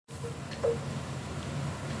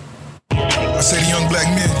I say to young black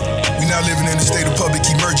men, we now living in a state of public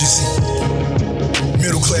emergency.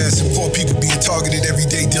 Middle class and poor people being targeted every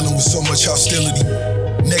day, dealing with so much hostility.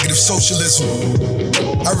 Negative socialism.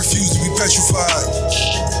 I refuse to be petrified,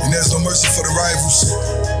 and there's no mercy for the rivals.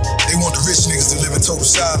 They want the rich niggas to live in total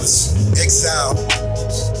silence, exile,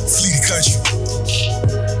 flee the country.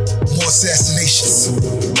 More assassinations.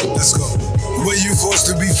 Let's go. When you forced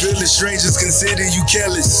to be fearless, strangers consider you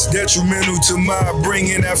careless. Detrimental to my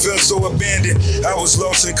upbringing, I felt so abandoned. I was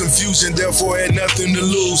lost in confusion, therefore had nothing to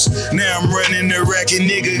lose. Now I'm running the racket,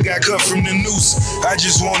 nigga got cut from the noose. I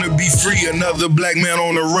just wanna be free, another black man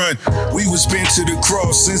on the run. We was pinned to the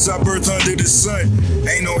cross since I birthed under the sun.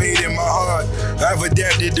 Ain't no hate in my heart, I've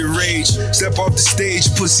adapted to rage. Step off the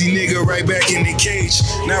stage, pussy nigga right back in the cage.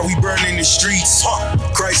 Now we burning the streets,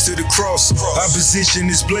 Christ to the cross. Opposition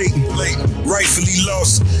is blatant, rightfully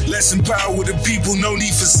lost. Let's empower the people, no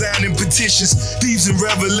need for signing petitions. Thieves and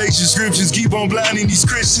revelation scriptures keep on blinding these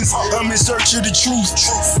Christians. I'm in search of the truth.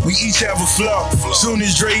 We each have a flaw. Soon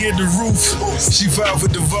as Dre hit the roof, she filed for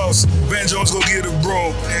divorce. Van Jones go get a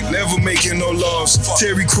broom, never making no laws.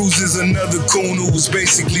 Terry Crews is another coon who was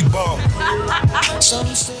basically bald.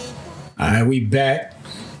 Alright, we back.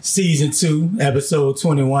 Season 2, episode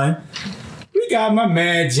 21. We got my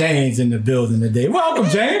man James in the building today. Welcome,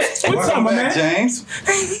 James. What's up, my man? James.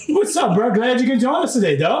 What's up, bro? Glad you can join us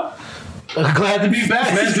today, dog. Glad to be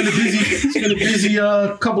back, man. It's been a busy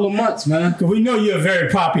couple of months, man. We know you're a very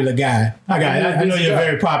popular guy. I know you're a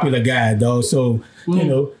very popular guy, though. So, you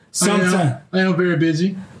know, sometimes I am very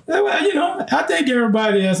busy. Well, you know, I think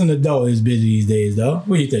everybody as an adult is busy these days, though.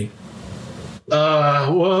 What do you think?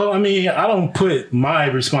 Well, I mean, I don't put my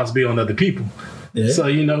responsibility on other people. Yeah. So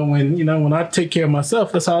when I take care of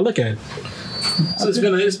myself, that's how I look at it. So it's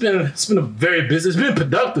been a very busy. It's been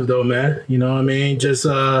productive though, man. You know what I mean? Just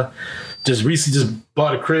recently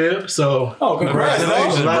bought a crib. So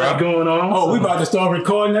congratulations, a lot going on. Oh, we about to start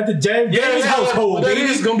recording at the James household. Well, there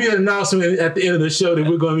is going to be an announcement at the end of the show that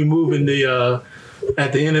we're going to be moving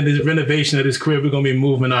at the end of the renovation of this crib. We're going to be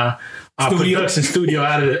moving our production studio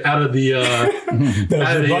out of the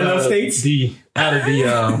Butler Estates, out of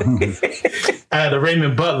the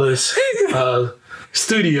Raymond Butler's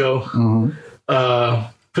studio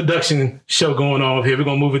production show going on over here. We're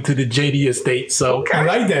gonna move it to the JD Estate. So I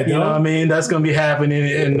like that. You know what I mean? That's gonna be happening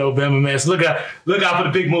in November, man. So look out for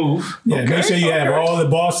the big move. Yeah, make sure you have all the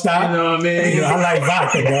boss stock. You know what I mean? You know, I like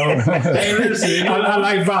vodka, bro. Hey, listen, I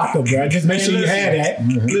like vodka, bro. Just make sure you have that.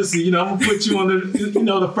 Listen, I'm gonna put you on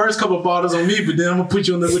the first couple of bottles on me, but then I'm gonna put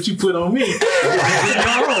you on what you put on me. So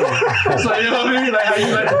you know what I mean? Like how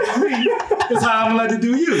you like to do me. That's how I'm like to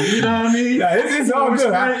do you. You know what I mean? Yeah, it's all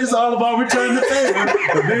good. It's all about returning the favor.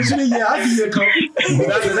 Eventually, I'll give you a couple.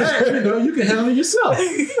 But after that, you can handle it yourself.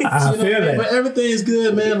 I feel that. But everything is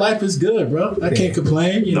good, man. Life is good, bro. I can't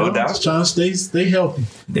complain. No doubt. Just trying to stay healthy.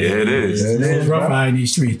 Yeah, it is. It's rough out in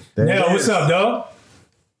these streets. Nell, what's up, dog?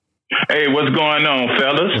 Hey, what's going on,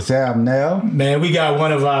 fellas? What's up, Nell? Man, we got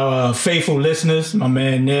one of our faithful listeners, my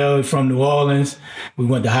man Nell from New Orleans. We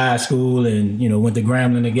went to high school and, went to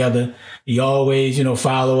Grambling together. He always,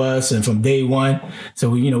 follow us and from day one.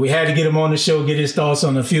 So, we had to get him on the show, get his thoughts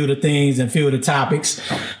on a few of the things and a few of the topics.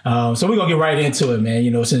 So we're going to get right into it,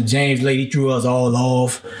 man. Since James Lady threw us all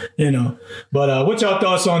off, But what y'all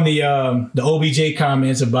thoughts on the OBJ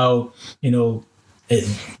comments about,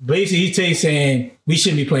 basically he's saying we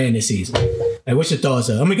shouldn't be playing this season. Like, what's your thoughts?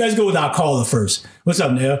 Let's go with our caller first. What's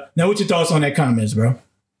up, Nell? Now, what's your thoughts on that comments, bro?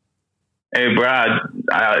 Hey, bro,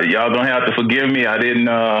 y'all don't have to forgive me. I didn't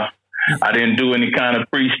do any kind of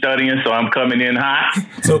pre-studying, so I'm coming in hot.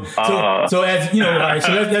 So as all right,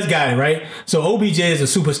 so let's guide it, right? So OBJ is a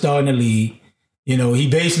superstar in the league. He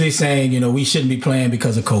basically saying, we shouldn't be playing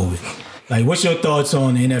because of COVID. Like, what's your thoughts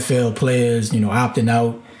on the NFL players, opting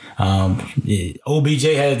out? OBJ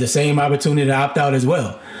has the same opportunity to opt out as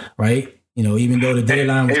well, right? Even though the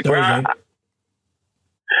deadline was Thursday.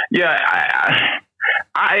 You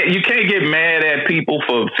can't get mad at people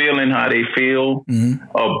for feeling how they feel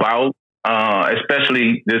about,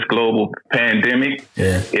 especially this global pandemic.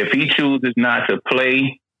 Yeah. If he chooses not to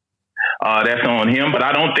play, that's on him. But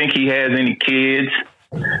I don't think he has any kids.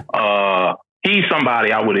 He's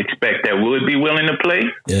somebody I would expect that would be willing to play.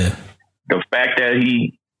 Yeah. The fact that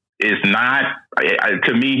he is not,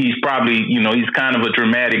 to me, he's probably, he's kind of a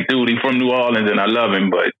dramatic dude. He's from New Orleans and I love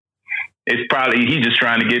him, but it's probably, he's just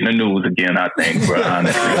trying to get in the news again, I think, bro,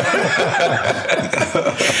 honestly.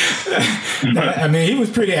 He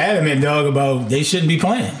was pretty adamant, dog, about they shouldn't be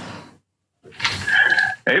playing.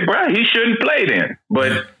 Hey, bro, he shouldn't play then.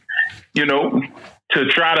 But, to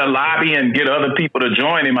try to lobby and get other people to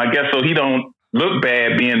join him, I guess, so he don't look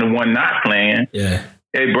bad being the one not playing. Yeah.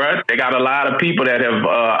 Hey, bro, they got a lot of people that have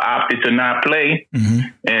opted to not play,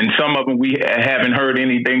 and some of them we haven't heard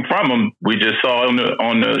anything from them. We just saw on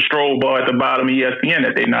the stroll bar at the bottom of ESPN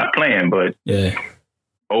that they're not playing, but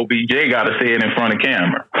OBJ got to say it in front of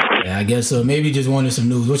camera. Yeah, I guess so. Maybe just wanted some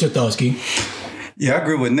news. What's your thoughts, Keith? Yeah, I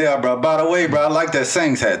agree with Neil, bro. By the way, bro, I like that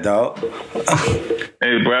Saints hat, dog.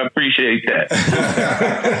 Hey, bro, I appreciate that.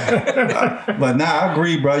 But nah, I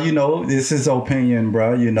agree, bro. You know, this is his opinion,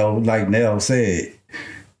 bro. You know, like Neil said,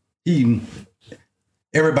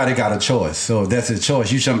 everybody got a choice. So if that's his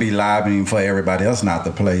choice, you shouldn't be lobbying for everybody else not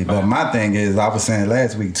to play. But my thing is, I was saying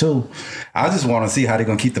last week too, I just want to see how they're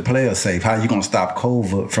going to keep the players safe. How you going to stop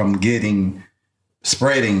COVID from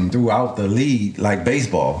spreading throughout the league like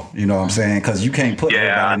baseball, you know what I'm saying? Because you can't put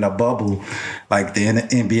everybody in a bubble like the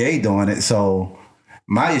NBA doing it. So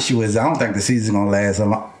my issue is I don't think the season's going to last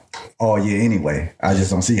all year anyway. I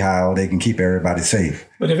just don't see how they can keep everybody safe.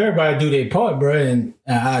 But if everybody do their part, bro, and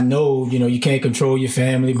I know, you know, you can't control your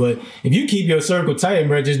family, but if you keep your circle tight,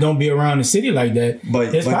 bro, just don't be around the city like that.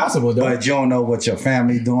 But it's possible, though. But you don't know what your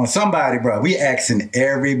family doing. Somebody, bro, we asking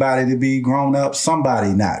everybody to be grown up.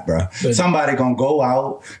 Somebody not, bro. But somebody gonna go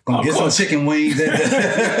out, gonna get some chicken wings at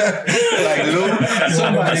the, like Luke.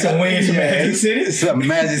 Somebody some wings from Magic City.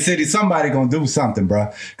 Magic City. Somebody gonna do something,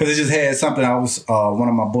 bro. Because it just had something. I was one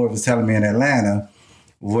of my boys was telling me in Atlanta,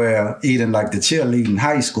 where even like the cheerleading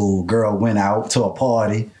high school girl went out to a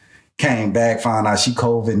party, came back, found out she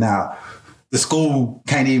COVID. Now, the school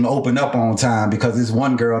can't even open up on time because this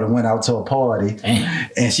one girl that went out to a party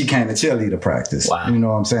and she came to cheerleader practice. Wow. You know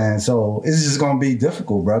what I'm saying? So it's just going to be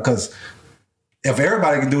difficult, bro, because if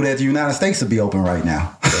everybody can do that, the United States would be open right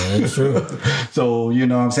now. Yeah, that's true. So, you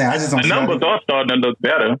know what I'm saying? I just don't the numbers are starting to look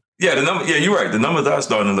better. Yeah, you're right. The numbers are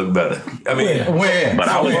starting to look better. I mean, where? But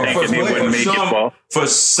I was thinking they wouldn't make it fall. For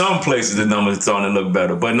some places, the numbers are starting to look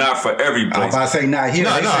better, but not for every place. I was about to say not here.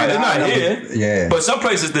 No, it's not here. Yeah. But some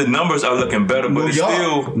places, the numbers are looking better, but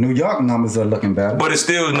New York numbers are looking better. But it's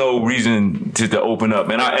still no reason to open up.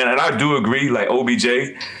 And I do agree, like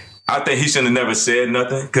OBJ, I think he shouldn't have never said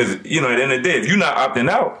nothing because, you know, at the end of the day, if you're not opting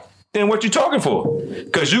out, then what you talking for?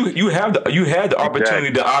 Because you had the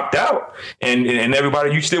opportunity to opt out, and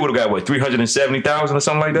everybody, you still would have got $370,000 or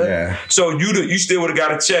something like that. Yeah. So you still would have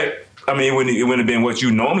got a check. I mean, it wouldn't have been what you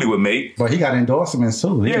normally would make. But he got endorsements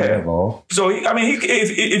too. Yeah. So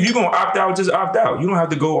if you're gonna opt out, just opt out. You don't have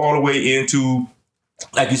to go all the way into,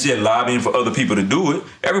 like you said, lobbying for other people to do it.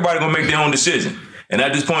 Everybody gonna make their own decision. And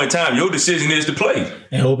at this point in time, your decision is to play.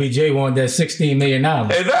 And OBJ wanted that $16 million.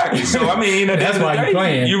 Exactly. So, I mean, that's why you're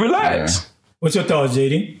playing. You relax. Yeah. What's your thoughts,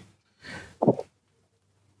 JD?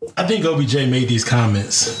 I think OBJ made these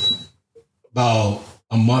comments about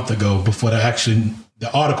a month ago before the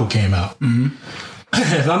article came out. Mm-hmm.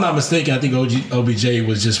 If I'm not mistaken, I think OBJ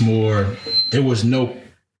was just more, there was no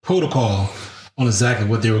protocol on exactly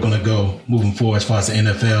what they were going to go moving forward as far as the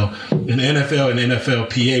NFL. And the NFL and the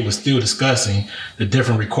NFLPA was still discussing the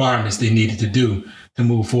different requirements they needed to do to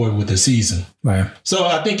move forward with the season. Right. So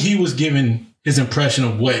I think he was giving his impression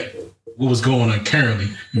of what was going on currently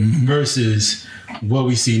versus what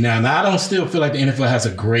we see now. Now, I don't still feel like the NFL has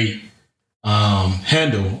a great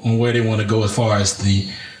handle on where they want to go as far as the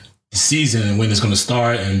season and when it's going to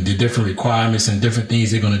start and the different requirements and different things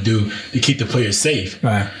they're going to do to keep the players safe.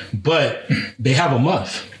 Right. But they have a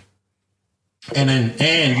month. And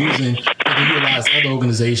using, you can utilize other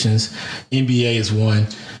organizations. NBA is one.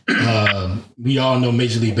 We all know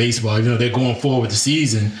Major League Baseball, even though they're going forward with the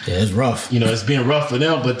season. Yeah, it's rough. You know, it's been rough for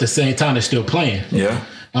them, but at the same time, they're still playing.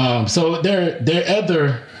 Yeah. So there are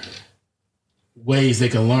other ways they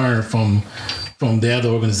can learn from the other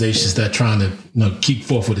organizations that are trying to keep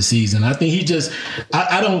forth with the season. I think he just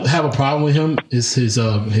I don't have a problem with him. It's his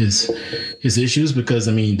issues because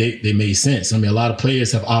I mean they made sense. I mean a lot of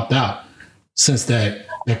players have opted out since that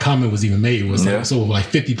comment was even made. It was like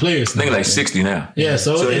 50 players. I think like 60 now. Yeah,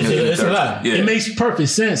 so it's a lot. Yeah. It makes perfect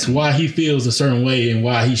sense why he feels a certain way and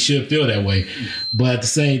why he should feel that way. But at the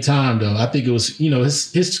same time though, I think it was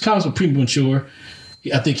his comments were premature.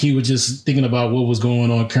 I think he was just thinking about what was going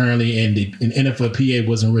on currently, and the NFLPA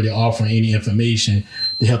wasn't really offering any information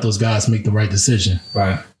to help those guys make the right decision,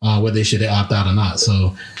 right? Whether they should opt out or not.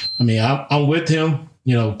 So, I mean, I'm with him.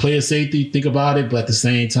 Player safety, think about it, but at the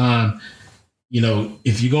same time,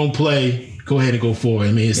 if you're gonna play, go ahead and go forward.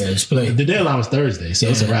 I mean, it's play. The deadline was Thursday, so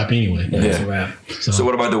it's a wrap anyway. Yeah, it's a wrap. So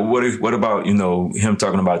what about him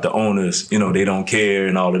talking about the owners? They don't care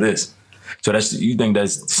and all of this. So you think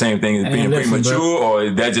that's the same thing as being premature, or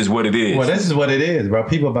that's just what it is? Well, this is what it is, bro.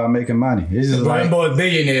 People about making money. It's just like boys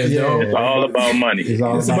billionaires, though. It's all about money. It's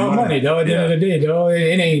all It's about money, though. At the end of the day, though, it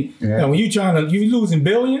ain't. Yeah. When you losing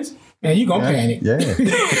billions, man, you gonna panic. Yeah.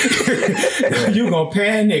 You gonna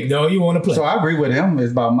panic, though. You want to play. So I agree with him.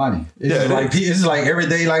 It's about money. It's like every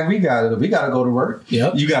day, like we gotta go to work.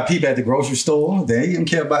 Yep. You got people at the grocery store. They ain't even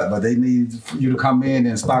care about it, but they need you to come in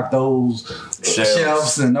and stock those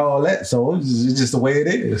shelves and all that. So it's just the way it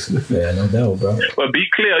is. Yeah, no doubt, bro. But be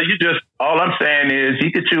clear, all I'm saying is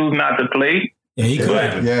he could choose not to play. Yeah, he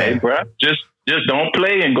could. Yeah. Hey, bro, just don't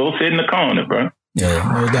play and go sit in the corner, bro.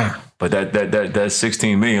 Yeah, no doubt. But that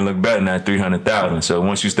 16 million look better than that 300,000. So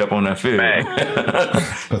once you step on that field,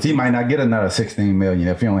 Because he might not get another 16 million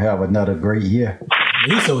if he don't have another great year.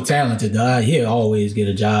 He's so talented, though. He'll always get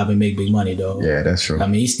a job and make big money, though. Yeah, that's true. I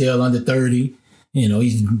mean, he's still under 30. You know,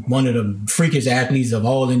 he's one of the freakish athletes of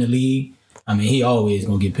all in the league. I mean, he always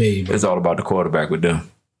gonna get paid. Bro. it's all about the quarterback with them.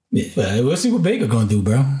 Yeah, we'll see what Baker gonna do,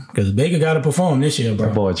 bro. Because Baker got to perform this year, bro.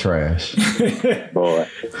 That boy trash. Boy.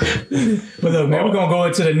 But look, man, we're gonna go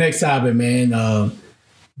into the next topic, man.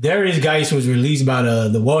 Darius Geis was released by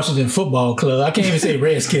the Washington Football Club. I can't even say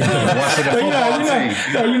Redskins. Washington football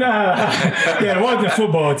team. You know how, yeah, the Washington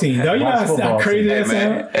football team. Though. You know how crazy that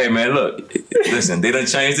sounds? Hey man, look, listen, they done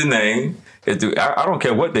changed the name. I don't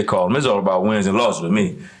care what they call them. It's all about wins and losses with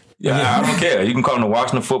me. Yeah, I don't care. You can call them the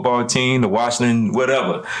Washington football team, the Washington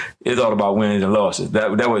whatever. It's all about wins and losses.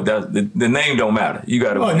 The name don't matter. You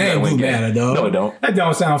got to. Oh, name do matter, though. No, it don't. That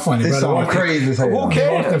don't sound funny, It's brother. so crazy as hell. Who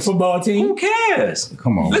cares? Washington football team. Who cares?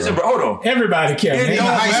 Come on, Listen, bro. Hold on. Everybody cares. It man. don't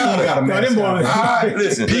High school matter. got a No, them mascot. boys. All right,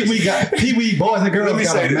 listen. Pee Wee boys and girls Let me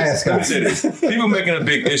got say a this. mascot. Let me say this. People making a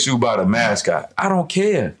big issue about a mascot. I don't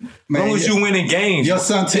care. Man, as long as you winning games. your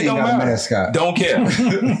son it team don't got a matter. mascot. Don't care.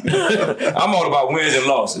 I'm all about wins and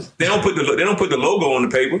losses. They don't put the logo on the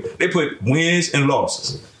paper. They put wins and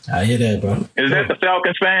losses. I hear that, bro. Is that the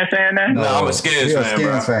Falcons fan saying that? No, I'm a Skins You're a fan, Skins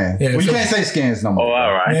bro. fan. Yeah, Well, you so- can't say Skins no more. Oh,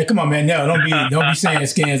 all right. Man, come on, man. No, don't be saying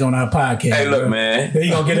skins on our podcast. Hey, look, bro. man. They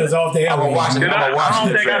gonna get us off the air. I'm a Washington. I I'm a don't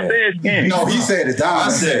Washington think I fan. said skin. No, he said it. Don I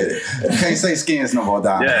said said it. You can't say Skins no more,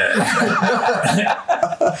 Don. Yeah.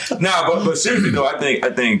 Nah, but seriously though, I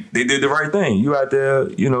think they did the right thing. You out there,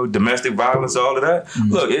 domestic violence, all of that.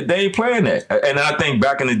 Look, they ain't playing that. And I think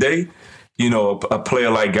back in the day, a player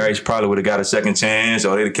like Geis probably would have got a second chance,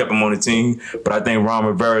 or they'd have kept him on the team. But I think Ron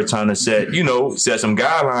Rivera trying to set some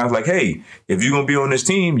guidelines like, hey, if you're gonna be on this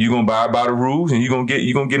team, you're gonna abide by the rules, and you're gonna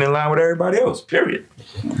get in line with everybody else. Period.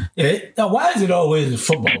 Yeah, now, why is it always the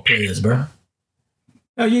football players, bro?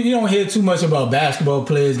 Now, you don't hear too much about basketball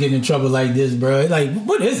players getting in trouble like this, bro. Like,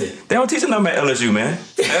 what is it? They don't teach them at LSU, man.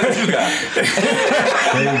 LSU guy.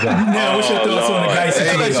 There you go. Now, what's your thoughts on the Geis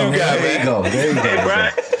There you situation? go. man? There you go. There you go. Hey,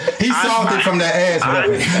 Brian, He salted from that ass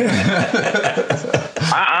whipping.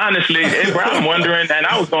 I honestly, I'm wondering, and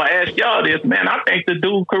I was going to ask y'all this, man. I think the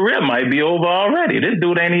dude's career might be over already. This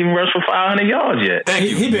dude ain't even rushed for 500 yards yet. Thank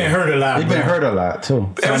you. He been hurt a lot. He been hurt a lot too.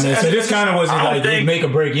 So this kind of was like think- his make or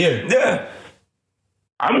break year. Yeah.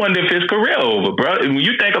 I wonder if his career over, bro. When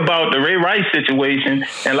you think about the Ray Rice situation,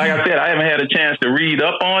 and like I said, I haven't had a chance to read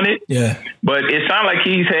up on it, Yeah. but it sounds like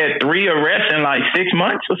he's had 3 arrests in like 6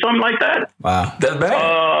 months or something like that. Wow. That's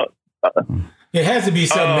bad. It has to be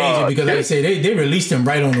something major because, like I say, they released him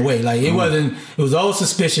right on the way. Like it was all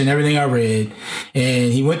suspicion. Everything I read,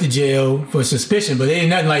 and he went to jail for suspicion, but they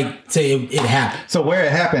didn't nothing like say it happened. So where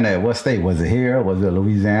it happened at? What state? Was it here? Was it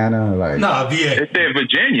Louisiana? Like Nah, VA. It said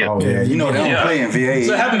Virginia. Oh yeah, they don't Yeah. play in VA.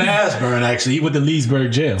 So it happened to Ashburn, actually. He went to Leesburg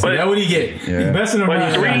jail. But- That's what he get. Yeah. He's messing But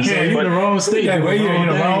around. three- Yeah, You in the wrong state. Yeah, well, you're in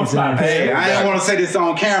the wrong spot. Hey, I didn't want to say this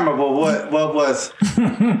on camera, but what was?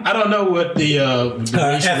 I don't know what the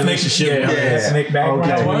relationship was. ethnic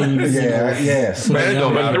background. Yeah, yes. Man, it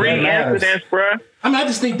don't matter. 3 matters. incidents, bro. I mean, I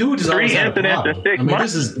just think dude just 3 always had a incidents in problem. 6 I mean,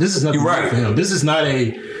 months. this is nothing You're new right. for him. This is not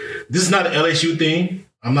an LSU thing.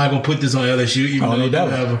 I'm not gonna put this on LSU, even Oh, though no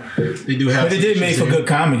they do have. But it did make for good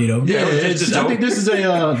comedy though. Yeah, it's a I joke. think this is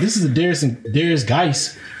a Darius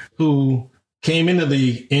Geis who came into the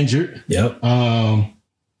league injured. Yep.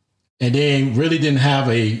 And then really didn't have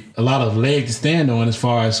a lot of leg to stand on as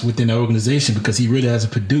far as within the organization because he really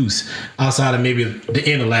hasn't produced outside of maybe the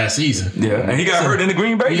end of last season. Yeah, and he got hurt in the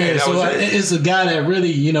Green Bay game. Yeah, That so was it. it's a guy that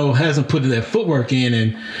really, hasn't put that footwork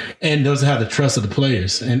in and doesn't have the trust of the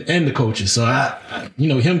players and the coaches. So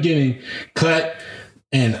him getting cut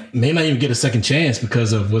and may not even get a second chance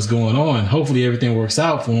because of what's going on. Hopefully everything works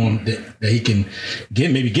out for him that he can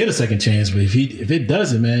get a second chance. But if it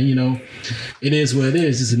doesn't, man, it is what it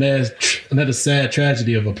is. It's another sad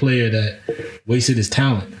tragedy of a player that wasted his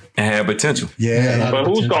talent. And had potential. Yeah. But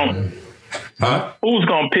who's going Who's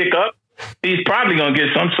going to pick up? He's probably going to get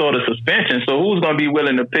some sort of suspension. So who's going to be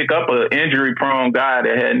willing to pick up an injury-prone guy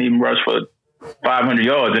that hadn't even rushed for 500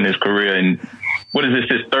 yards in his career? And what is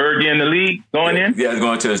this, his third year in the league going in? Yeah, it's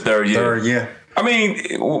going to his third year. I mean,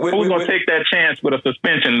 who's going to take that chance with a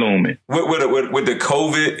suspension looming? With the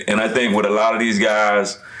COVID, and I think with a lot of these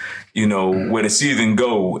guys, you know, where the season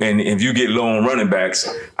go, and if you get low on running backs,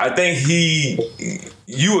 I think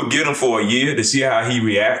you would get him for a year to see how he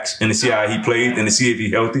reacts and to see how he plays and to see if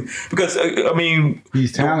he's healthy. Because, I mean,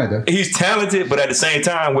 he's talented. He's talented, but at the same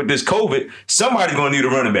time, with this COVID, somebody's going to need a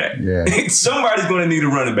running back. Yeah. Somebody's going to need a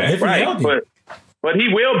running back. Right. But he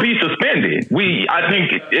will be suspended. I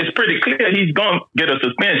think it's pretty clear he's going to get a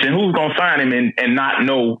suspension. Who's going to sign him and not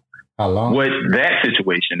know how long what that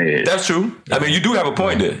situation is? That's true. I mean, you do have a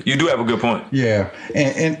point there. You do have a good point. Yeah,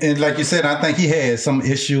 and like you said, I think he had some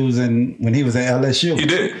issues when he was at LSU. He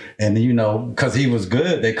did, and you know, because he was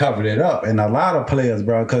good, they covered it up. And a lot of players,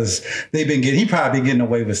 bro, because he probably been getting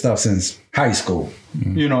away with stuff since high school.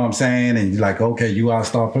 Mm-hmm. You know what I'm saying? And you're like, okay, you are a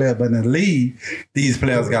star player, but in the league, these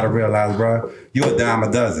players got to realize, bro, you're a dime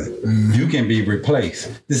a dozen. Mm-hmm. You can be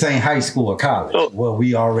replaced. This ain't high school or college. Well,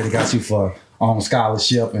 we already got you for on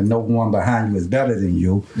scholarship and no one behind you is better than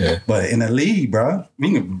you. Yeah. But in the league, bro,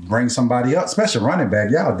 we can bring somebody up, especially running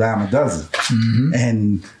back. Y'all a dime a dozen. Mm-hmm.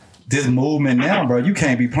 And this movement now, bro, you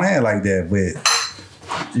can't be playing like that with,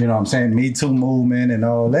 you know what I'm saying, Me Too movement and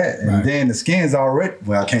all that. And then the Skins already,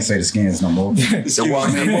 well, I can't say the Skins no more. The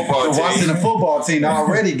Washington football team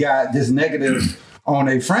already got this negative on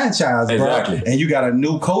a franchise, bro. Exactly. And you got a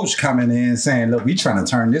new coach coming in saying, look, we trying to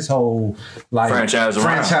turn this whole franchise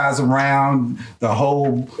around, the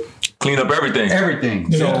whole clean up everything.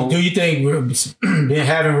 Do you think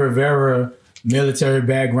having Rivera military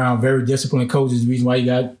background, very disciplined coach is the reason why you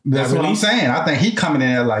got that's what I'm saying. I think he coming in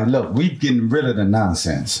there like, look, we getting rid of the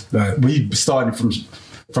nonsense. Right. We starting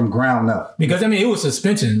from ground up. Because I mean, it was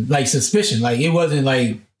suspicion. Like it wasn't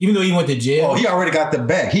like, even though he went to jail. Oh, he already got the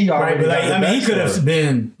back. He already got the back. He could have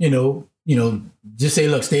been, you know, just say,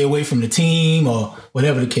 look, stay away from the team or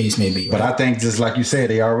whatever the case may be. Right? But I think just like you said,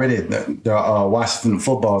 the Washington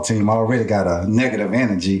football team already got a negative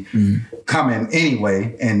energy coming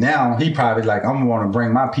anyway. And now he probably like, I'm going to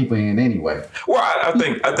bring my people in anyway. Well, I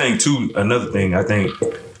think too, another thing, I think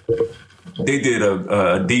they did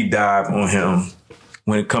a deep dive on him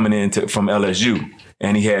when coming in from LSU.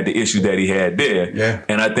 And he had the issue that he had there. Yeah.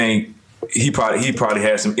 And I think he probably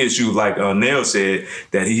had some issues, like Nell said,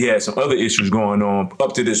 that he had some other issues going on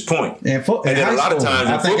up to this point. And then a lot of times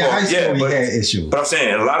in football, he had issues. But I'm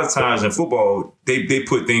saying a lot of times in football, they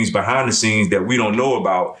put things behind the scenes that we don't know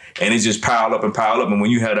about, and it just pile up. And when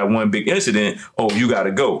you have that one big incident, you got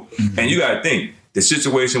to go. Mm-hmm. And you got to think the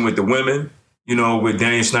situation with the women, you know, what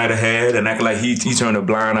Daniel Snyder had, and acting like he turned a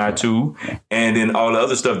blind eye to, and then all the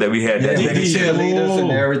other stuff that we had. Yeah, the cheerleaders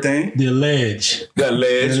and everything. The ledge. They got a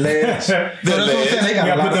lot of stuff.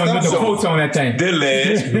 Put the quotes on that thing. The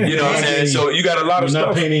ledge. You know what I'm saying? So you got a lot of stuff.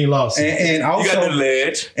 Not paying any losses. And also, you got the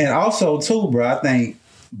ledge. And also, too, bro, I think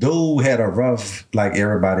dude had a rough, like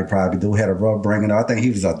everybody probably do, had a rough bringing up. I think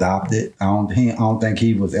he was adopted. I don't think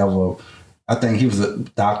he was ever, I think he was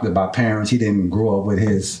adopted by parents. He didn't grow up with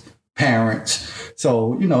his parents.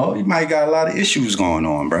 So, you know, he might got a lot of issues going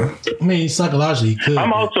on, bro. I mean, psychologically, he could.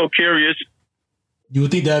 I'm also curious. You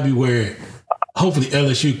would think that'd be where hopefully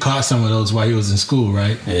LSU caught some of those while he was in school,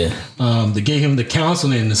 right? Yeah. They gave him the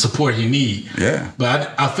counseling and the support he need. Yeah.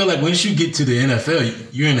 But I feel like once you get to the NFL,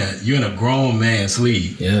 you're in a grown man's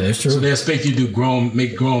league. Yeah, that's true. So they expect you to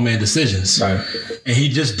make grown man decisions. Right. And he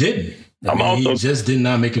just didn't. He just did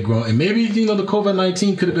not make a grown. And maybe, you know, the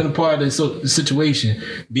COVID-19 could have been a part of the situation,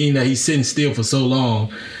 being that he's sitting still for so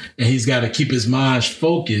long and he's got to keep his mind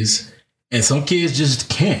focused. And some kids just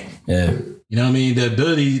can't. Yeah. You know what I mean? The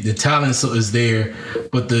ability, the talent is there,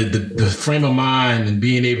 but the frame of mind and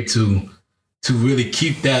being able to really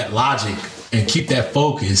keep that logic and keep that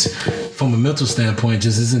focus from a mental standpoint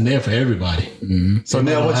just isn't there for everybody. Mm-hmm. So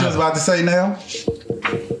now, what you was about to say now?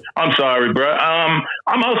 I'm sorry, bro.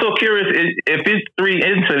 I'm also curious if it's 3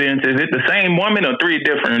 incidents, is it the same woman or 3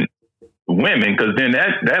 different women? Because then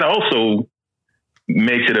that also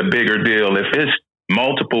makes it a bigger deal. If it's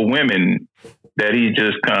multiple women that he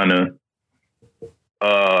just kind of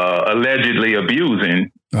allegedly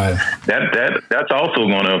abusing, right? That's also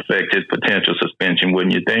going to affect his potential suspension,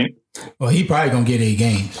 wouldn't you think? Well, he probably gonna get 8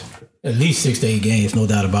 games, at least 6 to 8 games, no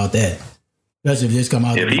doubt about that. Especially if this come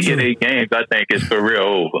out. If he get 8 games, I think his career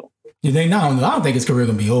over. You think? No, I don't think his career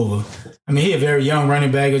gonna be over. I mean, he a very young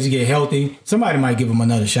running back. As he get healthy, somebody might give him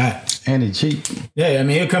another shot. And he cheap. Yeah, I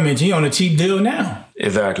mean, he'll come in. He on a cheap deal now.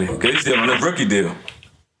 Exactly, because he's still on a rookie deal.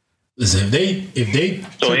 Listen, if they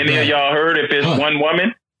So any of y'all heard if it's one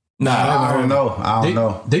woman? Nah, I don't know. I don't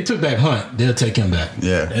know. They took back Hunt. They'll take him back.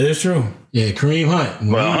 Yeah, that is true. Yeah, Kareem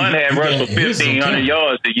Hunt. Well, Hunt had rushed for 1,500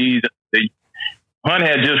 yards. Hunt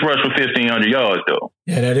had just rushed for 1,500 yards, though.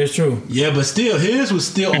 Yeah, that is true. Yeah, but still, his was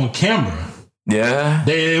still on camera. Yeah,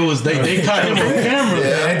 they caught him on camera.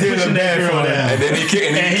 Yeah, they did a bad girl down. And then he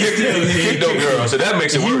kicked no girl, so that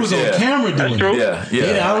makes it worse. He was on camera doing true. it.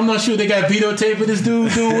 Yeah. I'm not sure they got videotape of this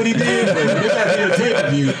dude doing what he did, but they got videotape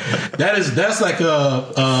of you. That's like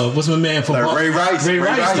what's my man from like Ray Rice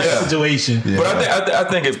situation. Yeah. But I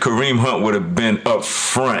think if Kareem Hunt would have been up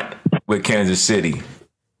front with Kansas City,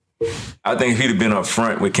 I think if he'd have been up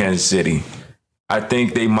front with Kansas City, I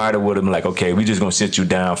think they might have would have been like, okay, we just gonna sit you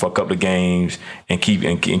down for a couple of games and keep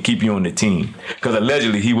you on the team, because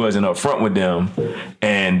allegedly he wasn't up front with them,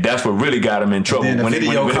 and that's what really got him in trouble. When the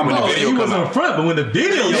video he wasn't up front, but when the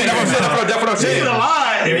video, that's what I'm saying. He was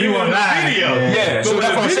alive. He was live. Yeah, so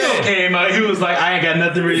that's what I'm saying. Came out, he was like, I ain't got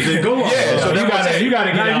nothing ready to go on. Yeah, so you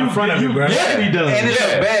gotta get out in front of you, bro. Yeah, he does. And it's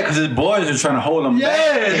bad because his boys are trying to hold him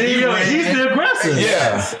back. He's the aggressor.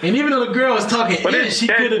 Yeah, and even though the girl was talking,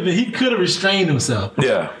 he could have restrained himself.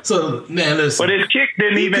 Yeah. So man, listen. But his kick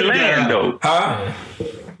didn't even land though. Huh?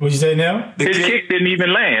 What you say now? His kick didn't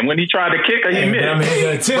even land. When he tried to kick her, he missed. I mean,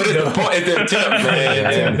 it's the attempt,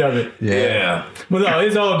 man. of it. Yeah. But no,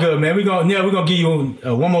 it's all good, man. We're gonna give you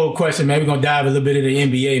one more question, man. We're gonna dive a little bit into the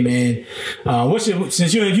NBA, man.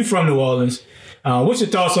 Since you're from New Orleans, what's your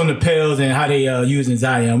thoughts on the Pels and how they using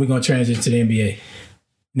Zion? We're gonna transition to the NBA.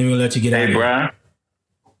 Then we'll let you get out. Hey, Brian.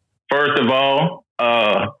 First of all,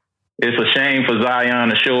 it's a shame for Zion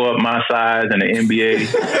to show up my size in the NBA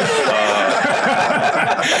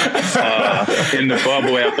in the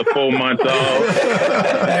bubble after 4 months off.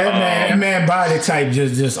 That man body type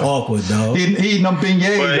just awkward, dog. He eating them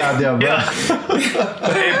beignets out there, bro. Yeah.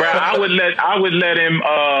 Hey, bro, I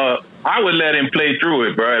would let him play through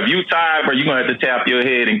it, bro. If you tired, bro, you're gonna have to tap your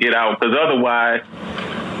head and get out, because otherwise,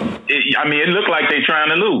 it looked like they trying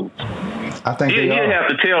to lose. I think he'd have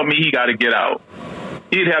to tell me he got to get out.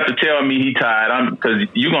 He'd have to tell me he tired, because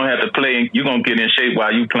you're going to have to play. You're going to get in shape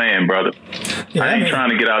while you playing, brother. Yeah, I ain't trying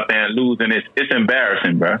to get out there and lose, and it's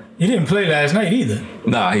embarrassing, bro. He didn't play last night either.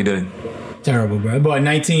 Nah, he didn't. Terrible, bro. Boy,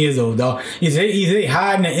 19 years old, dog. Is he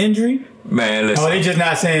hiding the injury? Man, listen. Oh, they just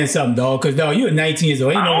not saying something, dog. Because, dog, you're 19 years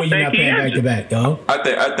old. Ain't no way you're not playing back-to-back, dog.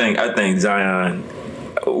 I think Zion,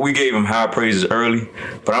 we gave him high praises early,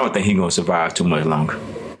 but I don't think he's going to survive too much longer.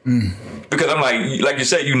 Because I'm like you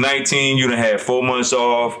said, you 19, you done had 4 months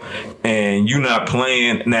off, and you not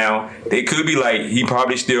playing. Now, they could be like, he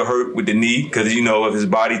probably still hurt with the knee because, of his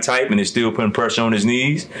body type, and it's still putting pressure on his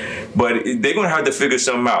knees. But they're going to have to figure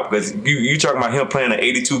something out, because you talking about him playing an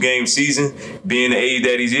 82-game season, being the age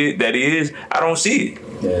that he is, I don't see it.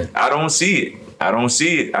 Yeah. I don't see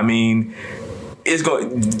it. I mean, Gentry's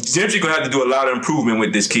going to have to do a lot of improvement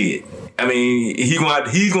with this kid. I mean, he's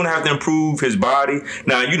gonna have to improve his body.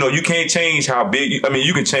 Now, you can't change how big.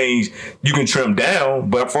 You can trim down,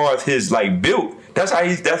 but as far as his built, that's how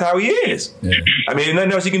he is. Yeah. I mean,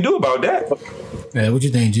 nothing else he can do about that. Yeah, what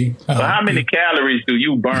you think, G? So how many calories do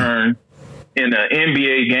you burn in an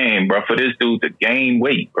NBA game, bro, for this dude to gain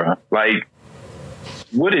weight, bro? Like,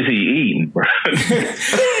 what is he eating, bro? What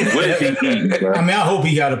is he eating, bro? I mean, I hope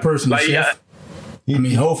he got a personal chef.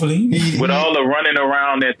 Hopefully. With all the running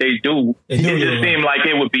around that they do, it just seemed like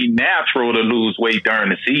it would be natural to lose weight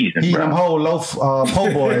during the season, He bro. them whole loaf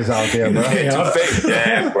po' boys out there, bro.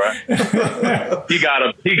 Yeah, bro. He got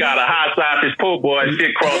a hot sausage po' boy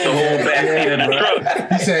sit across the whole back seat of the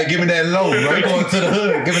truck. He said, give me that loaf, bro. He going to the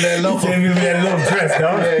hood. Give me that loaf. Give me that loaf dress,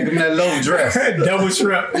 dog. Yeah, give me that loaf dress. Double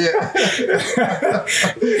shrimp. Yeah.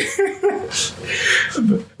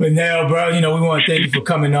 But now, bro, we want to thank you for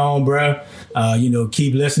coming on, bro.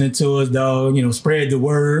 Keep listening to us, dog. Spread the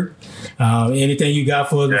word. Anything you got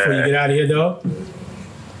for us before you get out of here, dog?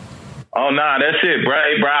 Oh, nah, that's it, bro.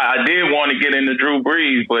 Hey, bro, I did want to get into Drew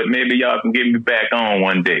Brees, but maybe y'all can get me back on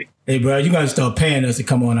one day. Hey, bro, you got to start paying us to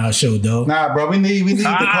come on our show, dog. Nah, bro, we need to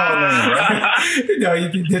call in,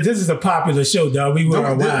 bro. This is a popular show, dog. We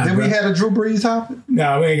were Did we have a Drew Brees topic?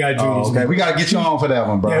 No, we ain't got Drew Brees. Okay, we got to get you on for that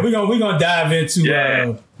one, bro. Yeah, we're gonna dive into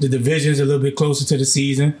the divisions a little bit closer to the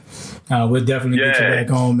season. We'll definitely get you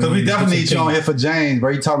back on, man. Because we definitely need you on here for James,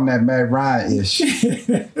 bro. You talking that Matt Ryan-ish.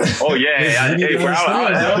 Oh, yeah. Hey, bro,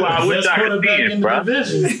 that's why I wish I could see it, bro.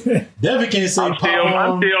 Devin can't say I'm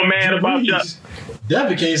still mad about y'all.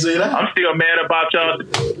 Devin can't say that. I'm still mad about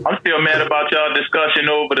y'all discussion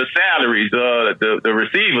over the salaries, the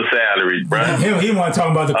receiver salaries, bro. He want to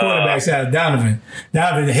talk about the quarterback salary.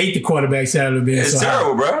 Donovan hate the quarterback salary being it's so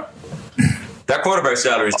terrible, high. bro. That quarterback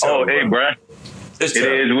salary is tough. Oh, hey, bro. It's It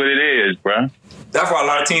is what it is, bro. That's why a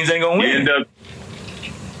lot of teams ain't gonna win.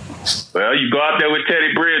 Well, you go out there with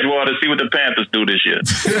Teddy Bridgewater, see what the Panthers do this year.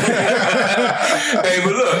 Hey,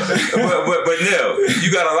 but look, but Nell, you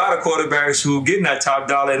got a lot of quarterbacks who getting that top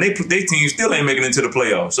dollar, and their team still ain't making it to the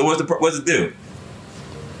playoffs. So what's the deal?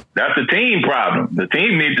 That's the team problem. The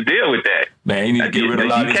team needs to deal with that. Man, you need to get rid of a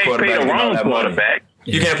lot of these quarterbacks. You can't pay the wrong quarterback.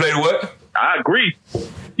 You can't play the what? I agree.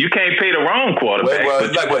 You can't pay the wrong quarterback.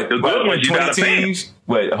 Well, like what? The good ones, you got to pay. Teams?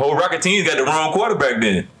 What? A whole rocket team got the wrong quarterback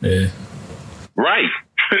then. Yeah. Right.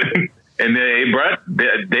 And they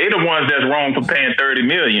the ones that's wrong for paying $30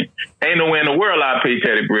 million. Ain't no way in the world I pay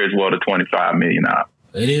Teddy Bridgewater $25 million out.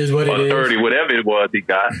 It is what it is. Or 30, whatever it was he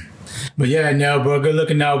got. But yeah, now, bro, good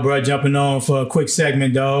looking out, bro. Jumping on for a quick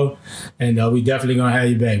segment, dog. And we definitely gonna have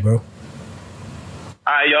you back, bro. All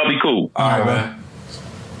right, y'all be cool. All right, man.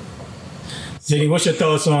 Ziggy, what's your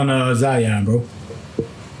thoughts on Zion, bro?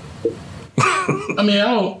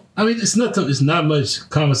 It's not much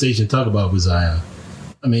conversation to talk about with Zion.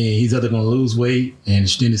 I mean, he's either going to lose weight and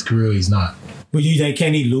extend his career, or he's not. But you think,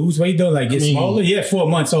 can he lose weight, though? Like, get smaller? He had 4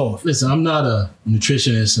 months off. Listen, I'm not a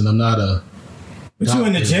nutritionist and I'm not a But doctor. you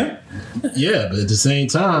in the gym? Yeah, but at the same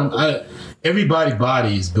time, everybody's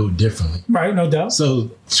body is built differently. Right, no doubt.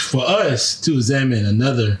 So for us to examine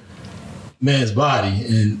another man's body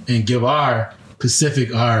and give our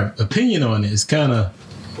opinion on it, it's kind of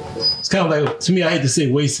like, to me, I hate to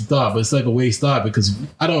say wasted thought, but it's like a waste thought because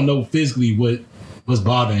I don't know physically what's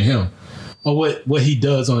bothering him or what he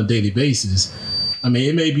does on a daily basis. I mean,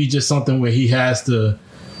 it may be just something where he just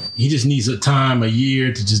needs a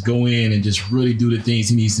year to just go in and just really do the things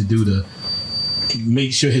he needs to do to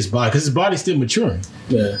make sure his body, because his body's still maturing.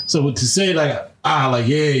 Yeah. So to say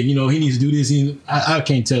he needs to do this, I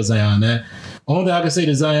can't tell Zion that. Only thing I can say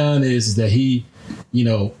to Zion is that he,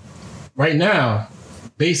 right now,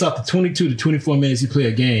 based off the 22 to 24 minutes he play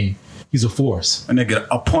a game, he's a force. And they get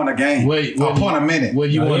a point a game, a point a minute.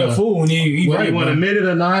 Whether you want a fool, whether you want to admit it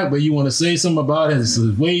or not, but you want to say something about his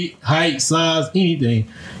weight, height, size, anything,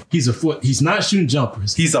 he's a foot. He's not shooting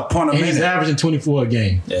jumpers. He's a point a minute. He's averaging 24 a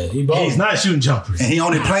game. Yeah, he's not shooting jumpers. And he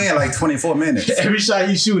only playing like 24 minutes. Every shot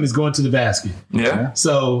he's shooting is going to the basket. Yeah.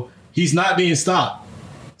 So he's not being stopped.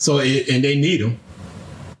 So and they need him.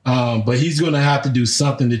 But he's going to have to do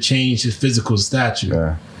something to change his physical stature.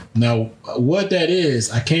 Yeah. Now, what that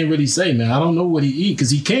is, I can't really say, man. I don't know what he eat because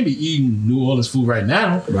he can't be eating New Orleans food right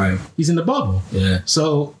now. Right. He's in the bubble. Yeah.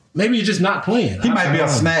 So maybe he's just not playing. He might be a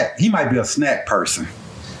snack. He might be a snack person.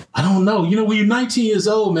 I don't know. When you're 19 years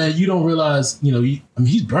old, man, you don't realize,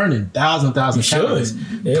 he's burning thousand calories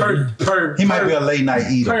per He might be a late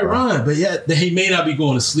night eater. Per run, but yeah, he may not be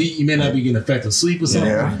going to sleep. He may not be getting effective sleep or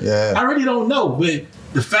something. Yeah. I really don't know, but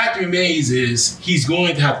the fact remains is he's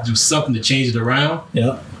going to have to do something to change it around.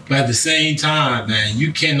 Yeah. But at the same time, man,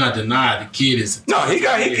 you cannot deny the kid is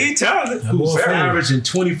he talented. Who's averaging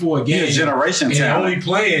 24 games. He's a generation talent. And only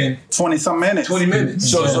playing 20-some minutes. 20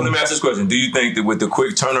 minutes. So let me ask this question. Do you think that with the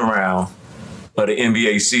quick turnaround of the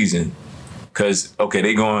NBA season, because, they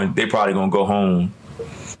probably going to go home,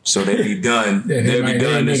 so they'll be done. They'll be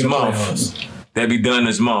done this month. They'll be done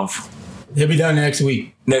this month. They'll be done next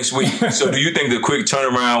week. So do you think the quick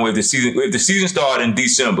turnaround if the season started in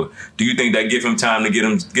December, do you think that give him time to get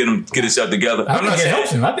himself together? I think it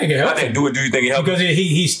helps him. Do you think it helps him? Because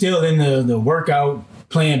he's still in the workout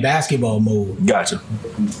playing basketball mode. Gotcha.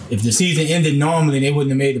 If the season ended normally and they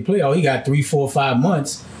wouldn't have made the playoff, he got 3, 4, 5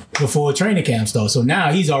 months before training camp starts. So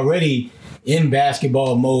now he's already in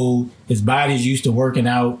basketball mode. His body's used to working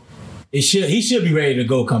out. He should be ready to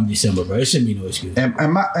go come December, bro. It shouldn't be no excuse. And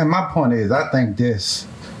my point is, I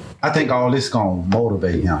think all this gonna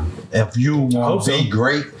motivate him. If you want to be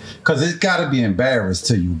great, because it's got to be embarrassed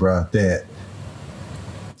to you, bro, that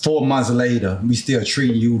 4 months later we still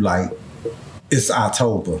treating you like it's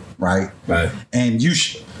October, right? Right. And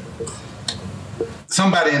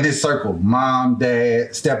somebody in this circle, mom, dad,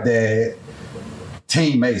 stepdad,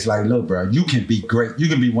 teammates, like, look, bro, you can be great. You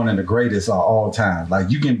can be one of the greatest of all time. Like,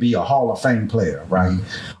 you can be a Hall of Fame player, right?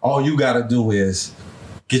 All you got to do is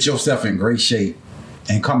get yourself in great shape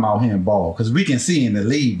and come out here and ball. Because we can see in the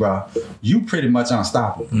league, bro, you pretty much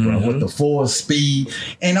unstoppable, bro, with the force, speed.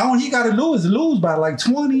 And all he got to do is lose by like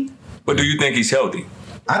 20. But do you think he's healthy?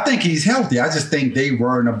 I think he's healthy. I just think they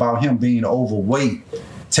worrying about him being overweight,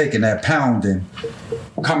 taking that pounding,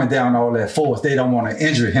 coming down all that force. They don't want to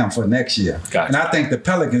injure him for next year. Gotcha. And I think the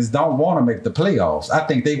Pelicans don't want to make the playoffs. I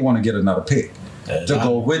think they want to get another pick. to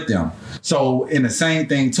go with them. So in the same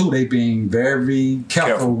thing too, they being very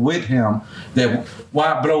careful with him that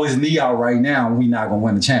why blow his knee out right now and we not gonna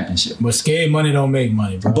win the championship. But scared money don't make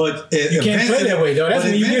money, bro. But you can't play that way though. That's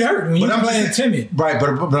when you get hurt. When you're playing timid. Right, but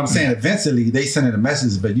I'm saying eventually they sending a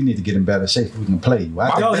message, but you need to get in better shape if we can play you.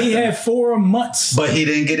 Yo, he had 4 months. But he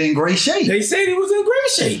didn't get in great shape. They said he was in great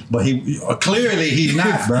shape. But he clearly he's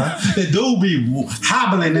not, bro. The dude be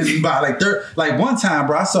hobbling in by like one time,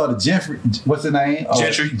 bro, I saw the Gentry, what's the name?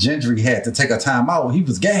 Gentry had to take a time out. He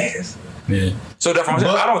was gassed. Yeah. So that's what I'm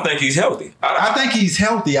saying. I don't think he's healthy. I think he's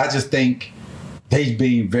healthy. I just think they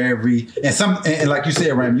being very and like you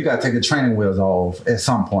said, Ram, you gotta take the training wheels off at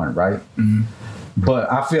some point, right? Mm-hmm.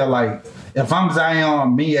 But I feel like if I'm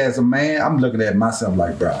Zion, me as a man, I'm looking at myself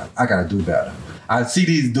like, bro, I gotta do better. I see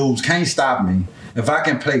these dudes can't stop me. If I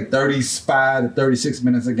can play 35 to 36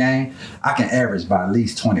 minutes a game, I can average by at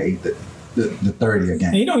least 28 to 30 a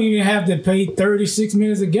game. You don't even have to play 36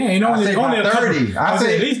 minutes a game. I say 30. I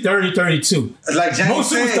say at least 30, 32. Like James most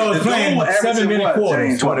said, superstars playing 7-minute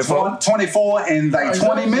quarters. 24 in like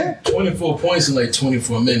 20 minutes? 24 points in like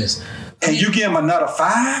 24 minutes. And you give him another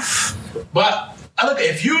 5? But I look,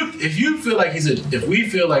 if you feel like we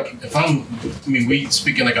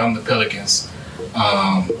speaking like I'm the Pelicans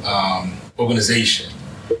organization,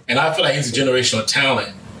 and I feel like he's a generational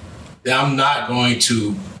talent, then I'm not going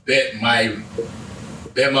to bet my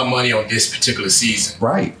money on this particular season.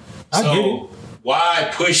 Right. So why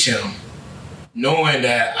push him knowing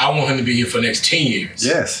that I want him to be here for the next 10 years?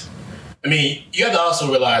 Yes. I mean, you have to also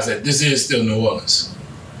realize that this is still New Orleans.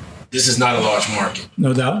 This is not a large market.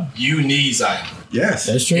 No doubt. You need Zion. Yes.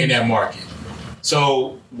 That's true. In that market.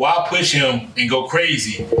 So why push him and go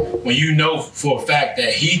crazy when you know for a fact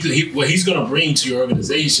that what he's going to bring to your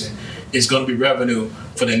organization is going to be revenue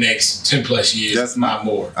for the next 10 plus years, that's not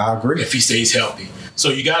more. I agree. If he stays healthy. So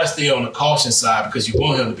you got to stay on the caution side because you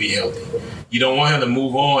want him to be healthy. You don't want him to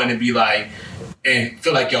move on and be like, and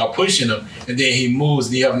feel like y'all pushing him, and then he moves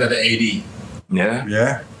and you have another AD. Yeah.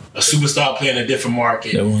 Yeah. A superstar playing a different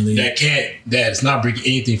market that's not bringing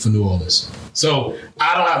anything for New Orleans. So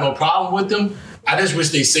I don't have no problem with them. I just wish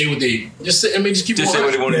they say what they just say. I mean, just keep say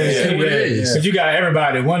what they want to say. What it is. Because you got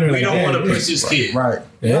everybody wondering. We don't want to push this kid. Right.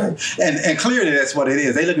 Yeah. Right. And clearly that's what it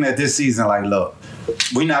is. They looking at this season like, look,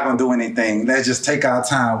 we're not gonna do anything. Let's just take our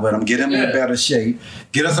time with them, get them in better shape,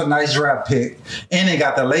 get us a nice draft pick, and they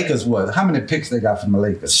got the Lakers. What? How many picks they got from the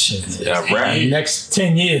Lakers? Shit. Yeah, right. Next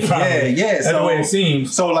 10 years, probably. Yeah. That's the way it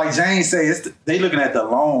seems. So, like James says, they looking at the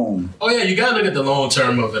long. Oh yeah, you gotta look at the long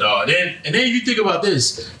term of it all. Then you think about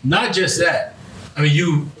this. Not just that. I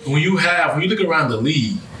mean, when you look around the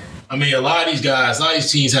league, I mean, a lot of these guys, a lot of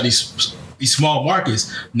these teams have these small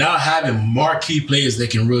markets. Now having marquee players that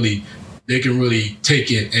can really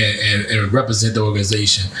take it and represent the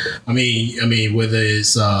organization. I mean, whether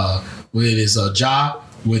it's Ja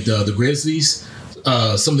with the Grizzlies,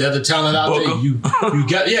 some of the other talent out there, you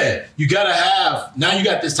gotta have. Now you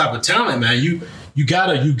got this type of talent, man. You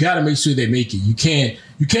gotta make sure they make it. You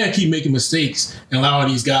can't keep making mistakes and allowing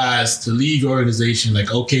these guys to leave your organization like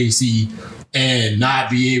OKC and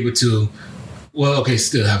not be able to. Well, okay,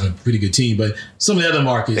 still having a pretty good team, but some of the other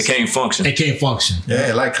markets They can't function.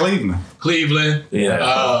 Yeah, like Cleveland.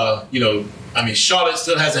 Yeah. I mean, Charlotte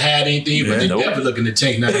still hasn't had anything, but they're definitely looking to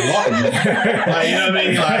tank now. Like, you know what I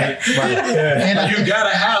mean? Like, and you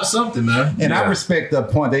gotta have something, man. And I respect the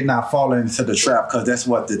point they not falling into the trap because that's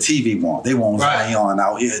what the TV want. They want Zion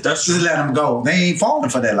out here. Just let them go. They ain't falling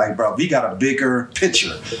for that. Like, bro, we got a bigger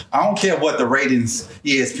picture. I don't care what the ratings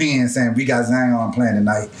ESPN saying. We got Zion playing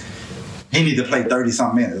tonight. He need to play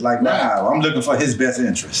 30-something minutes. Like, wow, I'm looking for his best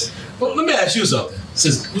interest. Well, let me ask you something.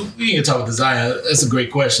 Since we can talk about Zion, that's a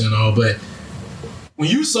great question and all, but when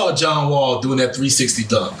you saw John Wall doing that 360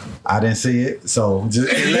 dunk, I didn't see it, so just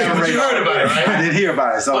elaborate. You heard about it, right? I didn't hear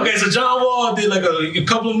about it. So. Okay, so John Wall did like a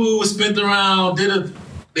couple of moves, spent around,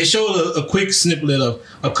 they showed a quick snippet of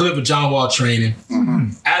a clip of John Wall training.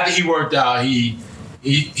 Mm-hmm. After he worked out, he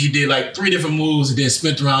did like 3 different moves and then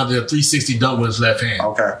spent around the 360 dunk with his left hand.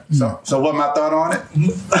 Okay. So what my thought on it?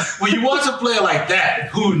 When you watch a player like that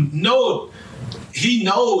who knows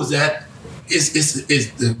that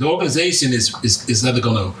the organization is either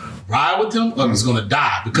gonna ride with him or it's gonna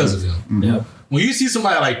die because of him. Mm-hmm. Yeah. When you see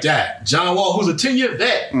somebody like that, John Wall, who's a 10-year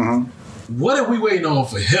vet, what are we waiting on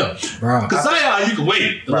for him? Because Zion, you can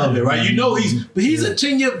wait a little bit, right? You know he's a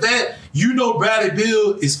 10-year vet. You know Bradley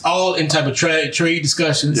Beal is all in type of trade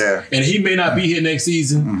discussions, and he may not be here next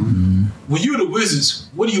season. Mm-hmm. When you're the Wizards,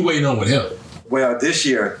 what are you waiting on with him? Well, this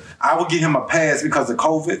year I would give him a pass because of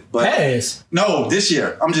COVID. But pass? No, this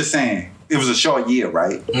year I'm just saying it was a short year,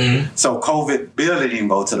 right? Mm-hmm. So COVID, Bill didn't even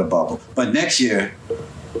go to the bubble. But next year,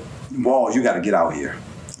 Wall, you got to get out here.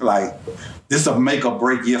 Like, this is a make or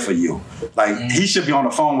break year for you. Like, he should be on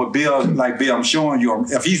the phone with Bill. Like, Bill, I'm showing you.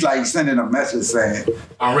 If he's like sending a message saying,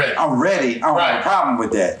 I'm ready. I don't have a problem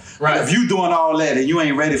with that. Right. But if you doing all that and you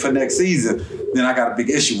ain't ready for next season, then I got a big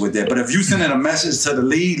issue with that. But if you sending a message to the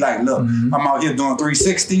league, like, look, I'm out here doing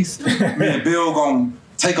 360s. Me and Bill going to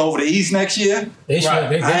take over the East next year.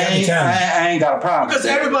 I ain't got a problem. Because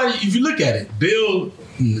everybody, if you look at it, Bill,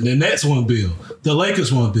 the Nets want Bill. The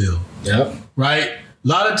Lakers want Bill. Yep. Right? A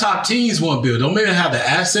lot of top teams want Bill. Don't maybe have the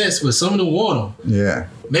assets, but some of them want him. Yeah.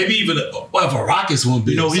 Maybe even if a Rockets want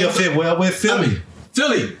Bill. You know, he'll fit well with Philly.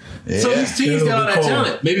 Philly. Yeah. So these teams got all that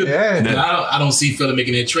talent. Maybe I don't see Philly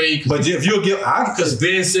making that trade. But if you'll get, because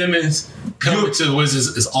Ben Simmons coming to the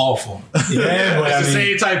Wizards is awful. Yeah, but it's the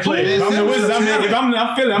same type player. If I'm the Wizards, I'm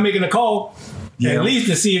Philly, I'm making a call. Yeah. At least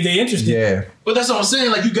to see if they're interested. Yeah. But that's what I'm saying.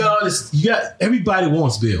 Like, you got all this, everybody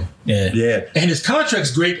wants Bill. Yeah. Yeah. And his contract's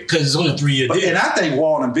great because it's only a 3-year deal. And I think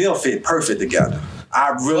Wall and Bill fit perfect together.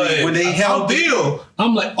 When they held Bill,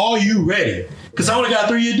 I'm like, are you ready? Because I only got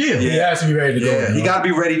a 3-year deal. Yeah. He has to be ready to go. Yeah. He got to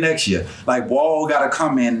be ready next year. Like, Wall got to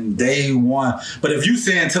come in day one. But if you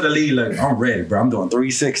saying to the league, like, I'm ready, bro. I'm doing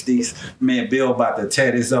 360s. Man, Bill about to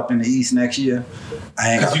tear this up in the East next year.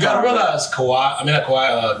 Because you got to realize Kyrie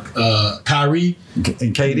and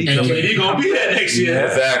KD. And KD going to be there next year. Yeah,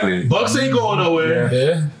 exactly. Bucks ain't going nowhere.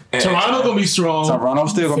 Yeah. Toronto gonna be strong. Toronto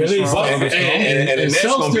still gonna be strong. And the Nets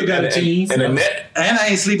still got a team. And I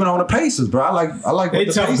ain't sleeping on the Pacers, bro. I like what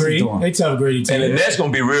the Pacers doing. They tough gritty team. And the Nets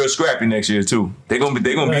gonna be real scrappy next year too. They should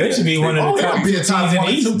be one of the top teams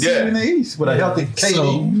in the East with a healthy KD.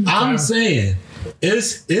 So I'm saying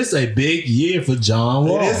it's a big year for John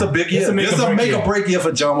Wall. It is a big year. It's a make or break year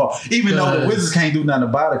for John Wall. Even though the Wizards can't do nothing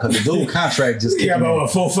about it because the dude contract just kicking in. About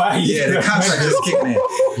 4-5 years. Yeah, the contract just kicking in.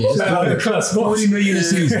 $40 million a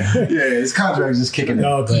season. Yeah, his contract just kicking in.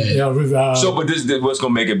 But what's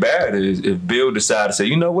gonna make it bad is if Bill decides to say,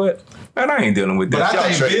 you know what? Man, I ain't dealing with that. But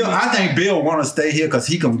I think Bill want to stay here because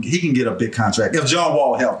he can get a big contract if John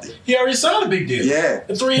Wall healthy. He already signed a big deal. Yeah,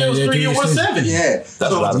 3 years, 170. Yeah, that's a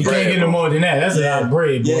lot of bread. You can't get no more than that. That's a lot of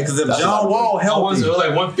bread. Yeah, because if John Wall healthy, it was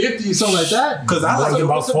like 150 something like that. Because I like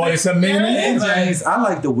about 40-something million. James, I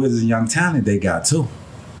like the Wizards young talent they got too.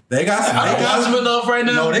 They got some enough right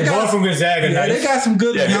now. No, they got from Gonzaga. Yeah, they got some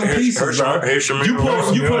good young pieces, bro. You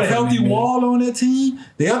put a healthy Wall on that team,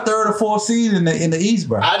 they're third or fourth seed in the East,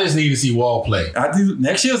 bro. I just need to see Wall play. I do.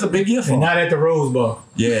 Next year's a big year for him. Not at the Rose Bowl.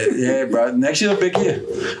 Yeah, bro. Next year's a big year.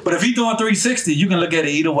 But if he's doing 360, you can look at it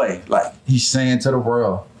either way. Like, he's saying to the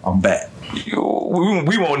world, I'm back.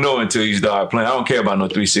 We won't know until he start playing. I don't care about no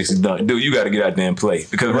 360 dunk. Dude, you got to get out there and play.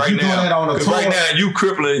 Because right now you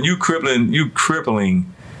crippling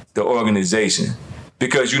the organization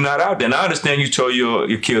because you're not out there. And I understand you tore your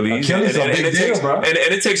Achilles. And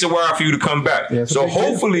it takes a while for you to come back. Yeah, so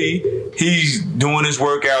hopefully he's doing his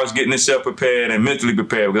workouts, getting himself prepared and mentally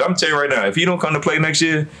prepared. Because I'm telling you right now, if he don't come to play next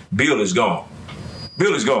year, Bill is gone.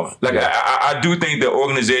 Bill is gone. Like I do think the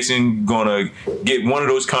organization gonna get one of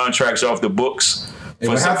those contracts off the books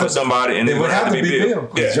for somebody, and it would have to be Bill.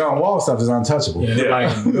 Because John Wall stuff is untouchable.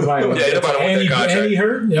 Nobody want that contract. And he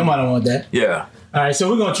hurt. Nobody want that. Yeah. All right, so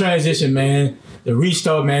we're gonna transition, man. The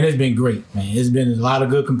restart, man, it's been great, man. It's been a lot of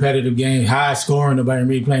good competitive games, high scoring. Nobody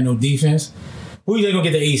really playing no defense. Who you think gonna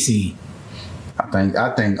get the AC?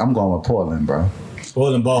 I think I'm going with Portland, bro.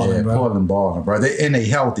 Portland balling, bro. Portland balling, bro. They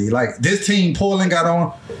healthy. Like, this team Portland got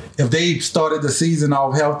on, if they started the season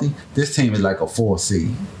off healthy, this team is like a 4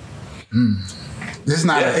 seed. This is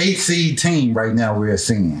not an 8 seed team right now we're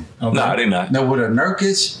seeing. Okay. No, they're not. Now with a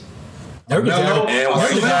Nurkic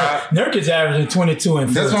averaging 22 and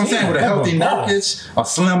 15. That's what I'm saying. With a healthy Nurkic, a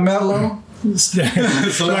Slim Melo.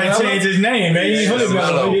 Somebody change his name,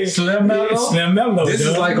 man. Slim Melo. This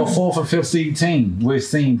is like a 4th or 5th seed team we're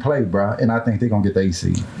seeing play, bro. And I think they're gonna get the 8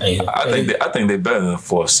 seed. I think they're better than a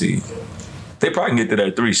 4th seed. They probably can get to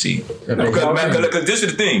that 3 seed. Because this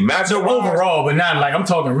is the thing. Matchup overall, but not like I'm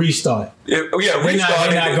talking restart. Restart.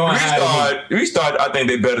 I think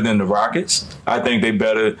they're better than the Rockets. I think they're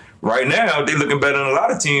better right now. They're looking better than a lot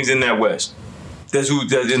of teams in that West. That's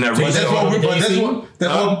in that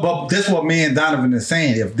That's what me and Donovan is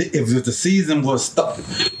saying. If the season was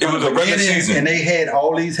it was a regular season and they had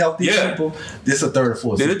all these healthy people, this is a 3rd or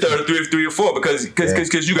 4th. They're the 3rd or 4 because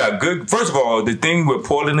you got good. First of all, the thing with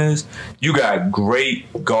Portland is you got great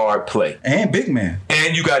guard play and big man,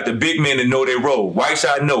 and you got the big men that know their role.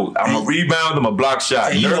 Whiteside know I'm a rebound, I'm a block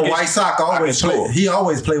shot. And you know White Sox always play. He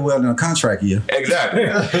always play well in a contract year. Exactly.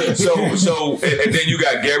 so and then you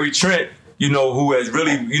got Gary Trent. who has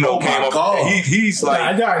really, came up. He's like,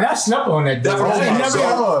 I slept on that. Dude.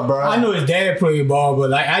 I know his dad played ball, but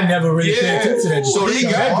like I never really paid attention to that. So he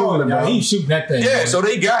got he's shooting that thing. Yeah, so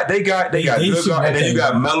they got good guys, and then you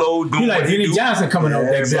got Melo doing like Vinny Johnson coming off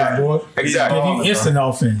that block, boy. Exactly. Give you instant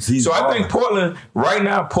offense. So I think Portland right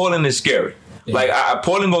now, Portland is scary. Yeah. Like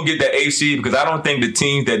Portland gonna get that AC because I don't think the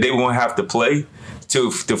teams that they won't have to play to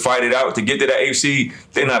fight it out to get to that AC,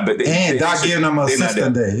 they're not. Doc giving them assists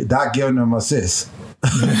today. Doc giving them assists.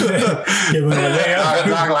 Give him a layup.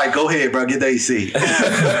 Doc like, go ahead, bro, get the AC.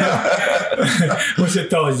 What's your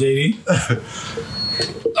thoughts, JD?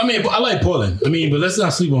 I mean, I like Portland. I mean, but let's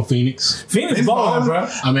not sleep on Phoenix. Phoenix balling, bro.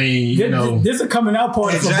 I mean, this is a coming out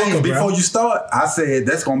party for James, Booker, before you start, I said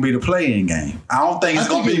that's going to be the play-in game. I don't think it's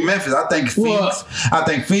going to be Memphis. I think Phoenix. I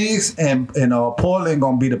think Phoenix and Portland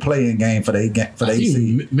going to be the play-in game for the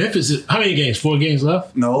AC. Memphis. How many games? 4 games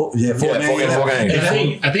left? No, 4 games.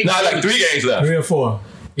 I think not like 3 games left. 3 or 4.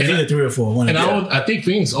 It's either 3 or 4. I think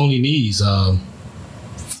Phoenix only needs.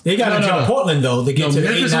 They got to jump Portland though to get to the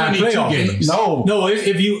 8-9 playoff. No,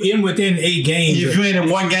 if you in within 8 games, if you in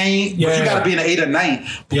 1 game, but you got to be in the 8 or 9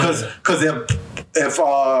 because if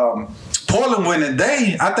Portland win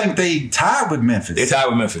today, I think they tied with Memphis. They tied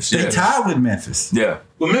with Memphis. They tied with Memphis. Yeah.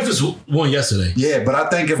 Well, Memphis won yesterday. Yeah, but I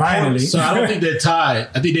think if finally, so I don't think they're tied.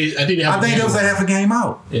 I think there was a half a game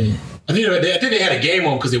out. Yeah. I think they had a game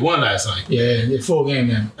on because they won last night. Yeah, they're full game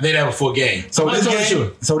now. I think they have a full game. So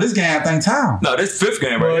this game, I think time. No, this 5th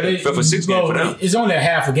game right here. 5th or 6th game for them. It's only a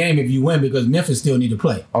half a game if you win because Memphis still need to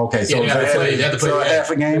play. Okay, so they have to play half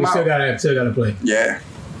a game out. Still got to play. Yeah.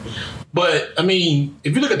 But I mean,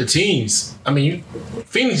 if you look at the teams, I mean,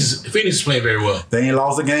 Phoenix is playing very well. They ain't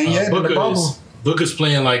lost a game yet. Booker's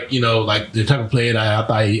playing like the type of player that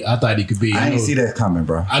I thought he could be. I didn't see that coming,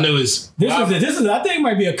 bro. I know this is I think it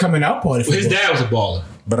might be a coming out party for his dad was a baller.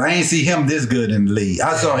 But I ain't see him this good in the league.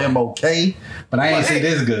 I saw him okay, but I ain't see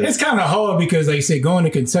this good. It's kind of hard because, like you said, going to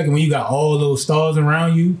Kentucky when you got all those stars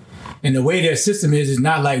around you, and the way their system is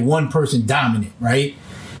not like one person dominant, right?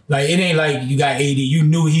 Like it ain't like you got AD. You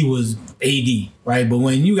knew he was AD, right? But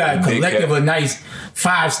when you got a collective of nice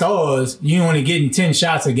 5 stars, you only getting 10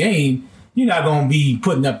 shots a game. You're not going to be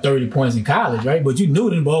putting up 30 points in college, right? But you knew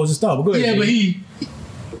the ball was a star. But go ahead, but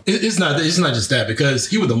it's not just that because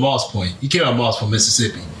he was the Moss Point. He came out of Moss from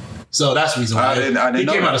Mississippi. So that's the reason why he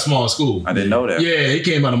came out of small school. I didn't know that. Yeah, he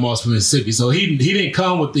came out of Moss from Mississippi. So he didn't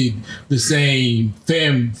come with the same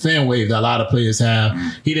fan wave that a lot of players have.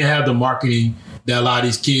 He didn't have the marketing that a lot of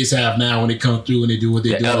these kids have now when they come through and they do what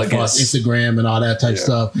they do across Instagram and all that type of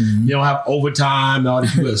stuff. Mm-hmm. You don't have overtime and all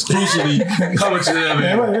these people exclusively coming to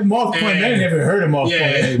them. Moss Point, they never heard of Moss Point.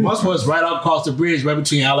 Yeah, Moss Point's right across the bridge, right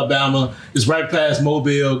between Alabama. It's right past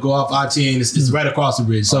Mobile, go off I-10. It's right across the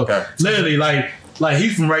bridge. So literally, like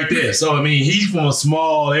he's from right there. So I mean, he's from a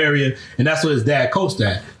small area, and that's what his dad coached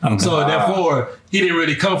at. So therefore, he didn't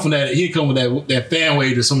really come from that. He didn't come with that fan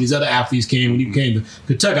wave that some of these other athletes came when he came to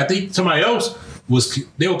Kentucky. I think somebody else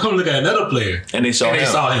they would come look at another player and they saw him.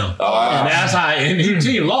 And that's how his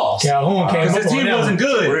team lost. Calhoun came because his team wasn't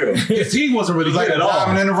good. His team wasn't really good at all.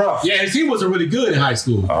 Diamond in the rough. Yeah, his team wasn't really good in high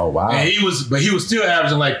school. Oh wow! And he was still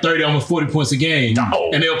averaging like 30, almost 40 points a game. No.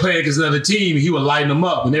 And they were playing against another team. And he would lighten them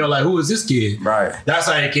up, and they were like, "Who is this kid?" Right. That's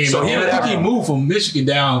how he came. So I think he moved from Michigan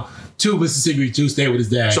down to Mississippi to stay with his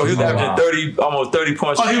dad. So he was averaging almost 30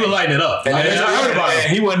 points. Oh, he would lighten it up. And I heard about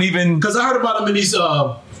him. He wasn't even because I heard about him in these.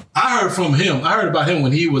 I heard from him. I heard about him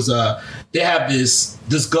when he was. They have this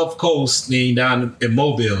Gulf Coast thing down in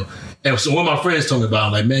Mobile, and so one of my friends told me about.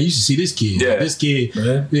 I'm like, man, you should see this kid. Yeah. This kid.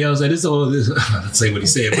 Yeah. You know, I was like, this. Let's say what he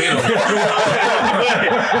said, but he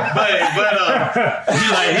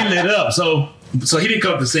lit up. So he didn't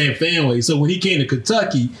come the same fan way. So when he came to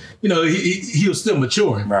Kentucky, you know, he was still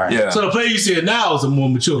maturing. Right. Yeah. So the player you see now is a more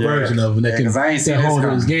mature version of him that can hold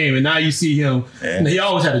his game. And now you see him. And he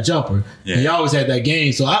always had a jumper. Yeah. And he always had that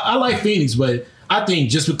game. So I like Phoenix, but I think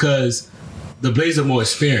just because the Blazers are more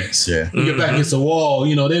experienced. Yeah. You get back against the wall,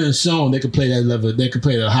 you know, they done shown they could play that level. They could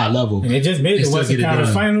play at a high level. And they just made the Western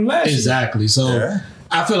Conference final last year. Exactly. So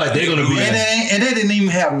I feel like they're going to be. And they didn't even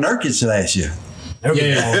have Nurkic last year.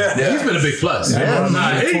 Yeah. He's been a big plus.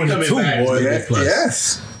 Yeah. He's coming back. Boy, big plus.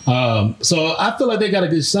 Yes. So I feel like they got a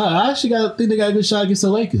good shot. I actually think they got a good shot against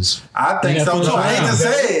the Lakers. I think so too. I hate to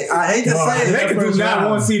say it. Lakers do not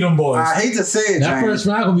want to see them boys. I hate to say it. That first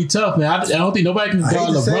round gonna be tough, man. I don't think nobody can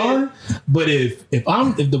guard LeBron. But if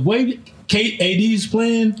the way AD is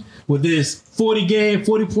playing, with this 40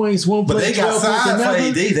 points, one But play, they got 12 points, size for another.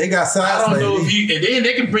 AD. They got size I don't for know AD. and then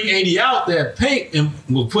they can bring AD out there paint and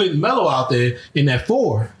we'll put Melo out there in that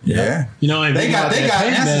 4. Yeah. You know, and They got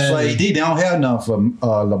answers for AD. They don't have none for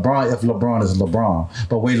LeBron if LeBron is LeBron.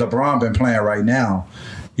 But way LeBron been playing right now,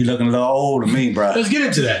 he looking a little old to me, bro. Let's get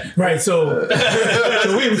into that. Right, so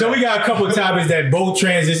we got a couple of topics that both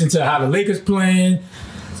transition to how the Lakers playing.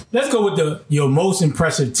 Let's go with your most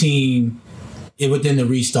impressive team within the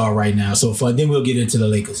restart right now. So far, then we'll get into the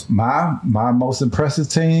Lakers. My most impressive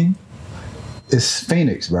team is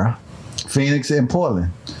Phoenix, bro. Phoenix and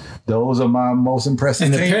Portland. Those are my most impressive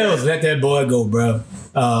And the teams. Pels let that boy go, bro.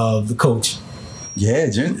 The coach. Yeah.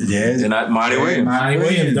 And not Monty Williams. Monty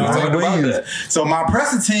Williams, dog. Talked about that. So my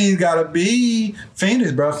impressive team gotta be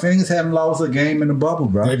Phoenix, bro. Phoenix haven't lost a game in the bubble,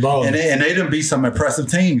 bro. They ballin'. And they done beat some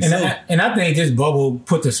impressive teams. too. And I think this bubble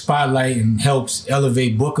put the spotlight and helps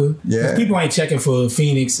elevate Booker. Yeah. 'Cause people ain't checking for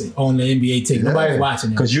Phoenix on the NBA ticket. Nobody's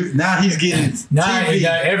watching it. Because now he's getting Now TV.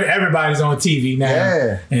 everybody's on TV now.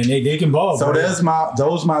 Yeah. And they can ball. So bro.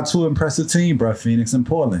 those my two impressive team, bro. Phoenix and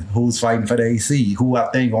Portland, who's fighting for the AC, who I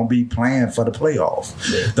think gonna be playing for the playoff,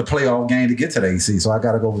 the playoff game to get to the AC. So I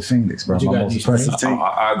gotta go with Phoenix, bro. What you My got, most D-Spring? impressive team.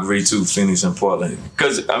 I agree too, Phoenix and Portland.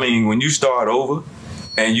 Because, I mean, when you start over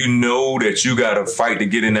and you know that you got to fight to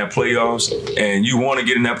get in that playoffs and you want to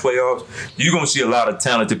get in that playoffs, you're going to see a lot of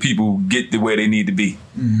talented people get to where they need to be.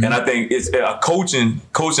 Mm-hmm. And I think it's coaching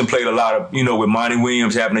played a lot of, with Monty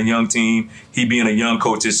Williams having a young team, he being a young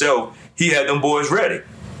coach himself, he had them boys ready.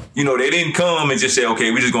 They didn't come and just say,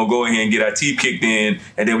 okay, we're just going to go ahead and get our teeth kicked in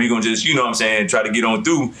and then we're going to just, try to get on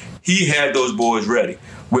through. He had those boys ready.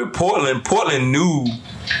 With Portland knew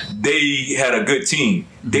they had a good team.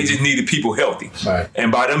 They just needed people healthy. Right. And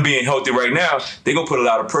by them being healthy right now, they're going to put a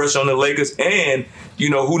lot of pressure on the Lakers and,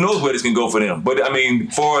 who knows where this can go for them. But, I mean,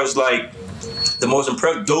 as far as, the most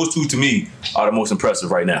impressive, those two to me are the most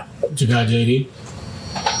impressive right now. What you got, JD?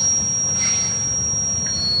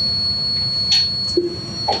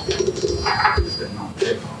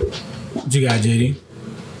 What you got, JD?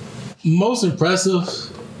 Most impressive?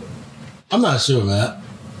 I'm not sure, man.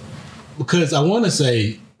 Because I want to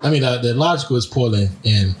say, the logical is Portland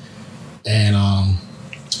and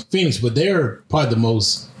Phoenix, but they're probably the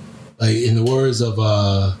most, in the words of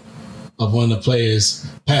one of the players,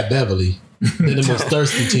 Pat Beverly, they're the most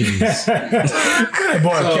thirsty teams.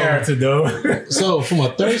 Boy, character though. So from a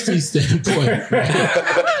thirsty standpoint,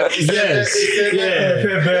 yes,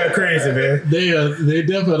 Very crazy, man. they're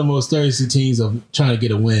definitely the most thirsty teams of trying to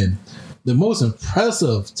get a win. The most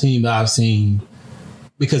impressive team that I've seen,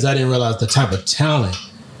 because I didn't realize the type of talent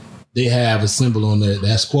they have assembled on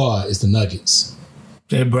that squad, is the Nuggets.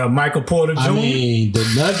 Hey, bro, Michael Porter Jr. I mean, the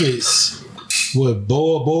Nuggets with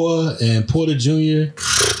Boa and Porter Jr.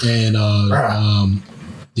 and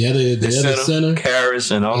the other center,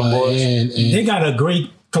 Karras and all the boys. And they got a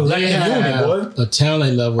great collective unit, boy. A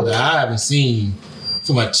talent level that I haven't seen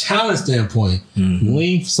from a talent standpoint,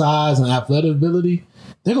 length, size, and athletic ability.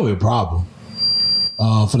 They're gonna be a problem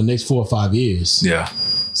for the next 4 or 5 years. Yeah.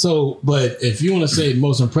 So, but if you want to say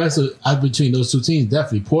most impressive between those two teams,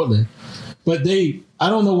 definitely Portland. But I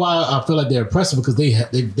don't know why I feel like they're impressive, because they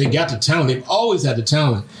got the talent. They've always had the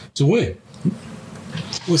talent to win.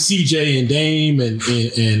 With CJ and Dame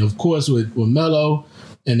and of course with Melo,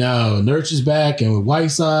 and now Nurkic is back, and with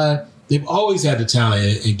Whiteside, they've always had the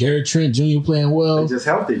talent. And Gary Trent Jr. playing well. They're just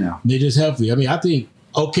healthy now. I think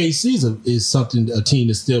OKC is a team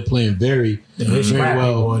that's still playing very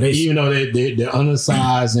well, even though they're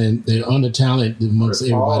undersized and they're under talent amongst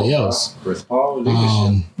everybody else. Chris Paul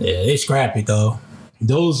leadership. They scrappy though.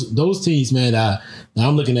 Those teams, man,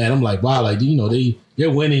 I'm looking at. I'm like, wow,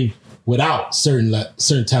 they're winning without certain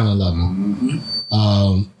talent level.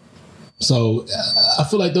 Mm-hmm. So I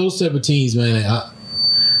feel like those type of teams, man,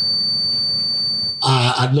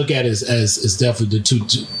 I'd look at it as definitely the two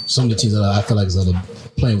some of the teams that I feel like are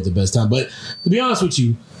playing with the best time. But to be honest with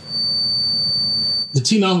you, the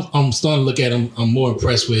team I'm starting to look at, I'm more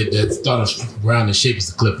impressed with, that's starting to round in shape,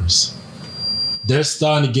 is the Clippers. They're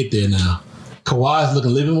starting to get there now. Kawhi's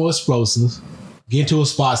looking a little bit more explosive, getting to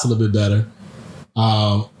his spots a little bit better.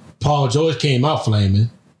 Paul George came out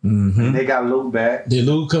flaming. Mm-hmm. They got Luke back.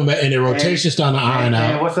 Luke come back, and their rotation starting to iron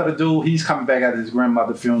out. And what's up, dude? He's coming back at his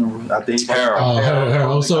grandmother's funeral. I think.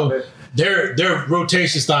 Harold. So their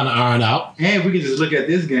rotation starting to iron out. And we can just look at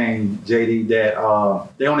this game, JD, that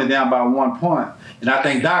they only down by 1 point. And I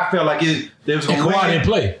think Doc felt like they was going to win. Kawhi didn't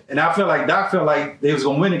play. And I feel like Doc felt like they was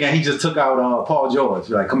going to win the game. He just took out Paul George.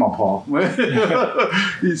 Like, come on, Paul.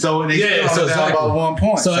 So they still down by 1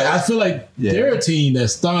 point. So I feel like they're a team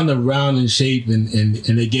that's starting to round in shape and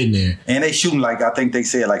they're getting there. And they shooting like, I think they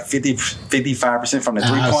said like 55% from the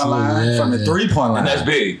 3-point line. Yeah, from the 3-point line. And that's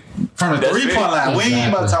big. From the 3-point line. We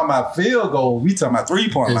ain't about talking about field goal. We talking about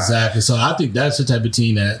 3-point line. Exactly. So I think that's the type of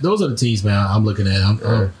team those are the teams, man, I'm looking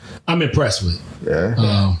at. I'm impressed with.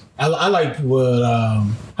 Yeah. I like what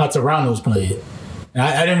how Toronto's playing.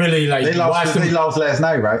 I didn't really like watch them. They lost last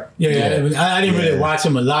night, right? Yeah. I didn't really watch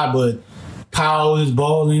them a lot, but Powell is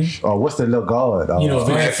balling. Oh, what's the little guard?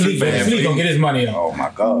 Van Fleet gonna get his money up. Oh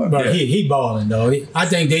my God, bro, he balling though. I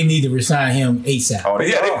think they need to resign him ASAP. Oh,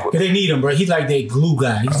 because they need him, bro. He's like that glue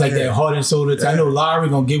guy. He's like that heart and soul. I know Lowry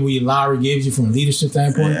gonna give what Lowry gives you from a leadership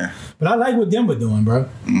standpoint. Yeah. But I like what Denver doing, bro.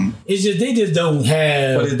 It's just they just don't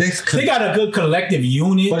have. They got a good collective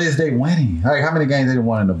unit. But is they winning? Like how many games they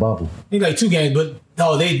won in the bubble? They like 2 games, but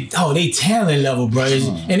they talent level, bro.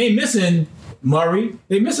 And they missing Murray.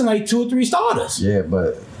 They missing like 2 or 3 starters. Yeah,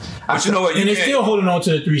 but you know what? And they're still holding on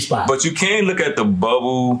to the 3 spot. But you can't look at the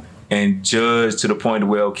bubble and judge to the point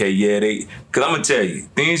where because I'm gonna tell you,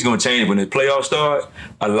 things gonna change when the playoffs start.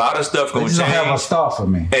 A lot of stuff gonna change. Don't have a star for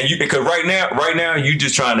me. And because right now you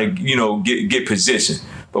just trying to get position.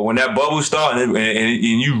 But when that bubble starts and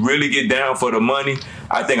you really get down for the money,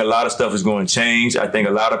 I think a lot of stuff is going to change. I think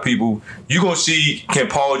a lot of people, you're going to see, can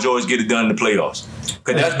Paul George get it done in the playoffs?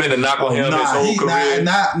 Because that's been a knock on him his whole career. He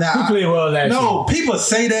played well last year. No, people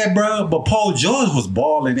say that, bro, but Paul George was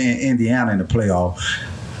balling in Indiana in the playoffs.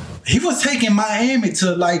 He was taking Miami to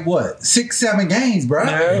 6-7 games, bro.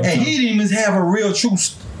 Yeah. And he didn't even have a real true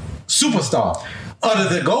superstar.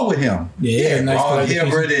 Other than go with him. Yeah. Nice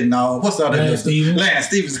Hilbert and what's the other? Lance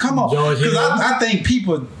Stevens. Come on. Because I think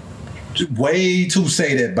people way too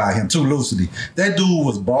say that by him, too loosely. That dude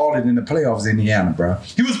was balling in the playoffs in Indiana, bro.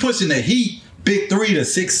 He was pushing the Heat big 3 to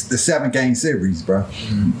 6 to 7 game series, bro.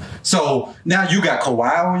 So now you got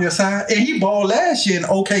Kawhi on your side, and he balled last year in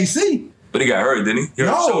OKC. But he got hurt, didn't he?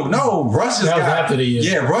 No. Russ just got after the year.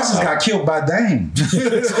 Yeah, Russ just got killed by Dame.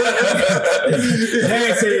 Dame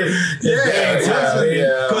said,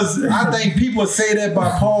 because I think people say that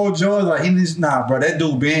by Paul George. Like bro. That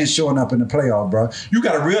dude been showing up in the playoff, bro. You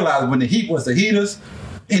got to realize when the Heat was the Heaters,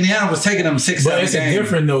 Indiana was taking them 6-7 games. But it's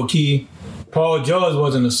different though, Key. Paul George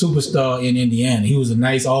wasn't a superstar in Indiana. He was a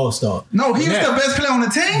nice all-star. No, he was the best player on the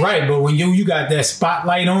team. Right, but when you got that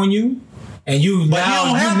spotlight on you. And your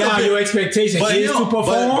expectation is to perform.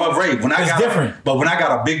 But Ray, it's different. But when I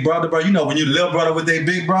got a big brother, bro, when you little brother with their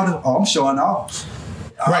big brother, I'm showing off.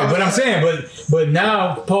 Right, but I'm saying, but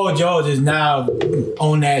now Paul George is now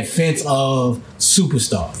on that fence of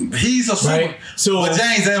superstar. He's a super. Right? So, but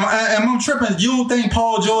James, am I tripping? You don't think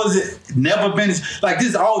Paul George has never been like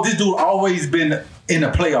this? This dude always been in the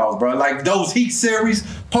playoffs, bro. Like those Heat series,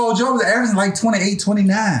 Paul George was averaging like 28,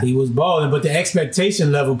 29. He was balling, but the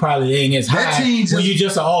expectation level probably ain't as high when you're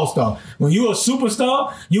just an all-star. When you're a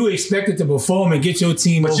superstar, you expected to perform and get your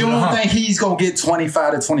team over the hump. But you don't think he's going to get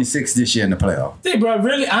 25 to 26 this year in the playoffs? Hey, bro,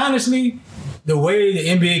 really, honestly, the way the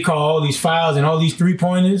NBA call all these fouls and all these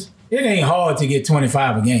three-pointers, it ain't hard to get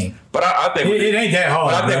 25 a game. But I think it ain't that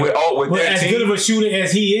hard. But I think with that as team, good of a shooter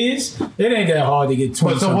as he is, it ain't that hard to get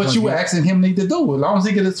 25. So what you asking him need to do? As long as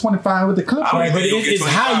he get his 25 with the Clippers. Right, but it's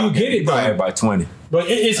how you get it, bro. By 20. But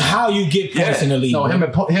it's how you get points in the league. No, him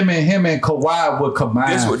and Kawhi would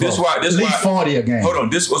combine. This why at least 40 a game. Hold on,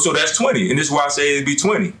 so that's 20, and this is why I say it'd be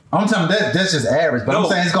 20. I'm telling you that's just average. But I'm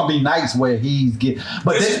saying it's gonna be nights where he's getting.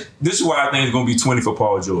 But this is why I think it's gonna be 20 for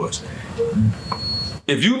Paul George.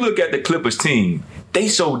 If you look at the Clippers team, they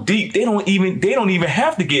so deep they don't even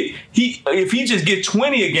have to get if he just get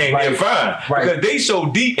 20 a game, they're fine. Right. Because they so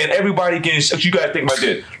deep and everybody getting shots. You gotta think about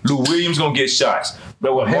this. Lou Williams gonna get shots.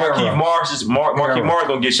 But Marquise Morris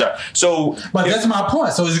gonna get shot. So, but that's my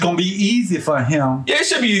point. So it's gonna be easy for him. Yeah, it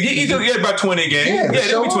should be. He's gonna get about 20 games. Yeah,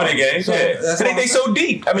 it'll be 20 games. So they so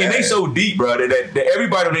deep. I mean, they so deep, bro. That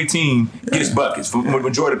everybody on their team gets buckets. The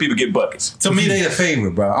majority of people get buckets. To me, they the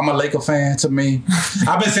favorite, bro. I'm a Laker fan. To me,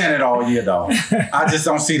 I've been saying it all year, though. I just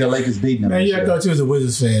don't see the Lakers beating them. Man, I thought you was a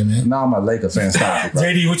Wizards fan, man. No, I'm a Laker fan. Stop it, bro.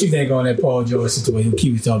 JD, what you think on that Paul George situation?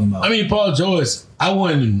 Keep talking about. I mean, Paul George. I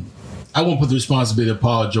wouldn't put the responsibility of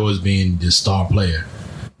Paul George being the star player.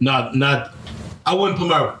 I wouldn't put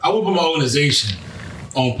my organization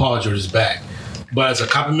on Paul George's back. But as a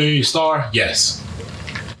complimentary star, yes.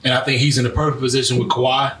 And I think he's in the perfect position with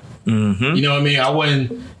Kawhi Mm-hmm. You know what I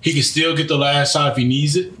mean? He can still get the last shot if he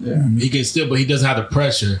needs it. Yeah. He can still, but he doesn't have the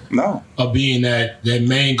pressure of being that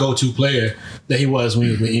main go-to player that he was when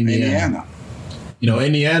he was with Indiana. You know,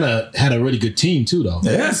 Indiana had a really good team too, though.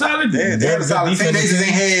 They had a solid. They had a solid team. They just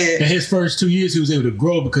ain't had. In his first 2 years, he was able to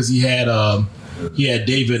grow because he had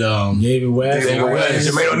David West,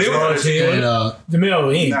 Jermaine O'Neal, and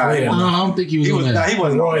Jamel. He ain't played. I don't think he was. He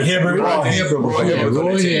wasn't. Roy Hibbert.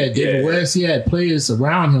 Roy had David West. He had players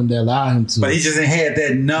around him that allowed him to. But he just ain't had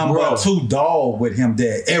that number 2 dog with him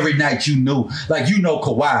that every night you knew. Like, you know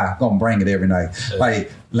Kawhi gonna bring it every night.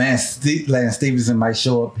 Like, Lance Stevenson might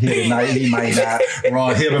show up here tonight. He might not.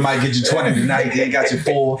 Roy Hibbert might get you 20 tonight. He ain't got you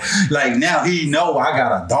 4. Like, now he know I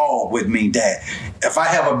got a dog with me that if I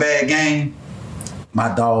have a bad game,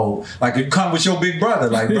 my dog, like, you come with your big brother.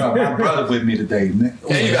 Like, bro, my brother with me today. And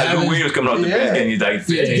you got Lou Williams coming off the bench, and he's like,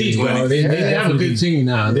 they have a good team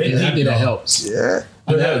now. I think that helps. Yeah.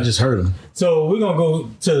 That just hurt him. So we're gonna go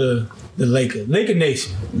to the Laker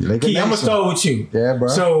Nation. Key, I'm gonna start with you. Yeah, bro.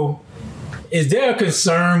 So, is there a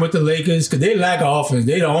concern with the Lakers because they lack offense?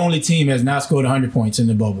 They're the only team that's not scored 100 points in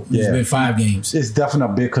the bubble. It's been 5 games. It's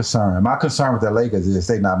definitely a big concern. My concern with the Lakers is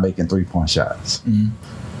they not making 3-point shots. Mm-hmm.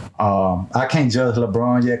 I can't judge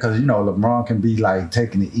LeBron yet because, you know, LeBron can be like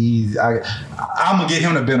taking it easy. I'm going to give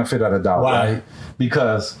him the benefit of the doubt, right?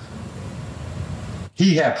 Because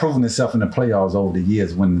he had proven himself in the playoffs over the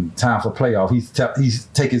years. When time for playoff, he's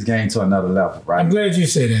take his game to another level, right? I'm glad you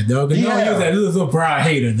said that, dog. You know he was that little LeBron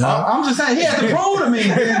hater, dog. I'm just saying he had to prove to me.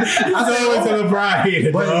 He's always a LeBron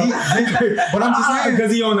hater, but I'm just saying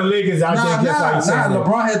because he on the Lakers.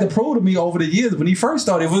 LeBron had to prove to me over the years when he first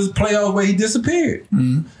started. It was playoffs where he disappeared.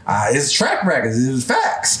 Mm-hmm. It's track records. It's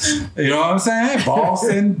facts. You know what I'm saying?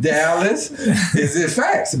 Boston, Dallas, it's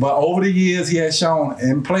facts. But over the years, he has shown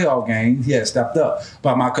in playoff games he has stepped up.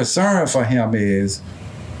 But my concern for him is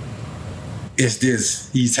this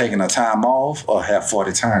he's taking a time off or have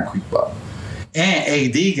 40 time creep up? And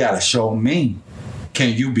AD got to show me,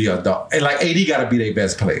 can you be a dog? And like AD got to be their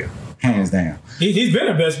best player, hands down. He's been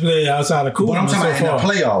the best player outside of Kuzma. But I'm talking about in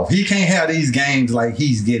the playoff. He can't have these games like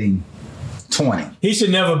he's getting 20. He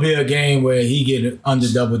should never be a game where he get under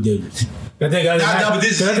double digits. I think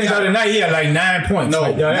the other night he had like 9 points. No,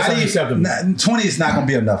 like, that's unacceptable. 20 is not going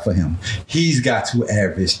to be enough for him. He's got to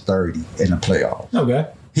average 30 in the playoffs. Okay.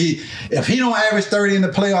 If he don't average 30 in the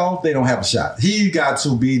playoff, they don't have a shot. He got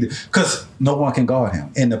to be because no one can guard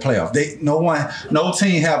him in the playoff. No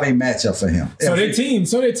team have a matchup for him. So their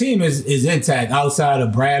team is intact outside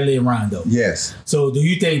of Bradley and Rondo. Yes. So do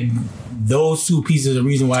you think those 2 pieces are the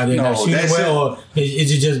reason why they're not shooting well, or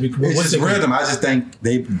is it just because it's just rhythm? I just think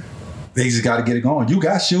they just got to get it going. You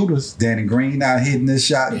got shooters. Danny Green not hitting this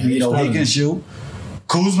shot. Yeah, you know he can shoot.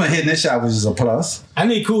 Kuzma hitting this shot, which is a plus. I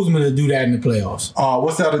need Kuzma to do that in the playoffs.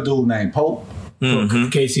 What's the other dude named Pope? Mm-hmm.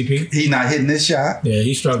 KCP. He's not hitting this shot. Yeah,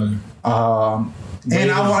 he's struggling. I'm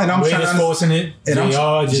trying forcing it.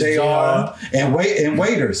 JR and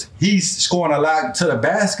Waiters. He's scoring a lot to the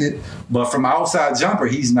basket, but from outside jumper,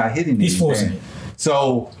 he's not hitting anything. He's forcing it.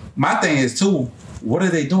 So my thing is too, what are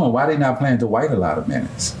they doing? Why are they not playing Dwight a lot of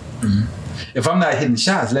minutes? Mm-hmm. If I'm not hitting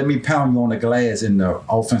shots, let me pound you on the glass in the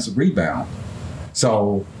offensive rebound.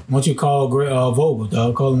 So why don't you call Vogel,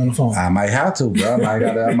 dog? Call him on the phone. I might have to, bro.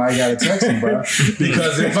 I might gotta text him, bro.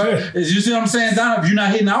 Because you see what I'm saying, Don? If you're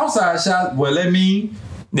not hitting outside shots, well, let me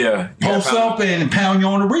post up and pound you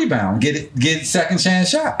on the rebound. Get second chance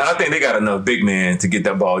shot. And I think they got enough big men to get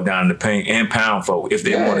that ball down in the paint and pound folk if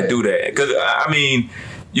they want to do that. Because I mean,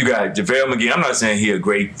 you got JaVale McGee. I'm not saying he a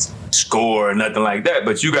great scorer or nothing like that,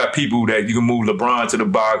 but you got people that you can move LeBron to the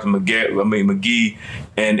box, McGee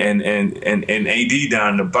and AD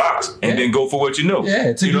down in the box, and then go for what you know. Yeah,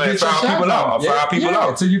 until you get your shot going. Five people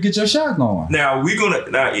out until you get your shot going. Now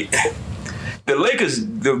the Lakers.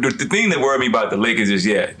 The thing that worried me about the Lakers is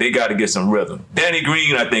they got to get some rhythm. Danny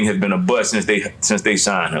Green, I think, has been a bust since they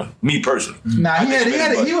signed him. Me personally. Nah,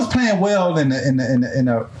 he was playing well in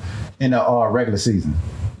the regular season.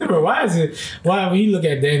 Bro, why when you look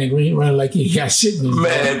at Danny Green running like he got shit in his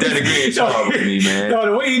man, Danny Green is hard with me, man. No,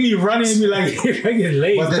 the way he be running, he be like his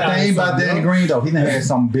legs. But the thing about Danny Green, though, he done had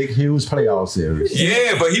some big, huge playoff series.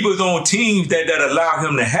 Yeah, but he was on teams that allowed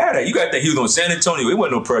him to have that. You got that he was on San Antonio. It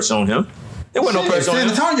wasn't no pressure on him. There wasn't no pressure on him.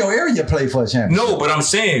 San Antonio area played for a championship. No, but I'm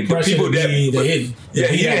saying the people that he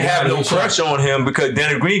didn't have no pressure on him because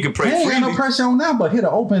Danny Green could play freely. He ain't got no pressure on that, but hit an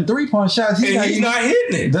open 3-point shot. He's not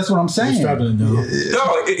hitting it. That's what I'm saying. He's struggling, though. No,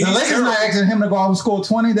 the Lakers not asking him to go out and score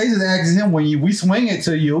 20. They just asking him when we swing it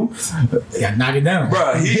to you. Yeah, knock it down.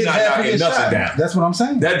 Bro, he's not knocking nothing down. That's what I'm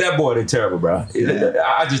saying. That boy, they're terrible, bro.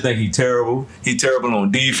 I just think he's terrible. He's terrible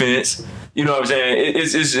on defense. You know what I'm saying?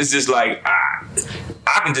 It's just like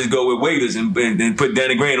I can just go with Waiters and put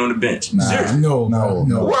Danny Green on the bench. Nah, no.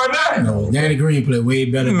 Why not? No, Danny Green play way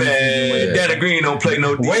better. Man, Danny Green don't play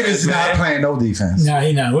no defense. Waiters not playing no defense. Nah,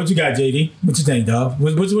 he not. What you got, JD? What you think, dog?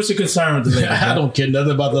 What's your concern with the Lakers? I don't care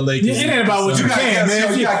nothing about the Lakers. It ain't about what you can,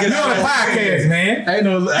 man. You're on a podcast, man.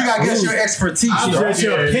 You gotta get your expertise. It's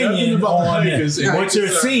your opinion about on the Lakers and what you're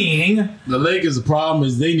seeing. The Lakers, the problem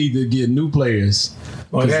is they need to get new players.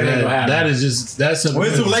 Well, that is that's Well,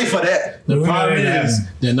 it's too late for that. The problem is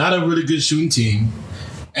they're not a really good shooting team,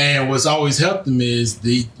 and what's always helped them is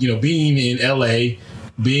being in LA,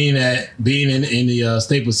 being in the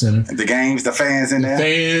Staples Center, the games, the fans in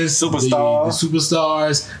there, superstars, the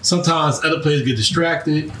superstars. Sometimes other players get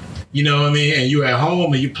distracted. You know what I mean? And you're at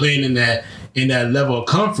home and you're playing in that level of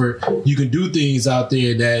comfort. You can do things out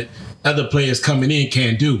there that other players coming in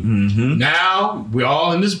can't do. Mm-hmm. Now we're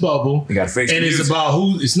all in this bubble, you gotta face and it's about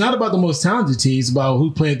who. It's not about the most talented team. It's about who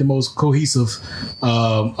played the most cohesive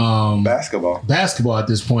basketball at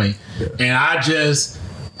this point. And I just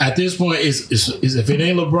at this point is if it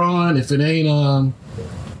ain't LeBron, if it ain't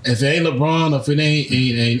LeBron, if it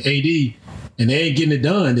ain't AD, and they ain't getting it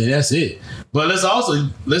done, then that's it. But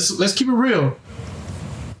let's keep it real.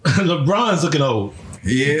 LeBron's looking old.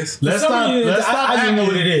 He is. Let's stop. I don't know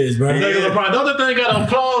what it is, bro. LeBron, don't the thing got an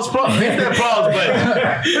applause? Hit that applause button.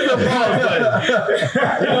 Hit the applause button.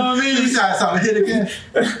 You know what I mean? You got something to hit again.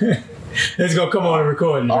 It's gonna come on the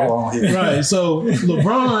recording, right? Right. So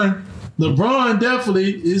LeBron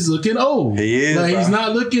definitely is looking old. He is. Like, he's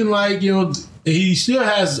not looking like he still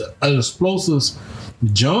has an explosive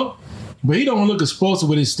jump. But he don't look explosive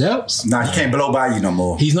with his steps. Nah, he can't blow by you no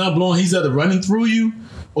more. He's not blowing. He's either running through you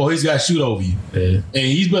or he's got to shoot over you. Yeah. And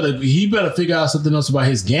he better figure out something else about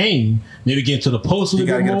his game. Maybe get to the post a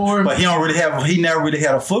little bit more. But he never really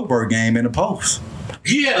had a footwork game in the post.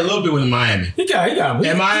 He had a little bit with Miami. He got.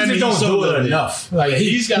 And Miami he just don't do it enough. Like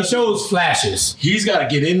he shows flashes. He's got to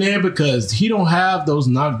get in there because he don't have those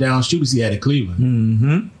knockdown shooters he had at Cleveland.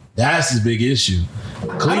 Mm-hmm. That's his big issue.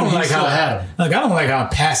 I don't like how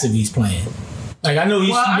passive he's playing. Like I know he's.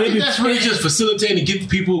 Well, I think that's really just facilitating to get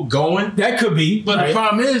people going. That could be, but the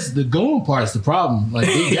problem is the going part is the problem. Like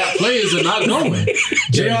they got players that are not going.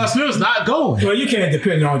 J.R. Smith's not going. Well, you can't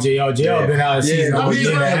depend on J.R. J.R. been out of season. We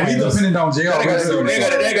depending on J.R.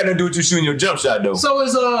 They got to do with you shooting your jump shot though. So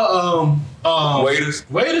is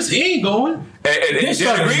Waiters, he ain't going. And Green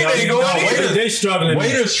ain't going. They're struggling.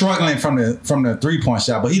 Waiter's struggling from the 3-point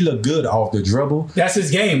shot, but he looked good off the dribble. That's his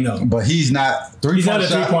game, though. But he's not 3-point. He's not a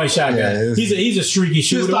 3-point shot guy. He's a streaky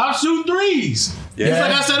shooter. Stop shooting threes. Yeah. It's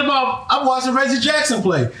like I said I'm watching Reggie Jackson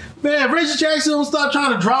play. Man, Reggie Jackson don't stop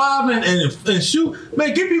trying to drive and shoot.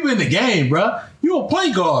 Man, get people in the game, bro. You a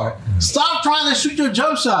point guard. Stop trying to shoot your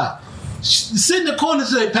jump shot. Sit in the corner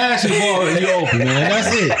to pass your ball and you open, man.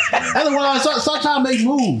 That's it. Otherwise, start trying to make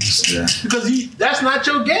moves because that's not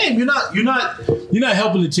your game. You're not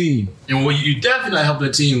helping the team, and when you definitely not helping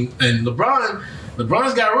the team. And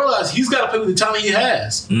LeBron's got to realize he's got to play with the talent he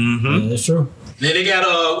has. Mm-hmm. Yeah, that's true. Then they got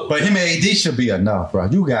but him and AD should be enough, bro.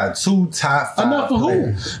 You got 2 top 5 enough for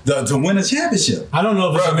players. To win a championship. I don't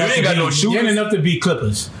know if you ain't got no shooters. Enough to beat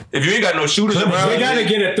Clippers. If you ain't got no shooters around, they got to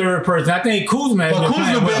get a third person. I think Kuzma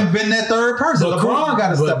has been that third person. LeBron got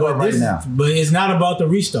to step up right now. But it's not about the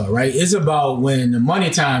restart, right? It's about when the money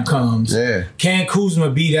time comes. Yeah. Can Kuzma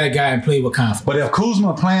be that guy and play with confidence? But if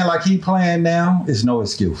Kuzma playing like he playing now, it's no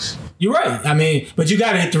excuse. You're right. I mean, but you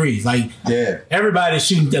got to hit threes. Like, everybody's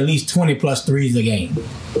shooting at least 20 plus threes a game.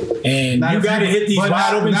 And now you got to hit these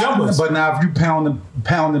wide open jumpers. But now if you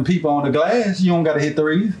pounding people on the glass, you don't got to hit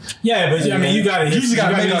threes. Yeah, but I mean, you got to hit. You got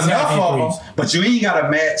to make enough of them. But you ain't got to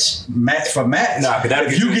match for match. Nah,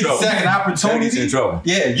 if you get second opportunities,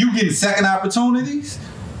 you getting second opportunities,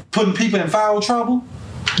 putting people in foul trouble.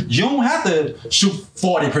 You don't have to shoot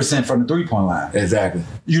 40% from the 3-point line. Exactly.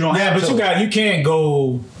 You don't have to. But you can't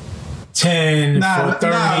go 10 for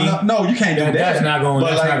 30. No, you can't do that. That's not going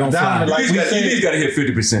to fly. You got to hit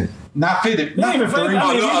 50%. Not 50. Not even 50.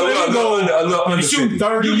 You shoot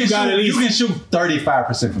 30, you got at least. You can shoot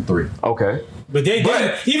 35% from 3. Okay. But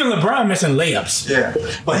even LeBron missing layups. Yeah.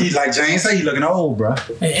 But he's like James say, he's looking old, bro.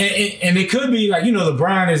 And it could be like,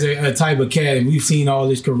 LeBron is a type of cat, and we've seen all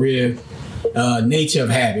his career nature of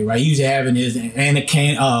habit, right? He used to having his the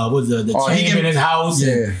chain in his house,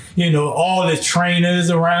 and all his trainers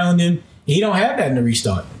around him. He don't have that in the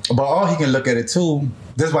restart. But all he can look at it too.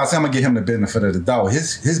 That's why I say I'm gonna give him the benefit of the doubt.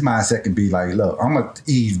 His mindset can be like, look, I'm gonna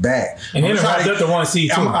ease back. And then wrapped up the 1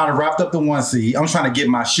 seed too. I wrapped up the 1 seed. I'm trying to get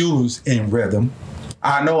my shooters in rhythm.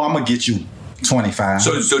 I know I'm gonna get you 25.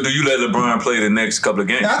 So do you let LeBron play the next couple of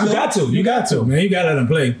games? You got to, man. You got to let him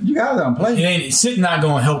play. You got to let him play. It ain't sitting not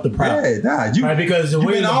going to help the problem. Yeah, right? Because the you've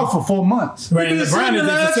way been out for 4 months. Right, and LeBron is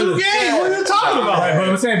last 2 games. What are you talking about? Right, but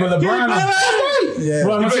I'm saying, but LeBron. Yeah.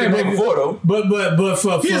 Well, I'm saying, before though. But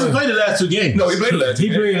for he hasn't played the last 2 games. No, he played the last 2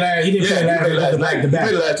 games. He didn't play last. It was He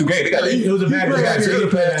played the last 2 games. It was a back to back. He didn't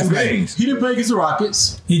play last 2 games. He didn't play against the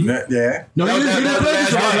Rockets. Yeah. No, he didn't play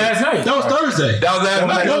against the That was Rockets. last night. That was Thursday. That was last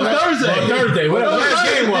night. That was Thursday. Thursday. Whatever the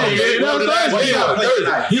last game was. That was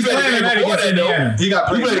Thursday. He's playing tonight against Indiana. He got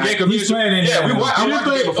played. He's playing in Yeah, He didn't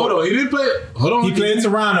play. Hold on. He didn't play. Hold on. He played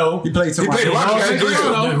Toronto. He played Toronto. He played the Rockets.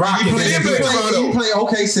 The Rockets. He played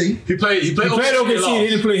OKC. He played OKC. He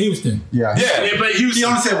didn't play Houston. Yeah. They played Houston. He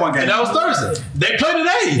only said 1 game. And that was Thursday. They played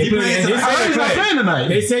today. He playing. He's not playing tonight.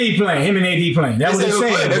 They say he playing. Him and AD playing. That's what they're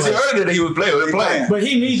saying. They said earlier that he was playing. But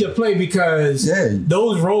he needs to play because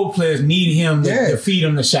those role players need him to feed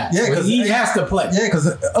him the shots. Yeah, because he has to play. Yeah, because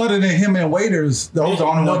other than him and Waiters, those are the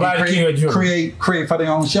only ones that create for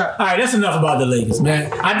their own shot. All right, that's enough about the Lakers,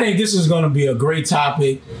 man. I think this is going to be a great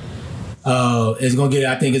topic. I think it's going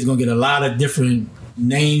to get a lot of different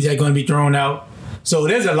names that are going to be thrown out. So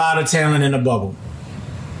there's a lot of talent in the bubble.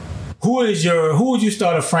 Who would you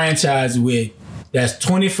start a franchise with that's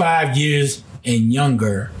 25 years and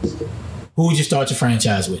younger? Who would you start your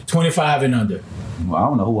franchise with? 25 and under. Well, I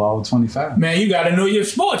don't know who all 25. Man, you got to know your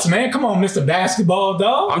sports, man. Come on, Mr. Basketball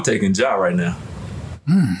dog. I'm taking Ja right now.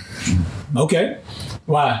 Okay.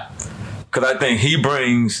 Why? Because I think he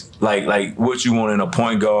brings like what you want in a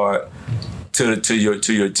point guard to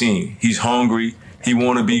your team. He's hungry. He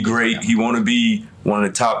want to be great. He want to be one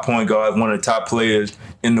of the top point guards, one of the top players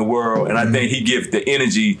in the world. And I think he gives the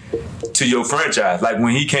energy to your franchise. Like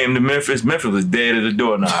when he came to Memphis was dead at the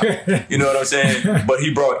doorknob. You know what I'm saying? But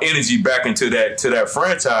he brought energy back into that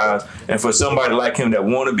franchise. And for somebody like him that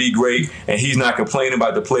want to be great and he's not complaining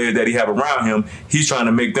about the players that he have around him, he's trying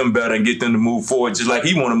to make them better and get them to move forward just like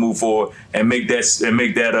he want to move forward and make that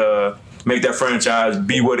franchise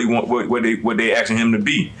be what they want, what they asking him to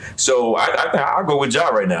be. So I'll go with Ja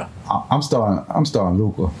right now. I'm starting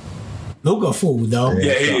Luka. Luka a fool, though.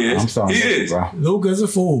 Yeah, he is. I'm starting He Luka, is. bro. Luka's a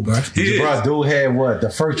fool, bro. He Bro, is. dude had what?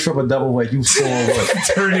 The first triple-double where you scored what?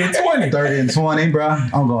 30 and 20. 30 and 20, bro.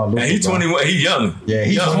 I'm going Luka. And he's 21. He's young. Yeah,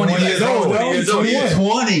 he's 20 years old. 20 years old. He's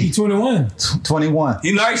 20. He's 21. 21.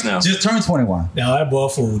 He's nice now. Just turned 21. No, that boy a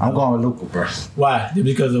fool. I'm going with Luka, bro. Why?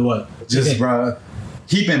 Because of what? Just, bro,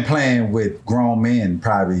 he been playing with grown men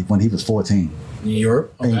probably when he was 14. In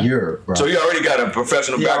Europe? Okay. In Europe, bro. So he already got a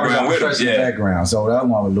professional background with him. Yeah. Background. So that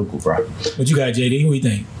one with Luka, bro. What you got, JD? What you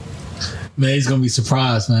think? Man, he's gonna be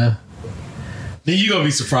surprised, man. Then you gonna be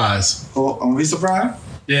surprised. Oh, I'm gonna be surprised?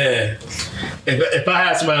 Yeah. If I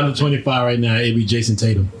had somebody under 25 right now, it'd be Jason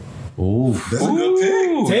Tatum. Ooh, that's a good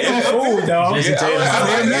pick. Tatum a fool, dog. Jason Tatum.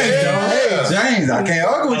 Hey, James, I can't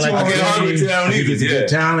argue with you on that. I think he's a good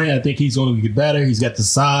talent. I think he's going to get better. He's got the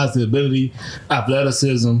size, the ability,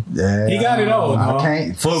 athleticism. Yeah, He got it all, I dog.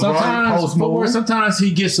 can't. Sometimes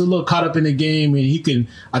he gets a little caught up in the game, and he can.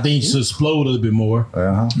 I think he should explode a little bit more.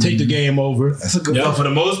 Take the game over. That's a good But one. for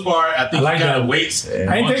the most part, I think I like he kind that. of waits.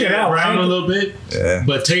 I ain't thinking that around right. a little bit. Yeah.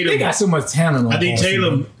 But They Tatum, got so much talent on I think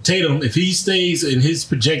Boston. Tatum, if he stays in his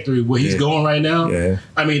trajectory where he's going right now,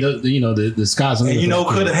 I mean, the sky's the limit. And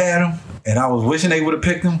could have had him, and I was wishing they would have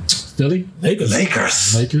picked him. Philly, Lakers.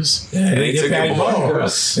 Yeah, they took picked the ball.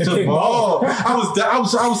 They picked ball. I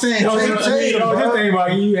was saying Tatum, Just think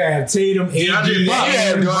about you have Tatum, AD,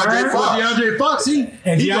 DeAndre Fox.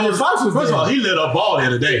 DeAndre Fox was first of all, there. he lit up ball the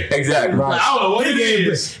other day. Exactly. Like, I don't know what it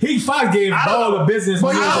is. Fox gave ball of business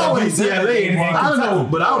But news I on always UCLA and I don't know,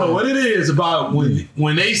 but I don't know what it is about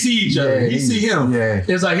when they see each other. He see him. Yeah.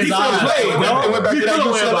 It's like his He eyes. feels way, dog. He feels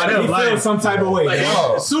way about him. He feels some type of way. Like,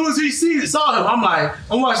 dog. as soon as he saw him,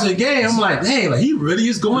 I'm watching the game. I'm like, dang, like he really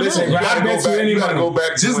is going Listen, on. You gotta go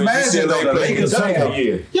back to Just when imagine UCLA though, the played Lakers Kentucky have- that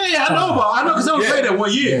year. Yeah, I know because they only played that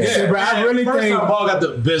 1 year. Yeah. Bro, I really First think time Ball got the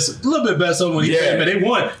best, a little bit best of when he played, but they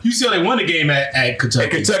won. UCLA won the game at Kentucky.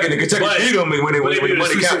 And Kentucky beat them when the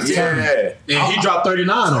money counted. And he dropped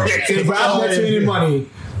 39 on it. if I bet you any money,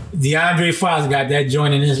 DeAndre Fox got that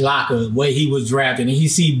joint in his locker where he was drafted, and he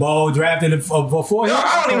see Ball drafted before him. No,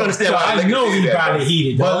 I don't even understand So why I Lakers know did he that, probably bro.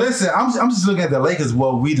 heated. But dog. listen, I'm just looking at the Lakers.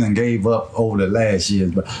 What we done gave up over the last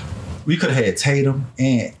years, but we could have had Tatum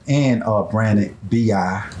and Brandon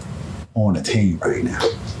B.I. on the team right now.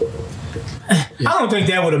 I don't think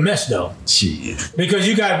that would have meshed though. Shit. Because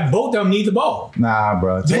you got both of them need the ball. Nah,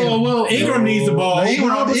 bro. Ingram needs the ball.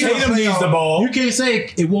 Tatum needs the ball. You can't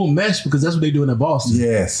say it won't mesh because that's what they do in Boston.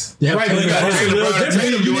 Yes. They have Right, Tatum.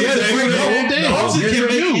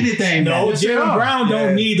 Anything. No, Jalen Brown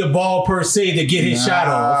don't need the ball per se to get his shot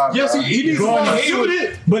off. Yes, he needs the ball to shoot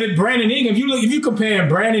it. But if Brandon Ingram, if you compare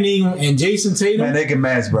Brandon Ingram and Jason Tatum, Man, they can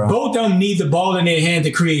match, bro. both of them need the ball in their hand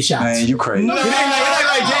to create shots. Man, you crazy. It ain't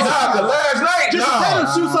like Jason Tatum. Last night, Jason Tatum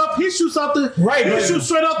shoots up. He shoots out the right. He shoots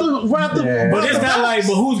straight out the Yeah. But it's not like,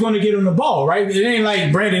 but who's going to get him the ball, right? It ain't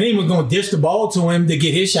like Brandon Ingram going to dish the ball to him to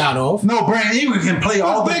get his shot off. No, Brandon Ingram can play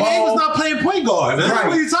all the ball. Ingram's not playing point guard. That's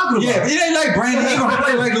what you talking about. Yeah, it ain't like Brandon Ingram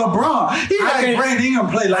play like LeBron. Brandon Ingram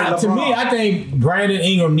play like LeBron. To me, I think Brandon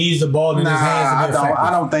Ingram needs the ball in his hands.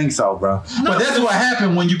 I don't think so, bro. But that's what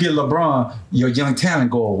happened when you get LeBron. Your young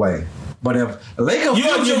talent go away. But if Lakers,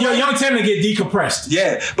 your young talent get decompressed.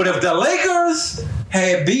 Yeah, but if the Lakers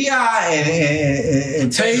had B.I.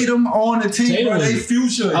 and Tatum on the team, bro, they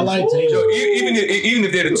future. I like Tatum. So even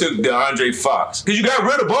if they'd have took DeAndre Fox, because you got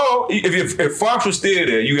rid of ball. If Fox was still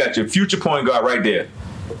there, you got your future point guard right there.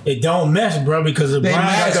 It don't mess, bro, because LeBron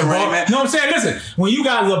got the ball. Man. No, I'm saying, listen, when you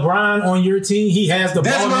got LeBron on your team, he has the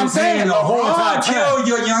ball in his hand the whole entire time. LeBron kill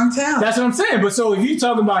your young talent. That's what I'm saying. But so if you're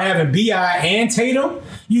talking about having B.I. and Tatum,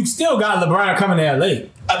 you still got LeBron coming to L.A.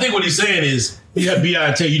 I think what he's saying is you have B.I.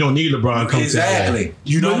 and Tatum. You don't need LeBron coming to Exactly.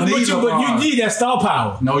 You don't need LeBron. But you need that star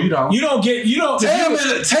power. No, you don't.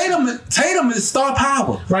 Tatum is star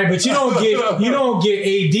power. Right, but you don't get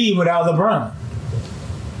AD without LeBron.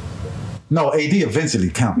 No, AD eventually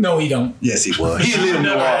count. No, he don't. Yes, he was. He lived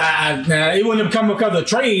it wouldn't have come because of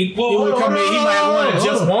trade. It would come in. He might have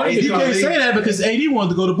wanted to You can't say that because AD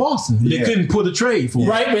wanted to go to Boston. They couldn't put a trade for him.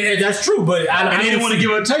 Right, but that's true. But and they didn't want to give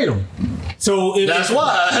it to Tatum. So that's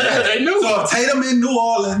why they knew. So Tatum in New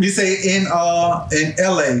Orleans, we say in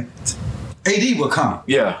LA, AD would come.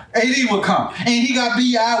 Yeah, AD would come, and he got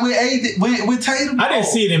B.I. with Tatum. I didn't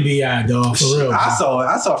see it in B.I. dog, for real. I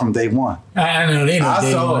saw it from day one. I know they know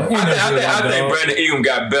day one. I think Brandon Ingram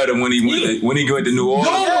got better when he went to New Orleans.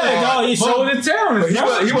 No, he showed his talent.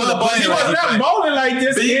 He wasn't balling like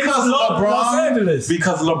this because Los Angeles.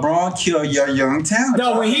 Because LeBron killed your young talent.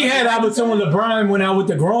 No, when he had opportunity, LeBron went out with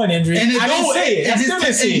the groin injury. And I didn't see it. I still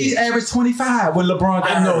didn't see it. He averaged 25 when LeBron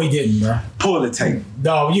got I know he didn't, bro. Pull the tape.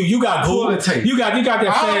 Dog, you got pull the tape. You got that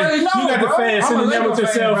fan. You got the fan sitting there with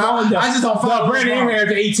yourself on. I just don't follow Brandon Ingram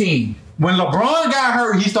after 18. When LeBron got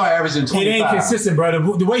hurt, he started averaging 25. It ain't consistent, brother.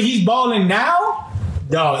 The way he's balling now,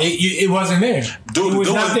 dog, it wasn't there. It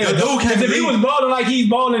was not there. Because if he was balling like he's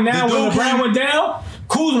balling now when LeBron went down,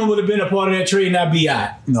 Kuzma would have been a part of that trade, not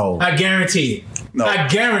B.I. No. I guarantee it. No. I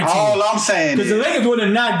guarantee All I'm saying is... Because the Lakers would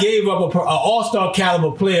have not gave up an all-star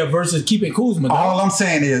caliber player versus keeping Kuzma. All I'm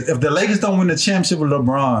saying is, if the Lakers don't win the championship with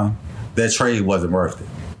LeBron, that trade wasn't worth it.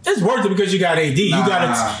 It's worth it because you got AD.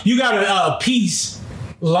 You got a piece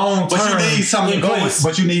long term. But you need something to go with.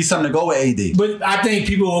 But you need something to go with AD. But I think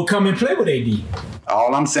people will come and play with AD.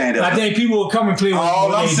 All I'm saying is, I think people will come and play with AD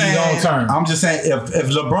long term. I'm just saying if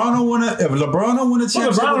LeBron don't win a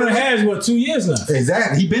championship, LeBron has 2 years left.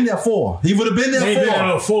 Exactly. He been there 4. He would have been there 4. He been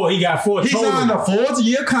there 4. He got 4. He signed a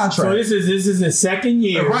 4th-year contract. So this is his second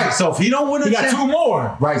year. Right. So if he don't win he got 2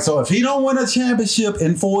 more. Right. So if he don't win a championship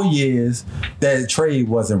in 4 years, that trade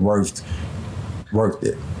wasn't worth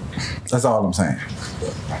it. That's all I'm saying.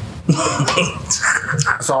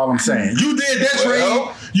 That's all I'm saying. You did that trade.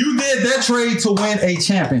 You did that trade to win a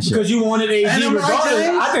championship because you wanted AD regardless.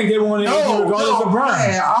 I think they wanted AD regardless of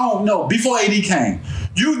Brian. Man, I don't know. Before AD came,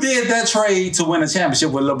 you did that trade to win a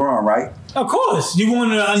championship with LeBron, right? Of course, you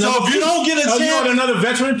wanted another. So if you don't get a championship, you want another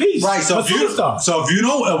veteran piece, right? So if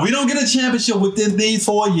we don't get a championship within these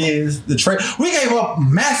 4 years, the trade we gave up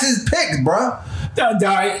massive picks, bro.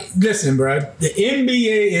 Listen, bro. The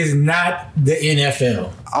NBA is not the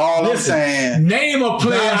NFL. I'm saying, name a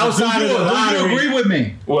player outside of the lottery. Do you agree with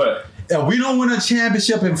me? What? If we don't win a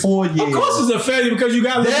championship in 4 years, of course it's a failure because you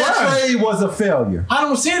got LeBron. That trade was a failure. I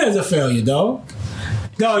don't see it as a failure, though.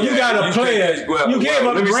 No, you got a player. You gave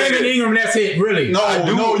up Brandon Ingram. That's it, really.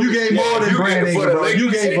 No, you gave more than Brandon Ingram. Bro.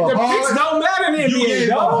 You gave a the picks don't matter in the NBA,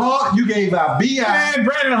 dog. You gave out B.I. Man,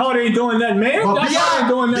 Brandon Hart ain't doing nothing, man. B.I. ain't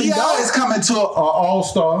doing nothing. B.I. is coming to an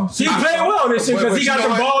all-star. He played well this year because he got the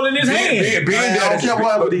ball in his hand.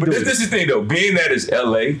 This is the thing, though. Being that it's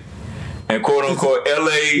L.A., and quote unquote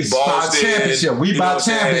LA, Boston, championship. We buy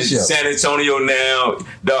championship. San Antonio now,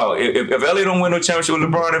 dog. If LA don't win no championship with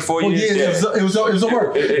LeBron in 4 years, it was a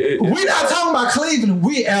work. We're not talking about Cleveland.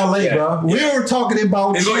 We LA, bro. We were talking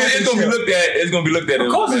about. It's gonna be looked at. It's gonna be looked at.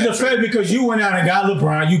 Of course, it's a fade because you went out and got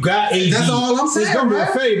LeBron. You got AD. That's all I'm saying. It's gonna be a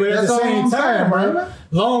fade, but at the same time, bro.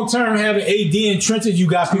 Long term, having AD in trenches, you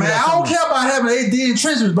got people. Man, I don't care about having AD in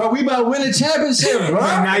trenches, bro. We about winning championships, bro.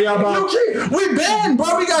 Now y'all about we been,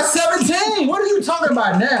 bro. We got 17. What are you talking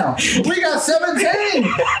about now? We got 17.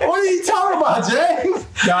 What are you talking about, James?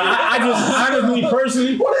 No, I just honestly,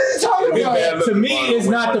 personally, what are you talking about? To me, it's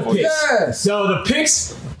not the picks. Yes. So the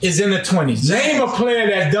picks is in the 20s. Name a player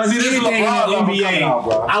that's done anything in the NBA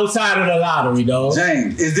outside of the lottery, dog.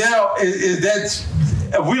 James, is that?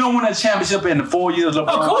 If we don't win a championship in the 4 years, LeBron.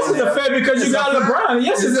 Of course, it's a failure because you got LeBron.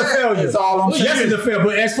 Yes, it's a failure. That's all I'm saying. Yes, it's a failure.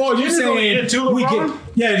 But as far as you're saying, we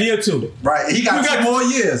get year 2. Right, he got 2 more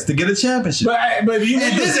years to get a championship. But you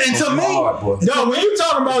and to me, no, when you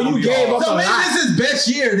talking about you gave up a lot. This is best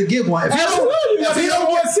year to get one.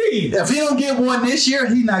 If he don't get one this year,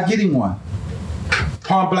 he's not getting one.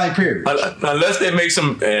 Point blank period. Unless they make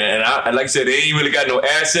some, and like I said, they ain't really got no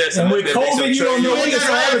assets. And with COVID, you don't know what the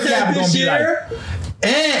salary cap is going to be like.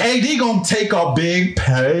 And AD gonna take a big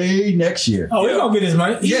pay next year. Oh, he's gonna get his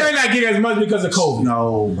money. He may not get as much because of COVID.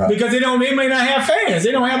 No, bro. Because they may not have fans.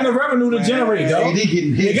 They don't have the revenue to generate, though. AD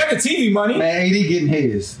getting his. They got the TV money. Man, AD getting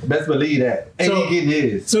his. Best believe that. AD getting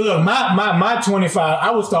his. So look, my 25, I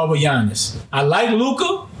would start with Giannis. I like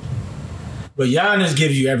Luka, but Giannis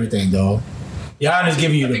gives you everything, dog. Giannis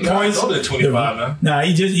giving you the points. Older than 25, man. Nah,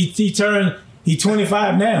 he turned. He's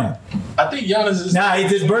 25 now. I think Giannis is. Nah,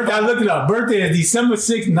 his birthday. I looked it up. Birthday is December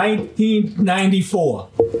 6th, 1994.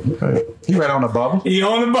 Okay. He right on the bubble. He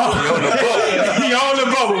on the bubble. He on the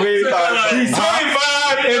bubble, baby. He's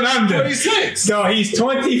 25 and under. 26. So he's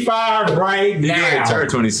 25 right now. He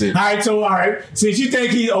turned 26. All right. Since you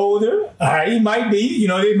think he's older, all right, he might be. You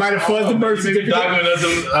know, they might have fuzzed the birth certificate.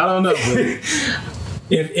 I don't know.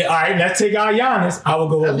 All right, let's take out Giannis. I will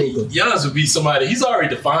go with Luka. Giannis would be somebody. He's already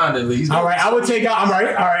defined at least. All right, I would take out. All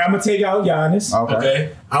right, I'm gonna take out Giannis.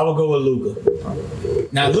 Okay. I will go with Luka.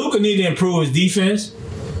 Now Luka needs to improve his defense,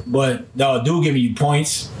 but dog, dude giving you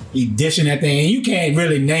points. He dishing that thing, and you can't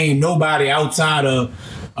really name nobody outside of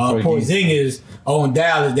Porzingis on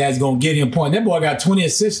Dallas that's gonna get him points. That boy got 20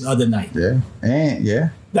 assists the other night. Yeah.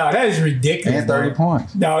 No, that is ridiculous. And 30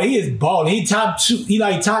 points. No, he is balling. He top 2. He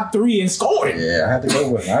like top 3 in scoring. Yeah, I had to go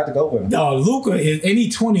with him. No, Luka is, and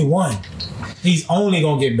he's 21. He's only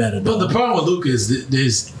gonna get better. But the problem with Luka is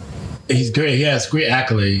he's great. He has great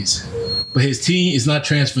accolades, but his team is not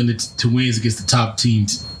transferring to wins against the top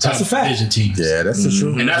teams. Top division teams. Yeah, that's the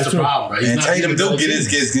truth. And that's the problem, right? And Tatum don't get his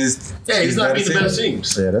he's not beating the better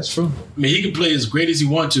teams. Yeah, that's true. I mean, he can play as great as he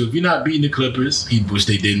wants to. If you're not beating the Clippers, which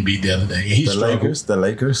they didn't beat the other day. The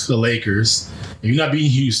Lakers. If you're not beating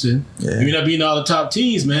Houston, if you're not beating all the top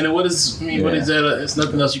teams, man, and what is that? It's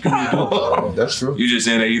nothing else you can really do. That's true. You just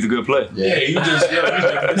saying that he's a good player.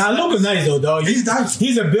 Now Luka's nice though, dog. He's nice.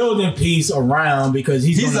 He's a building piece around because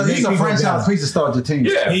he's a franchise piece to start the team.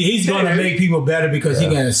 Yeah, he's going to make people better because he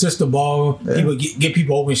can assist the ball. He will get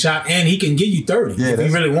people open shot, and he can give you 30 if he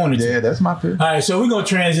really wanted to. Yeah, that's my pick. All right, so we're gonna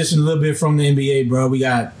transition a little bit from the NBA, bro. We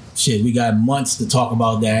got months to talk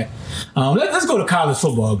about that. Let's go to college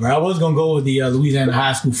football, bro. I was gonna go with the Louisiana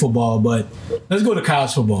high school football, but let's go to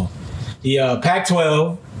college football. The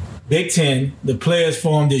Pac-12, Big Ten, the players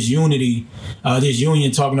formed this union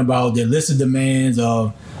talking about their list of demands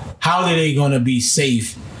of how are they gonna be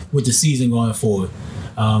safe with the season going forward.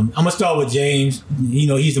 I'm gonna start with James. You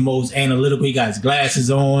know, he's the most analytical. He got his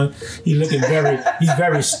glasses on. He's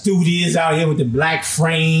very studious out here with the black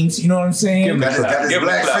frames. You know what I'm saying? Give him the clap.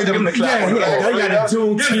 Give him the clap. He got the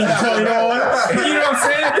Juneteenth joint on. You know what I'm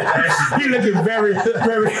saying? He looking very. He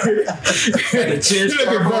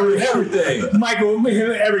looking very everything. Michael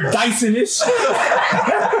Eric Dyson-ish.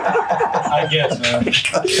 I guess, man.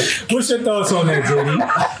 What's your thoughts on that,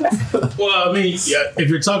 JD? Well, I mean, if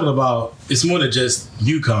you're talking about, it's more than just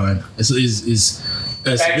UConn.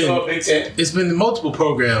 It's been multiple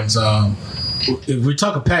programs. If we're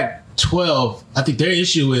talking Pac-12, I think their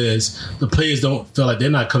issue is the players don't feel like they're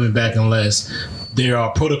not coming back unless there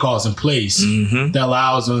are protocols in place that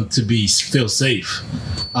allows them to feel safe.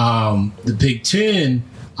 The Big Ten,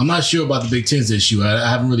 I'm not sure about the Big Ten's issue. I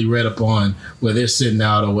haven't really read up on where they're sitting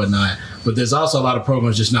out or whatnot. But there's also a lot of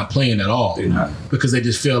programs just not playing at all because they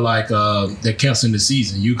just feel like they're canceling the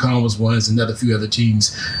season. UConn was one. There's another few other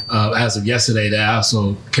teams as of yesterday that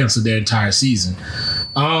also canceled their entire season.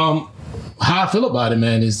 how I feel about it,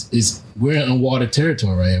 man, is we're in unwatered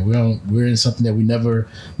territory, right? We're in something that we never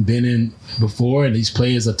been in before, and these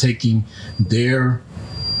players are taking their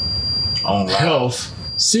own health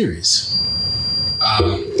serious.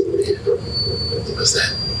 What's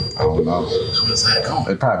that? I don't know. What's that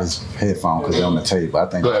going? It probably is headphone because they're on the table. I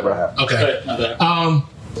think. Go ahead, bro. Okay.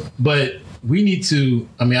 But we need to.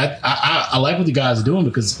 I mean, I like what the guys are doing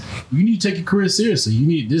because you need to take your career seriously.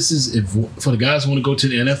 If for the guys who want to go to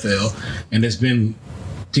the NFL, and there's been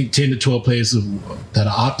 10 to 12 players that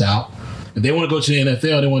are opt out. If they want to go to the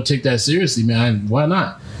NFL, they want to take that seriously, man. Why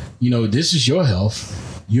not? This is your health.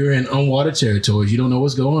 You're in unwatered territories. You don't know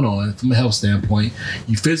what's going on from a health standpoint.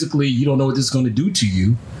 You don't know what this is going to do to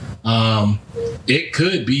you. It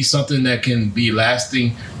could be something that can be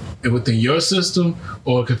lasting within your system,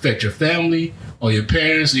 or it could affect your family or your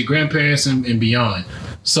parents, or your grandparents, and beyond.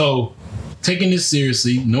 So taking this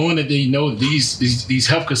seriously, knowing that they know these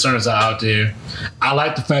health concerns are out there, I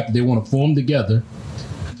like the fact that they want to form together,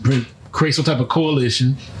 create some type of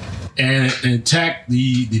coalition, and attack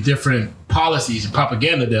the different policies and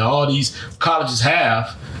propaganda that all these colleges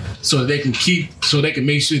have, so they can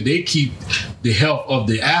make sure they keep the health of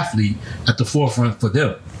the athlete at the forefront for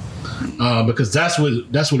them, because that's what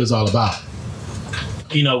it's all about.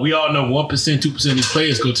 We all know 1%, 2% of these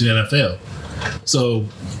players go to the NFL, so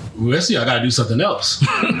rest of y'all got to do something else.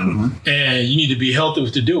 And you need to be healthy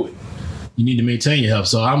to do it. You need to maintain your health.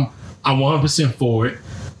 So I'm 100% for it.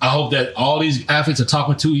 I hope that all these athletes are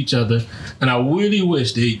talking to each other, and I really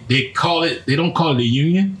wish they don't call it a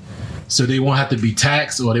union, so they won't have to be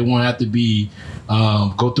taxed, or they won't have to be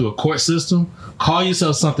go through a court system. Call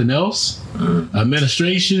yourself something else.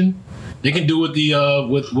 Administration. They can do with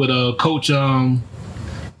Coach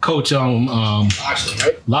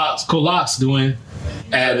Locke's doing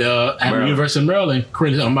at the University of Maryland,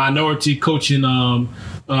 creating a minority coaching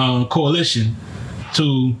coalition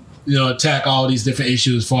to attack all these different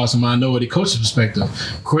issues as far as a minority coach's perspective.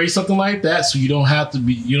 Create something like that so you don't have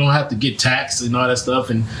to get taxed and all that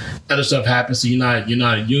stuff, and other stuff happens. So you're not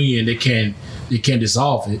a union. They can't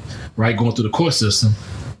dissolve it, right? Going through the court system.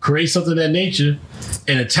 Create something of that nature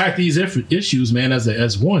and attack these issues, man, as a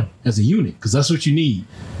unit, because that's what you need.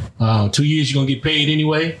 2 years you're gonna get paid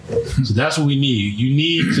anyway, so that's what we need. You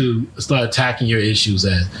need to start attacking your issues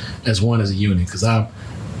as one, as a unit, because I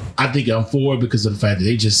think I'm for it because of the fact that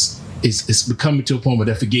it's becoming to a point where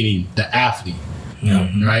they're forgetting the athlete,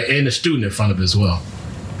 right, and the student in front of it as well.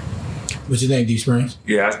 What you think, D Springs?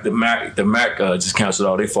 Yeah, the MAC just canceled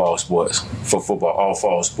all their fall sports for football, all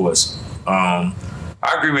fall sports.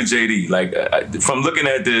 I agree with JD. Like, from looking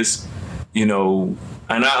at this, and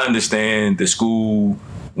I understand the school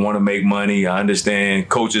want to make money. I understand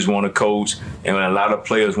coaches want to coach, and a lot of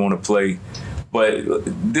players want to play. But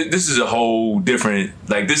this is a whole different,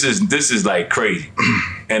 like, this is like crazy.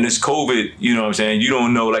 And this COVID, you know what I'm saying? You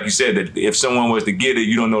don't know, like you said, that if someone was to get it,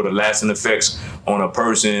 you don't know the lasting effects on a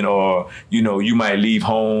person, or, you might leave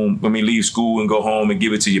school and go home and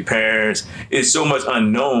give it to your parents. It's so much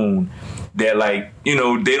unknown that, like,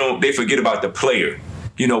 they forget about the player.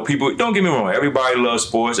 People, don't get me wrong, everybody loves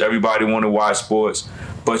sports, everybody want to watch sports,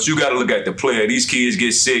 but you got to look at the player. These kids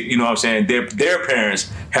get sick, you know what I'm saying? Their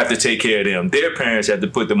parents have to take care of them. Their parents have to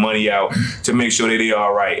put the money out to make sure that they're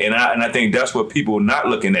all right. And I think that's what people are not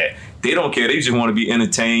looking at. They don't care. They just want to be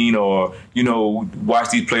entertained, or,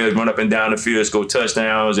 watch these players run up and down the field, score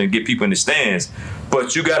touchdowns, and get people in the stands.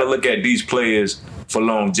 But you got to look at these players for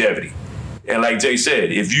longevity. And like Jay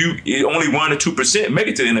said, if only 1 or 2% make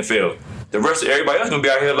it to the NFL, the rest of everybody else gonna be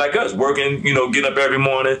out here like us, working, getting up every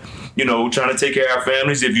morning, trying to take care of our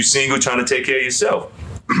families. If you're single, trying to take care of yourself.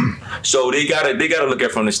 So they gotta look at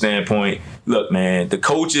it from the standpoint. Look, man, the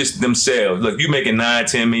coaches themselves. Look, you making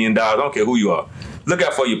 $9-10 million. I don't care who you are. Look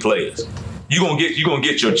out for your players. You gonna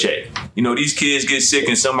get your check. These kids get sick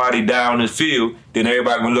and somebody die on the field. Then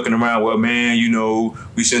everybody been looking around. Well, man,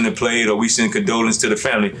 we shouldn't have played, or we send condolence to the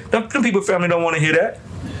family. Them people's family don't want to hear that.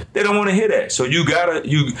 They don't want to hear that. So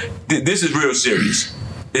this is real serious.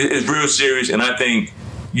 It's real serious, and I think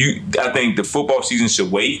the football season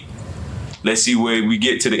should wait. Let's see where we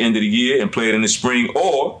get to the end of the year and play it in the spring,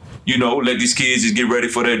 or let these kids just get ready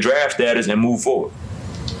for their draft status and move forward.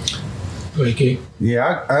 Okay.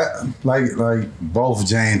 Yeah, I like both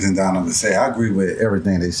James and Donovan say. I agree with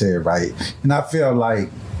everything they said, right? And I feel like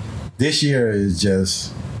this year is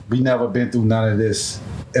just, we never been through none of this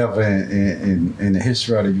ever in the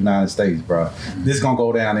history of the United States, bro. This is gonna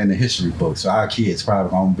go down in the history book. So our kids probably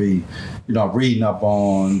gonna be, reading up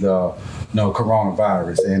on the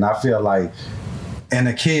coronavirus. And I feel like And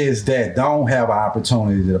the kids that don't have an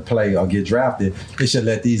opportunity to play or get drafted, they should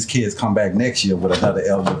let these kids come back next year with another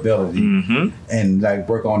eligibility and like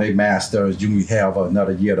work on their masters. You have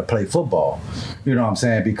another year to play football. You know what I'm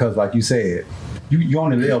saying? Because like you said, you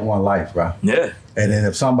only live one life, bro. Yeah. And then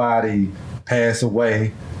if somebody pass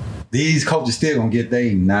away, these coaches still gonna get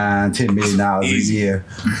their $9-10 million a year.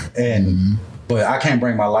 And but I can't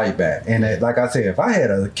bring my life back. And like I said, if I had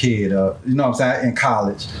a kid, you know what I'm saying, in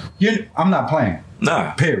college, I'm not playing.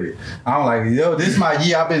 Nah. Period. I'm like, yo, this is my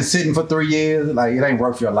year. I've been sitting for 3 years. Like, it ain't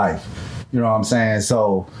worth your life. You know what I'm saying?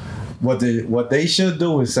 So what they should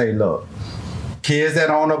do is say, look, kids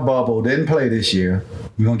that are on a bubble didn't play this year,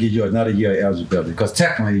 we're going to give you another year of eligibility because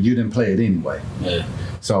technically you didn't play it anyway. Yeah.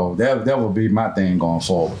 So that would be my thing going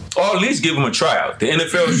forward. Or at least give them a tryout. The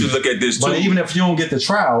NFL should look at this too. But even if you don't get the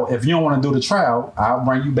trial, if you don't want to do the trial, I'll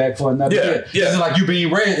bring you back for another year. Yeah. It's like you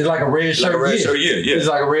being red. It's like a red shirt year. Yeah. It's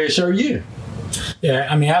like a red shirt year. Yeah,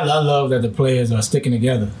 I mean, I love that the players are sticking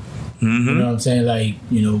together. You know what I'm saying? Like,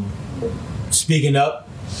 speaking up,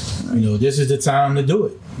 this is the time to do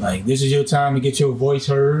it. Like, this is your time to get your voice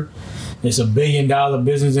heard. It's $1 billion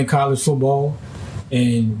business in college football.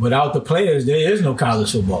 And without the players, there is no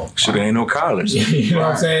college football. So there ain't no college. You know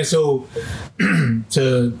what I'm saying? So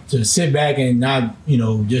to sit back and not,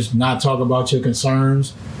 just not talk about your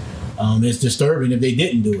concerns, it's disturbing if they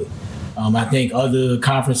didn't do it. I think other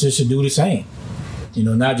conferences should do the same.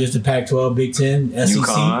 Not just the Pac-12, Big Ten, SEC.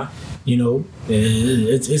 UConn.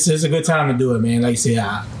 It's a good time to do it, man. Like I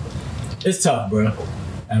said, it's tough, bro.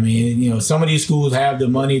 I mean, some of these schools have the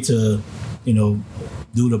money to,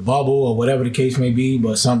 do the bubble or whatever the case may be,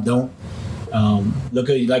 but some don't. Look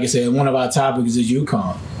at, like I said, one of our topics is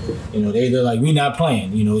UConn. They're like, we're not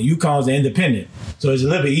playing. UConn's an independent. So it's a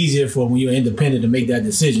little bit easier for when you're independent to make that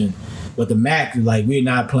decision. But the MAC, like, we're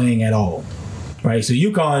not playing at all. Right, so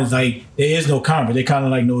UConn is like, there is no conference. They're kind of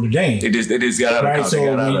like Notre Dame. They just got out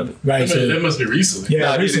of it. Right, so that must be recently.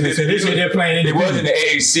 Yeah, recently. So this year they're playing independent. It wasn't the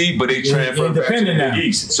AAC, but they transferred back to the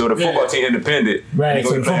East. So the football team independent. Right,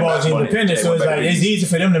 so the football team independent. So it's like, it's easy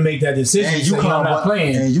for them to make that decision. And UConn not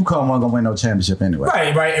playing. And UConn wasn't going to win no championship anyway.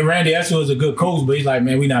 Right. And Randy Edsel is a good coach, but he's like,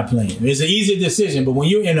 man, we're not playing. It's an easy decision, but when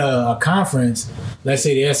you're in a conference, let's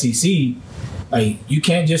say the SEC, like, you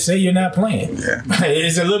can't just say you're not playing. Yeah.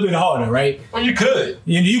 It's a little bit harder, right? Well, you could.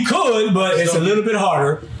 You could, but it's a little bit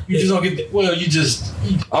harder. You just don't get I wonder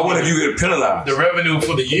if you get penalized. The revenue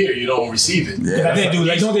for the year, you don't receive it. Yeah.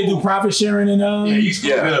 Don't they do profit sharing in East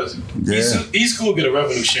School get a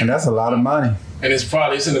revenue share. And that's a lot of money. And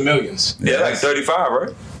it's in the millions. Yeah, like 35,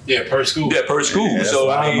 right? Yeah, per school. Yeah, per school. Yeah, so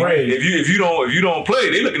if you don't play,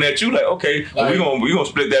 they looking at you like, okay, we gonna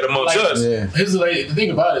split that amongst us. Yeah. Here's the thing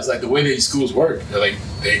about it is like the way these schools work. Like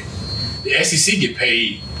the SEC get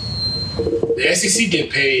paid. The SEC get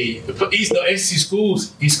paid. The SEC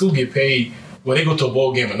schools, these schools get paid when they go to a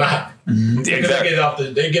bowl game or not. Mm-hmm.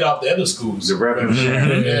 Exactly. They get off the other schools. The revenue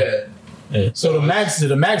share. Yeah. So the Max said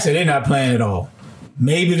they're not playing at all.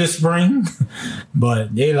 Maybe the spring,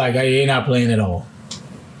 but they're not playing at all.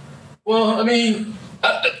 Well, I mean,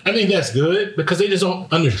 I think that's good because they just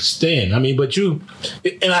don't understand. I mean, but and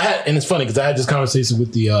it's funny because I had this conversation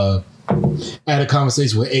with I had a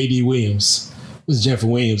conversation with A.D. Williams. It was Jennifer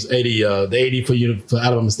Williams, the AD for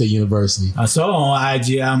Alabama State University. I saw on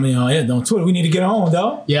IG, on Twitter. We need to get on,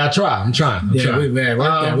 though. Yeah, I'm trying. We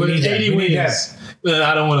need AD Williams.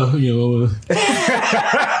 I don't want to,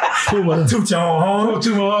 toot your own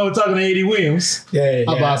horn. Talking to A.D. Williams. Yeah.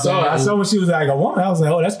 I saw when she was like a woman. I was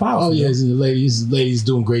like, oh, that's powerful. Oh, yeah, the lady's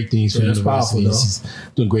doing great things for the university. She's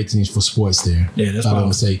doing great things for sports there. Yeah, that's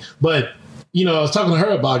powerful. Say. But, I was talking to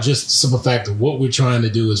her about just the simple fact of what we're trying to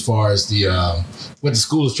do as far as what the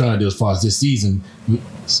school is trying to do as far as this season,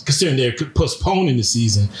 considering they're postponing the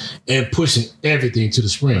season and pushing everything to the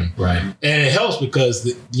spring. Right. And it helps because,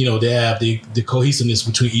 they have the cohesiveness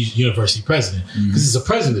between each university president because it's a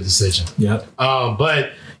president decision. Yep.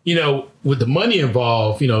 But, with the money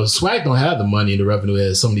involved, SWAC don't have the money and the revenue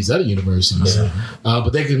as some of these other universities. Yeah.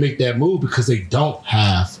 But they can make that move because they don't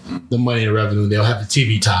have the money and the revenue. They'll have the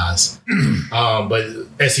TV ties. But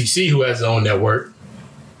SEC, who has its own network,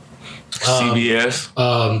 CBS.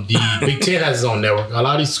 The Big Ten has its own network. A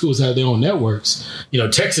lot of these schools have their own networks.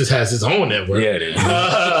 Texas has its own network. Yeah, it is.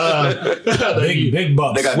 Big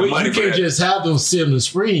bucks. They got the money you can't just have them sit in the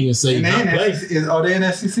spring and say, are they in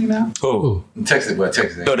SEC now? Who? Texas. Well,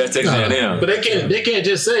 Texas. No, that's Texas A&M. But they can't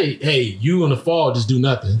just say, hey, you in the fall just do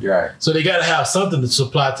nothing. Right. So they got to have something to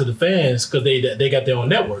supply to the fans because they got their own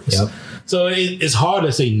networks. Yep. So it's hard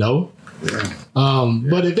to say no. Yeah.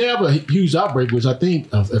 But if they have a huge outbreak, which I think,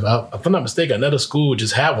 if I'm not mistaken, another school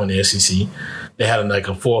just had one in the SEC, they had like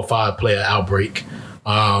a 4 or 5 player outbreak.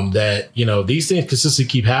 That these things consistently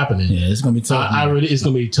keep happening. Yeah, it's gonna be tough. It's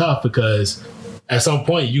gonna be tough because at some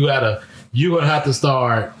point you're gonna have to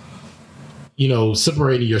start,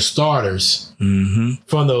 separating your starters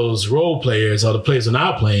from those role players or the players who are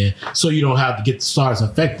not playing, so you don't have to get the starters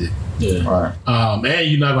infected. Yeah. Right. And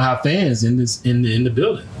you're not gonna have fans in the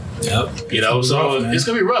building. Yep. It's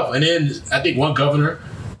gonna be rough. And then I think one governor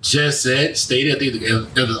just stated, I think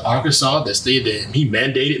it was Arkansas that stated that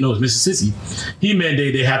it was Mississippi. He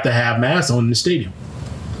mandated they have to have masks on in the stadium.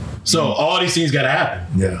 So all these things got to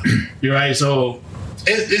happen. Yeah. You're right. So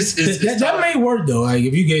that may work though. Like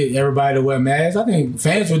if you get everybody to wear masks, I think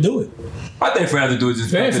fans would do it. I think fans would do it. Just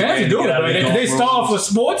fans would do it, but they starve for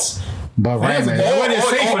sports. But fans would do it. Whether it's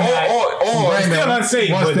safe or not, it's still unsafe,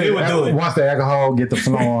 but they would do it. Once the alcohol get the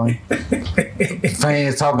flowing,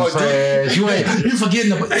 fans talking trash. You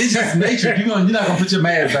forgetting it's just nature. You're not gonna put your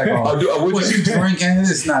mask back on. What you drinking?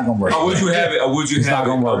 It's not gonna work. Or would you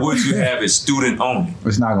have it student only?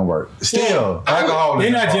 It's not gonna work. Still, alcohol.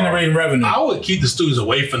 They're not generating revenue. I would keep the students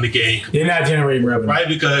away from the game. They're not generating revenue, right?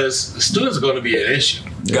 Because the students are going to be an issue.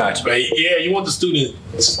 Gotcha. Right? Yeah, you want the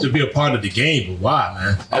students to be a part of the game, but why,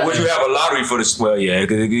 man? Or would you have a lottery for this? Well, yeah,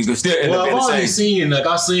 because you can still end up I've in the already same.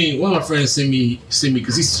 I've seen one of my friends send me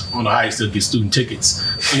because he's on the high still get student tickets.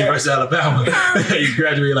 University of Alabama. He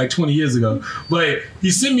graduated like 20 years ago, but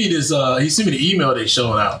he sent me this. He sent me the email they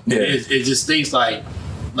showing out. Yeah. It just states like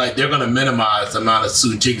they're going to minimize the amount of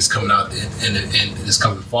student tickets coming out in this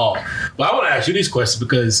coming fall. But I want to ask you these questions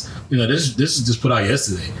because this is just put out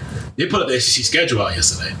yesterday. They put up the SEC schedule out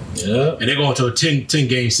yesterday. Yeah. And they're going to a 10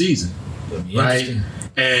 game season. Right?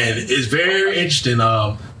 And it's very interesting.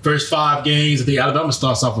 First 5 games, I think Alabama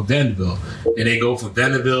starts off with Vanderbilt. And they go from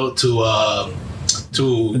Vanderbilt to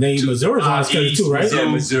Missouri's on the schedule too, right? Yeah,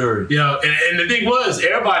 Missouri. And the thing was,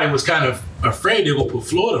 everybody was kind of afraid they were going to put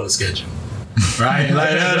Florida on the schedule. Right?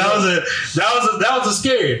 Like that was a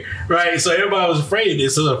scare. Right? So everybody was afraid.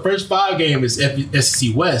 So the first 5 games is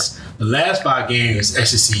SEC West. The last 5 games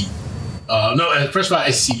is SEC. First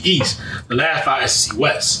 5 SEC East. The last 5 SEC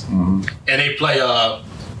West. Mm-hmm. And they play.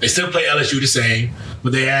 They still play LSU the same,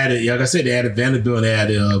 but they added, like I said, they added Vanderbilt and they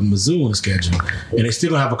added Mizzou on the schedule, and they still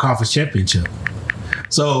don't have a conference championship.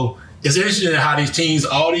 So it's interesting how these teams,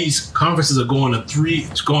 all these conferences are going to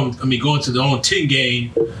their own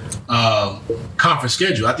 10-game conference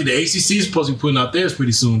schedule. I think the ACC is supposed to be putting out theirs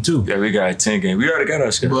pretty soon too. Yeah, we got a 10 game. We already got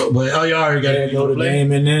our schedule. But y'all already got Notre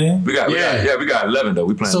Dame in there. We got 11 though.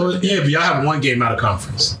 We playing. So but y'all have 1 game out of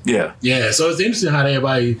conference. Yeah. So it's interesting how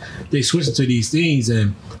they switch to these things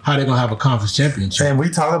and how they're gonna have a conference championship. And we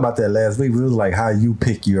talked about that last week. We was like how you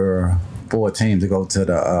pick your 4 teams to go to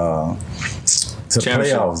the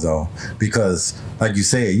playoffs though, because like you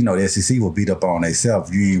said, the SEC will beat up on themselves.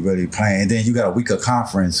 You ain't really playing. And then you got a weaker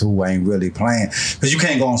conference who ain't really playing because you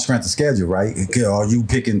can't go on strength of schedule, right? Are you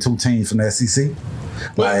picking 2 teams from the SEC?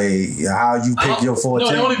 Like how you pick your 4 teams?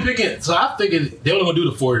 No, they're only picking. So I figured they're only gonna do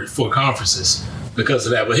the four conferences because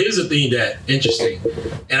of that. But here's the thing that interesting,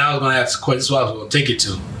 and I was gonna ask a question. This is what I was gonna take it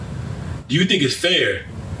to. Do you think it's fair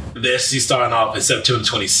that the SEC starting off in September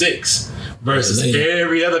 26th? Versus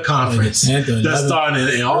every other conference that's starting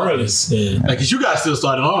in August. Yeah. Like, because you guys still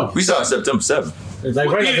start in August. We start September 7th. It's like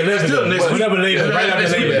right after Labor Day. Right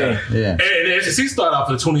after Labor Day. Yeah. And the SEC start off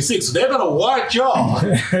on the 26th. So they're going to watch y'all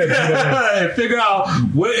and figure out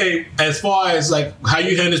as far as like how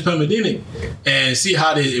you handle this pandemic and see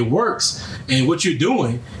how it works and what you're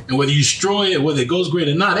doing and whether you destroy it, whether it goes great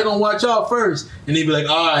or not. They're going to watch y'all first and they'll be like,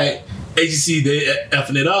 all right, ACC, they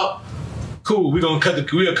effing it up. Cool, we're gonna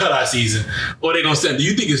cut our season, or they're gonna say, do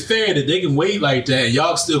you think it's fair that they can wait like that and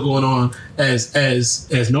y'all still going on as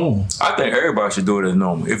normal? I think everybody should do it as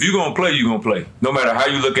normal. If you're gonna play, you're gonna play. No matter how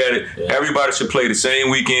you look at it, everybody should play the same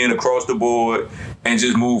weekend across the board and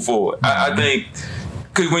just move forward. I think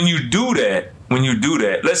because when you do that,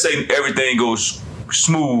 let's say everything goes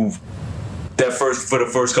smooth for the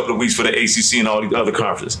first couple of weeks for the ACC and all these other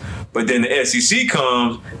conferences. But then the SEC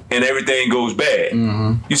comes and everything goes bad.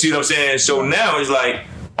 Mm-hmm. You see what I'm saying? So now it's like,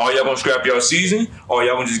 are y'all gonna scrap your season, or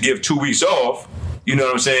y'all gonna just give 2 weeks off? You know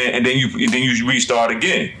what I'm saying? And then you restart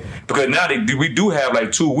again, because now we do have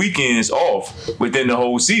like 2 weekends off within the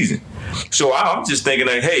whole season. So I'm just thinking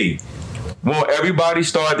like, hey, won't everybody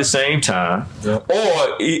start at the same time,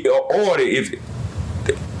 or if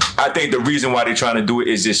I think the reason why they're trying to do it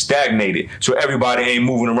is just stagnated, so everybody ain't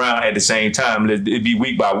moving around at the same time. It'd be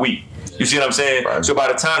week by week. You see what I'm saying? Right. So by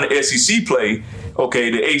the time the SEC play, okay,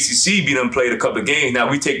 the ACC be done played a couple of games. Now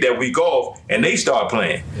we take that week off and they start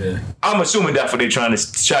playing. Yeah. I'm assuming that's what they're trying to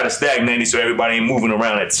stagnate it so everybody ain't moving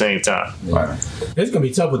around at the same time. Right. It's gonna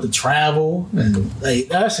be tough with the travel and like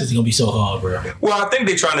that's just gonna be so hard, bro. Well, I think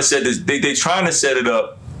they're trying to set this. They're trying to set it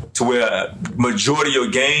up to where majority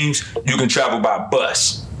of games you can travel by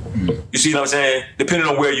bus. You see what I'm saying? Depending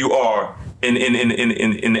on where you are in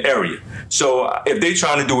the area. So if they're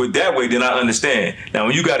trying to do it that way, then I understand. Now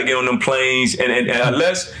when you got to get on them planes, and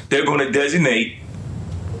unless they're going to designate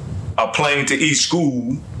a plane to each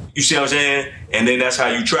school, you see what I'm saying? And then that's how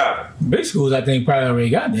you travel. Big schools, I think, probably already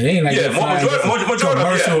got that. They ain't like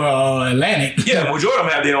majority or Atlantic. Yeah, majority of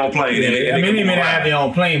them have their own plane. Yeah. I mean, they may not have their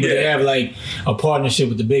own plane, but they have like a partnership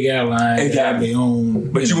with the big airline. Exactly. They have their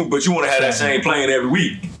own. But you want to have that same plane every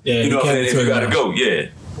week. Yeah, you know what I'm saying? If you got to go, yeah.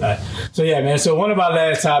 Right. So yeah, man. So one of our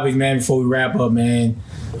last topics, man, before we wrap up, man,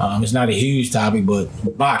 it's not a huge topic,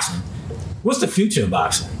 but boxing. What's the future of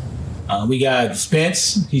boxing? We got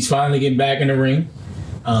Spence. He's finally getting back in the ring.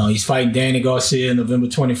 He's fighting Danny Garcia November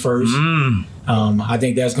 21st. I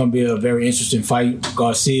think that's going to be a very interesting fight.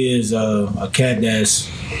 Garcia is a cat that's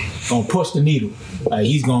going to push the needle. Like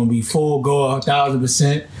he's going to be full go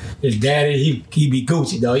 1,000%. His daddy, he be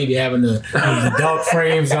Gucci, though. He be having the dark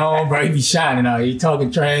frames on, bro. He be shining out. He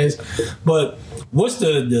talking trash. But what's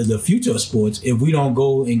the future of sports if we don't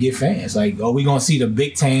go and get fans? Like, are we going to see the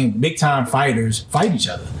big time fighters fight each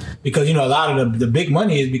other? Because, you know, a lot of the big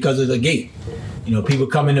money is because of the gate. You know, people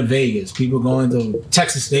coming to Vegas, people going to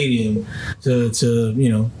Texas Stadium to you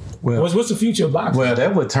know. Well, what's the future of boxing? Well,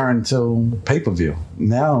 that would turn to pay-per-view.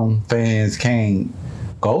 Now fans can't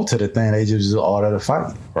go to the thing, they just order the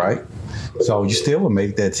fight, right? So you still will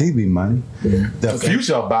make that TV money. Yeah. The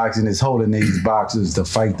future of boxing is holding these boxers to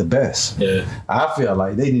fight the best. Yeah. I feel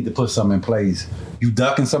like they need to put something in place. You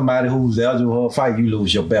ducking somebody who's eligible for a fight, you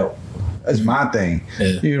lose your belt. That's my thing.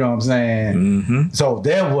 Yeah. You know what I'm saying? Mm-hmm. So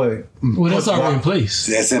that would... Well, that's already in place.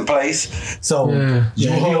 That's in place. So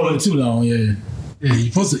you hold it too long, Yeah,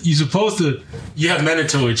 you're supposed to. You have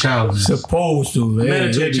mandatory challenges. Supposed to.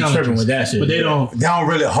 Mandatory challenges with that shit. But they don't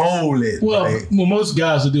really hold it. Well, right? What most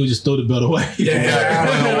guys will do is just throw the belt away. I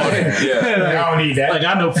don't need that. Like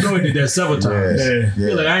I know Floyd did that several times.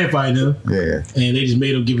 Yeah. Like I ain't fighting him. Yeah. And they just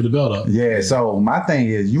made him give it the belt up. Yeah. So my thing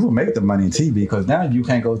is, you will make the money in TV because now you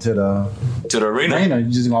can't go to the arena.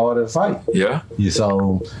 You just gonna order the fight. Yeah.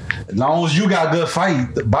 So as long as you got a good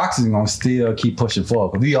fight, the boxing gonna still keep pushing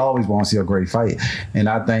forward because we always want to see a great fight. And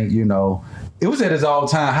I think, you know, it was at its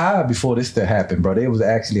all-time high before this stuff happened, bro. They was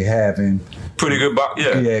actually having pretty good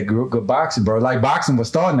boxing. Yeah, good boxing, bro. Like boxing was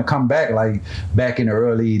starting to come back, like back in the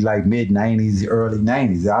early, like mid '90s, early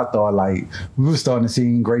 '90s. I thought like we were starting to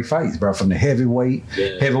see great fights, bro. From the heavyweight,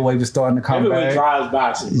 heavyweight was starting to come back. Drives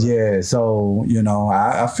boxing. Bro. Yeah, so you know,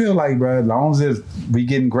 I feel like, bro, as long as we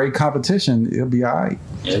getting great competition, it'll be all right.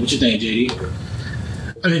 Yeah, what you think, JD?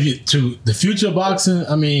 I mean, to the future of boxing,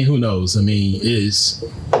 I mean, who knows? I mean, is,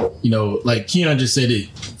 you know, like Keon just said it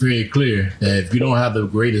very clear that if you don't have the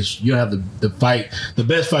greatest, you don't have the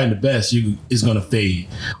best fight and the best, it's going to fade,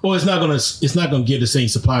 or it's not going to get the same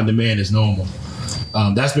supply and demand as normal.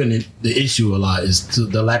 That's been the issue a lot, is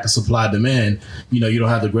the lack of supply and demand. You know, you don't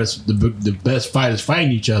have the best fighters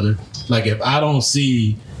fighting each other. Like if I don't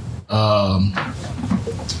see. And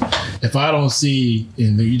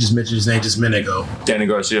you just mentioned his name just a minute ago. Danny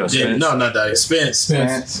Garcia. Yeah, no, not that. Spence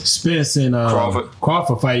and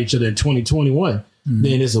Crawford fight each other in 2021.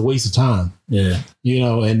 Then it's a waste of time. Yeah. You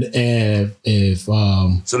know, and if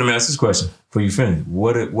So let me ask this question for you, Finn.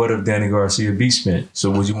 What if Danny Garcia beat Spence? So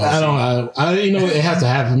would you want to I you know, it has to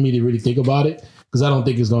happen for me to really think about it, because I don't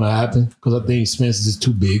think it's going to happen, because I think Spence is just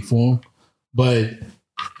too big for him. But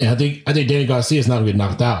and I think Danny Garcia is not gonna get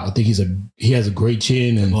knocked out. I think he has a great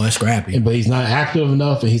chin and that's scrappy. But he's not active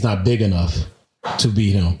enough and he's not big enough to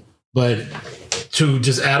beat him. But to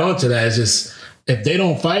just add on to that, it's just if they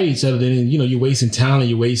don't fight each other, then you know you're wasting talent,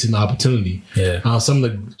 you're wasting opportunity. Yeah. Some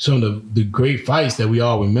of the great fights that we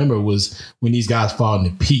all remember was when these guys fought in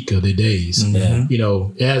the peak of their days. Mm-hmm. You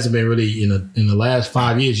know, it hasn't been really in the last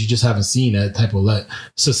 5 years. You just haven't seen that type of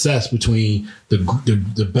success between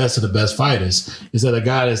the best of the best fighters. Is that a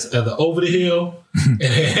guy that's either over the hill and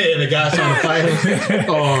a guy's trying to fight him,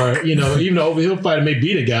 or you know, even the over the hill fighter may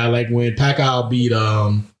beat a guy, like when Pacquiao beat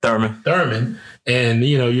Thurman. And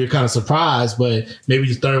you know you're kind of surprised, but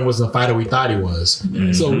maybe Thurman wasn't the fighter we thought he was.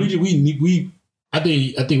 Mm-hmm. So I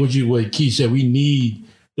think what Keith said, we need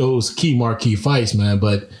those marquee fights, man.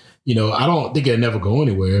 But you know I don't think it'll never go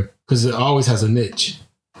anywhere because it always has a niche.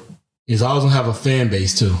 It's always gonna have a fan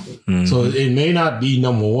base too. Mm-hmm. So it may not be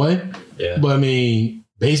number one, but I mean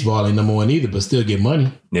baseball ain't number one either, but still get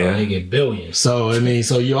money. Yeah, they get billions. So I mean,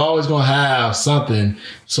 so you're always gonna have something.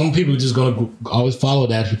 Some people just gonna always follow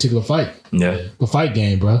that particular fight. Yeah, the fight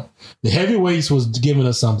game, bro. The heavyweights was giving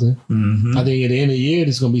us something. Mm-hmm. I think at the end of the year,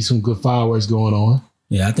 there's gonna be some good fireworks going on.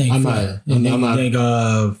 Yeah, I think. I think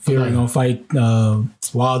Fury gonna fight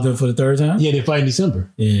Wilder for the third time. Yeah, they fight in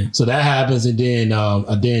December. Yeah, so that happens, and then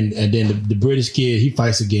the British kid he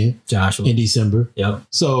fights again, Joshua, in December. Yep.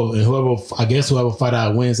 So and whoever fight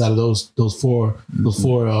out wins out of those four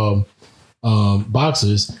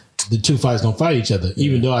boxers. The two fights gonna fight each other,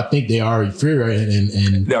 even though I think they already Fury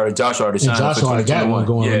and Joshua already got one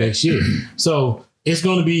going on next year. So it's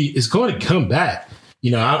going to come back. You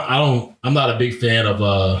know, I'm not a big fan of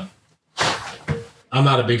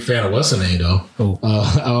what's her name though.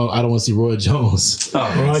 I don't want to see Roy Jones.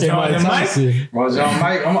 Roy Jones and Mike.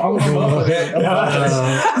 I'm gonna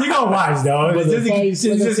that. You gonna watch though? It's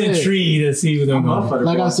just intrigued to see what they're going.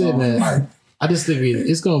 Like I said, man. I just think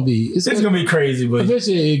it's gonna be gonna be crazy, but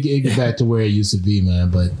eventually it get back to where it used to be, man.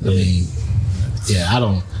 But I mean, yeah, I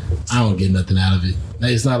don't get nothing out of it.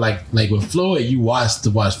 It's not like with Floyd, you watch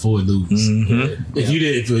Floyd lose. Mm-hmm. If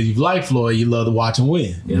you like Floyd, you love to watch him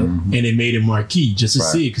win. Yep. And they made him marquee just to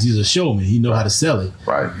see it because he's a showman. He know how to sell it.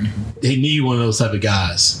 Right. They need one of those type of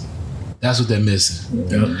guys. That's what they're missing.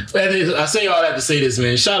 Yep. I say all that to say this,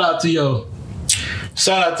 man. Shout out to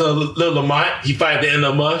Lil Lamont. He fight at the end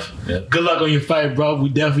of the month. Yep. Good luck on your fight, bro. We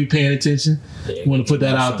definitely paying attention. Yeah, want to put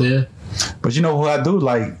that out there. But you know who I do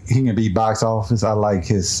like? He can be box office. I like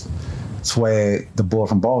his swag. The boy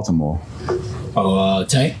from Baltimore.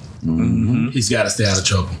 Tank. Mm-hmm. He's got to stay out of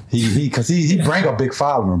trouble. He bring a big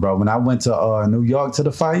following, bro. When I went to New York to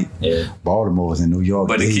the fight, Baltimore was in New York.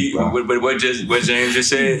 But what James just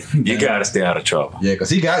said, you got to stay out of trouble. Yeah, because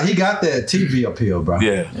he got that TV appeal, bro.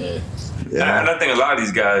 Yeah. And I think a lot of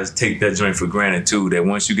these guys take that joint for granted too. That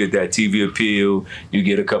once you get that TV appeal, you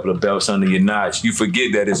get a couple of belts under your notch, you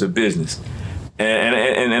forget that it's a business.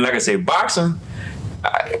 And like I say, boxing,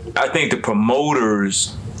 I think the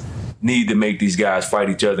promoters need to make these guys fight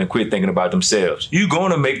each other and quit thinking about themselves. You're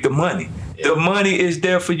going to make the money. The money is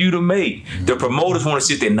there for you to make. The promoters want to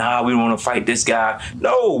sit there, nah, we don't want to fight this guy.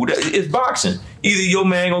 No, it's boxing. Either your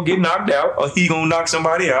man going to get knocked out or he going to knock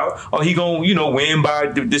somebody out or he going to, win by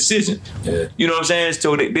decision. Yeah. You know what I'm saying?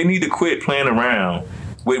 So they need to quit playing around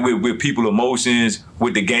with people's emotions,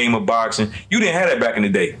 with the game of boxing. You didn't have that back in the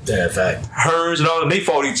day. Yeah, fact. Hearns and all them, they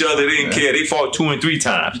fought each other. They didn't care. They fought 2 and 3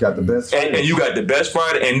 times. You got the best fighter. And you got the best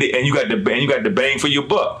fighter, and you got the bang for your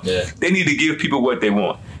buck. Yeah. They need to give people what they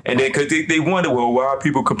want. And then because they wonder, well, why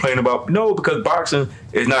people complain about? No, because boxing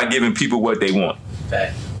is not giving people what they want.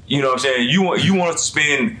 Fact. You know what I'm saying? You want us to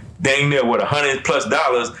spend dang near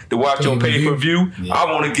 $100+ to watch your pay-per-view. Yeah.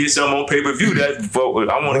 I want to get some on pay-per-view.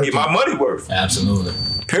 I want to get my money worth. Absolutely.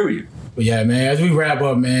 Period. But yeah, man, as we wrap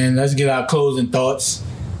up, man, let's get our closing thoughts.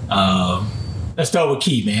 Let's start with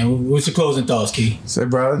Key, man. What's your closing thoughts, Key? So,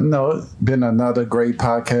 bro, it's been another great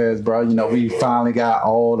podcast, bro. We finally got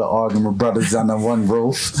all the Argument Brothers under one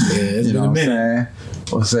roof. Yeah, it's been a minute.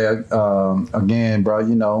 I'll say again,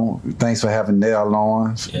 bro, thanks for having Nell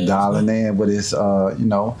on, dialing in with his,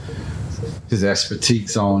 his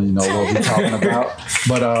expertise on, what we're talking about.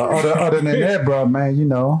 But other than that, bro, man,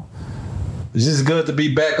 it's just good to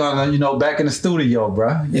be back on, back in the studio, bro.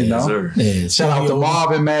 Sir. Yeah, shout out to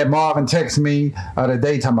Marvin, man. Marvin texted me the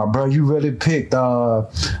day talking about, bro, you really picked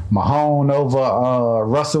Mahone over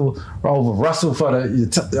Russell for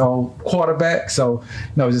the quarterback. So,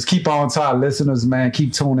 just keep on to our listeners, man.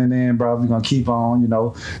 Keep tuning in, bro. We're gonna keep on,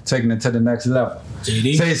 taking it to the next level.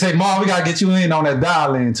 JD, say, Marv, we gotta get you in on that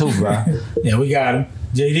dial in too, bro. Yeah, we got him.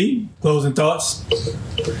 JD, closing thoughts.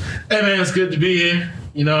 Hey, man, it's good to be here.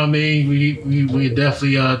 You know what I mean? We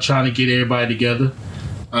definitely trying to get everybody together.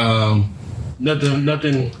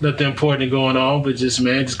 Nothing important going on, but just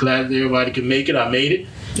glad that everybody can make it. I made it.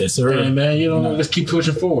 Yes, sir. And man, let's keep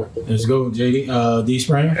pushing forward. Let's go, JD. D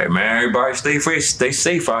Springer. Hey man, everybody stay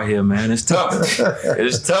safe out here, man. It's tough. It's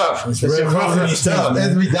tough. It's tough.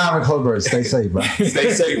 It's me, Diamond Clover. Stay safe, bro.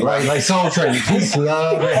 Stay safe, bro. Like Soul Train. Peace,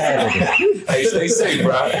 love, and happiness. Hey, stay safe,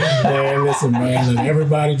 bro. Man, listen, man.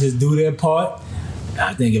 Everybody just do their part.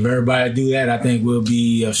 I think if everybody do that, I think we'll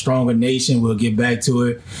be a stronger nation. We'll get back to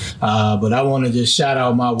it. But I want to just shout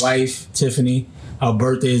out my wife, Tiffany. Her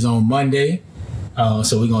birthday is on Monday.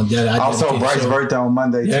 So we're going to also Bryce's birthday on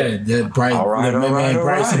Monday, too. Yeah, Bryce. All right.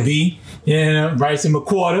 Bryson B. Yeah, Bryson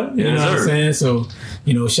McQuarter. You know what I'm saying? So,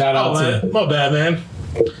 shout out to... My bad, man.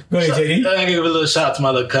 Go ahead, JD. I give a little shout out to my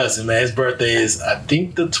little cousin, man. His birthday is, I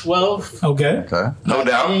think, the 12th. Okay. No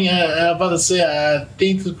doubt. I'm about to say, I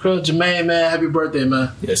think the girl Jermaine, man, happy birthday,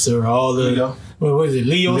 man. Yes, sir. All the What was it?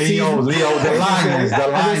 Leo season? Leo, the Lions. The I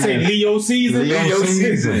Lions. say Leo season. Leo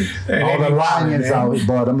season. Hey, All the Lions man. out,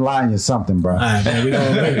 bro. Them Lions something, bro. All right, man. We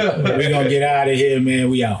gonna get out of here, man.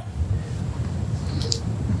 We out.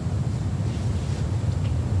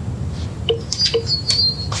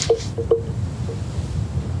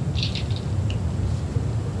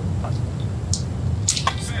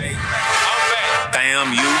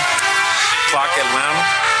 Damn you, Clark Atlanta.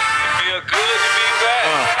 Feel good to be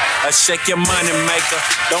back. I shake your money maker,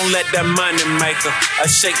 don't let that money maker. I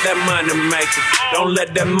shake that money maker, don't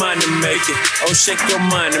let that money make it. Oh, shake your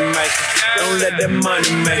money maker, don't let that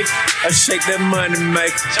money make it. I shake that money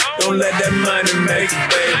maker, don't let that money make it,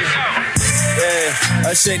 baby.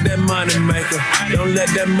 Yeah, I shake that money maker, don't let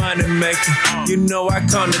that money make it. You know I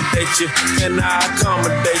accommodate you, and I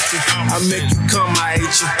accommodate you. I make you come, I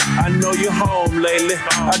hate you. I know you're home lately.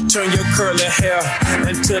 I turn your curly hair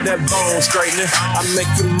into that bone straightening. I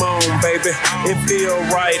make you moan, baby. It feel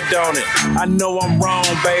right, don't it? I know I'm wrong,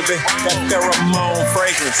 baby. That pheromone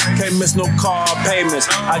fragrance, can't miss no car payments.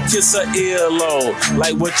 I kiss her earlobe,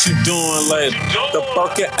 like what you doing later. The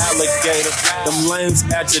bucket alligator, them lames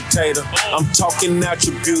agitator. I'm talking out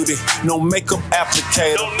your beauty, no makeup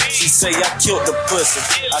applicator. She say I killed the pussy.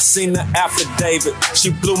 I seen the affidavit.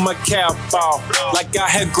 She blew my cap off like I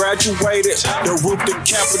had graduated. The roof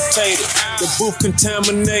decapitated, the booth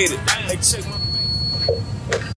contaminated. Hey, check my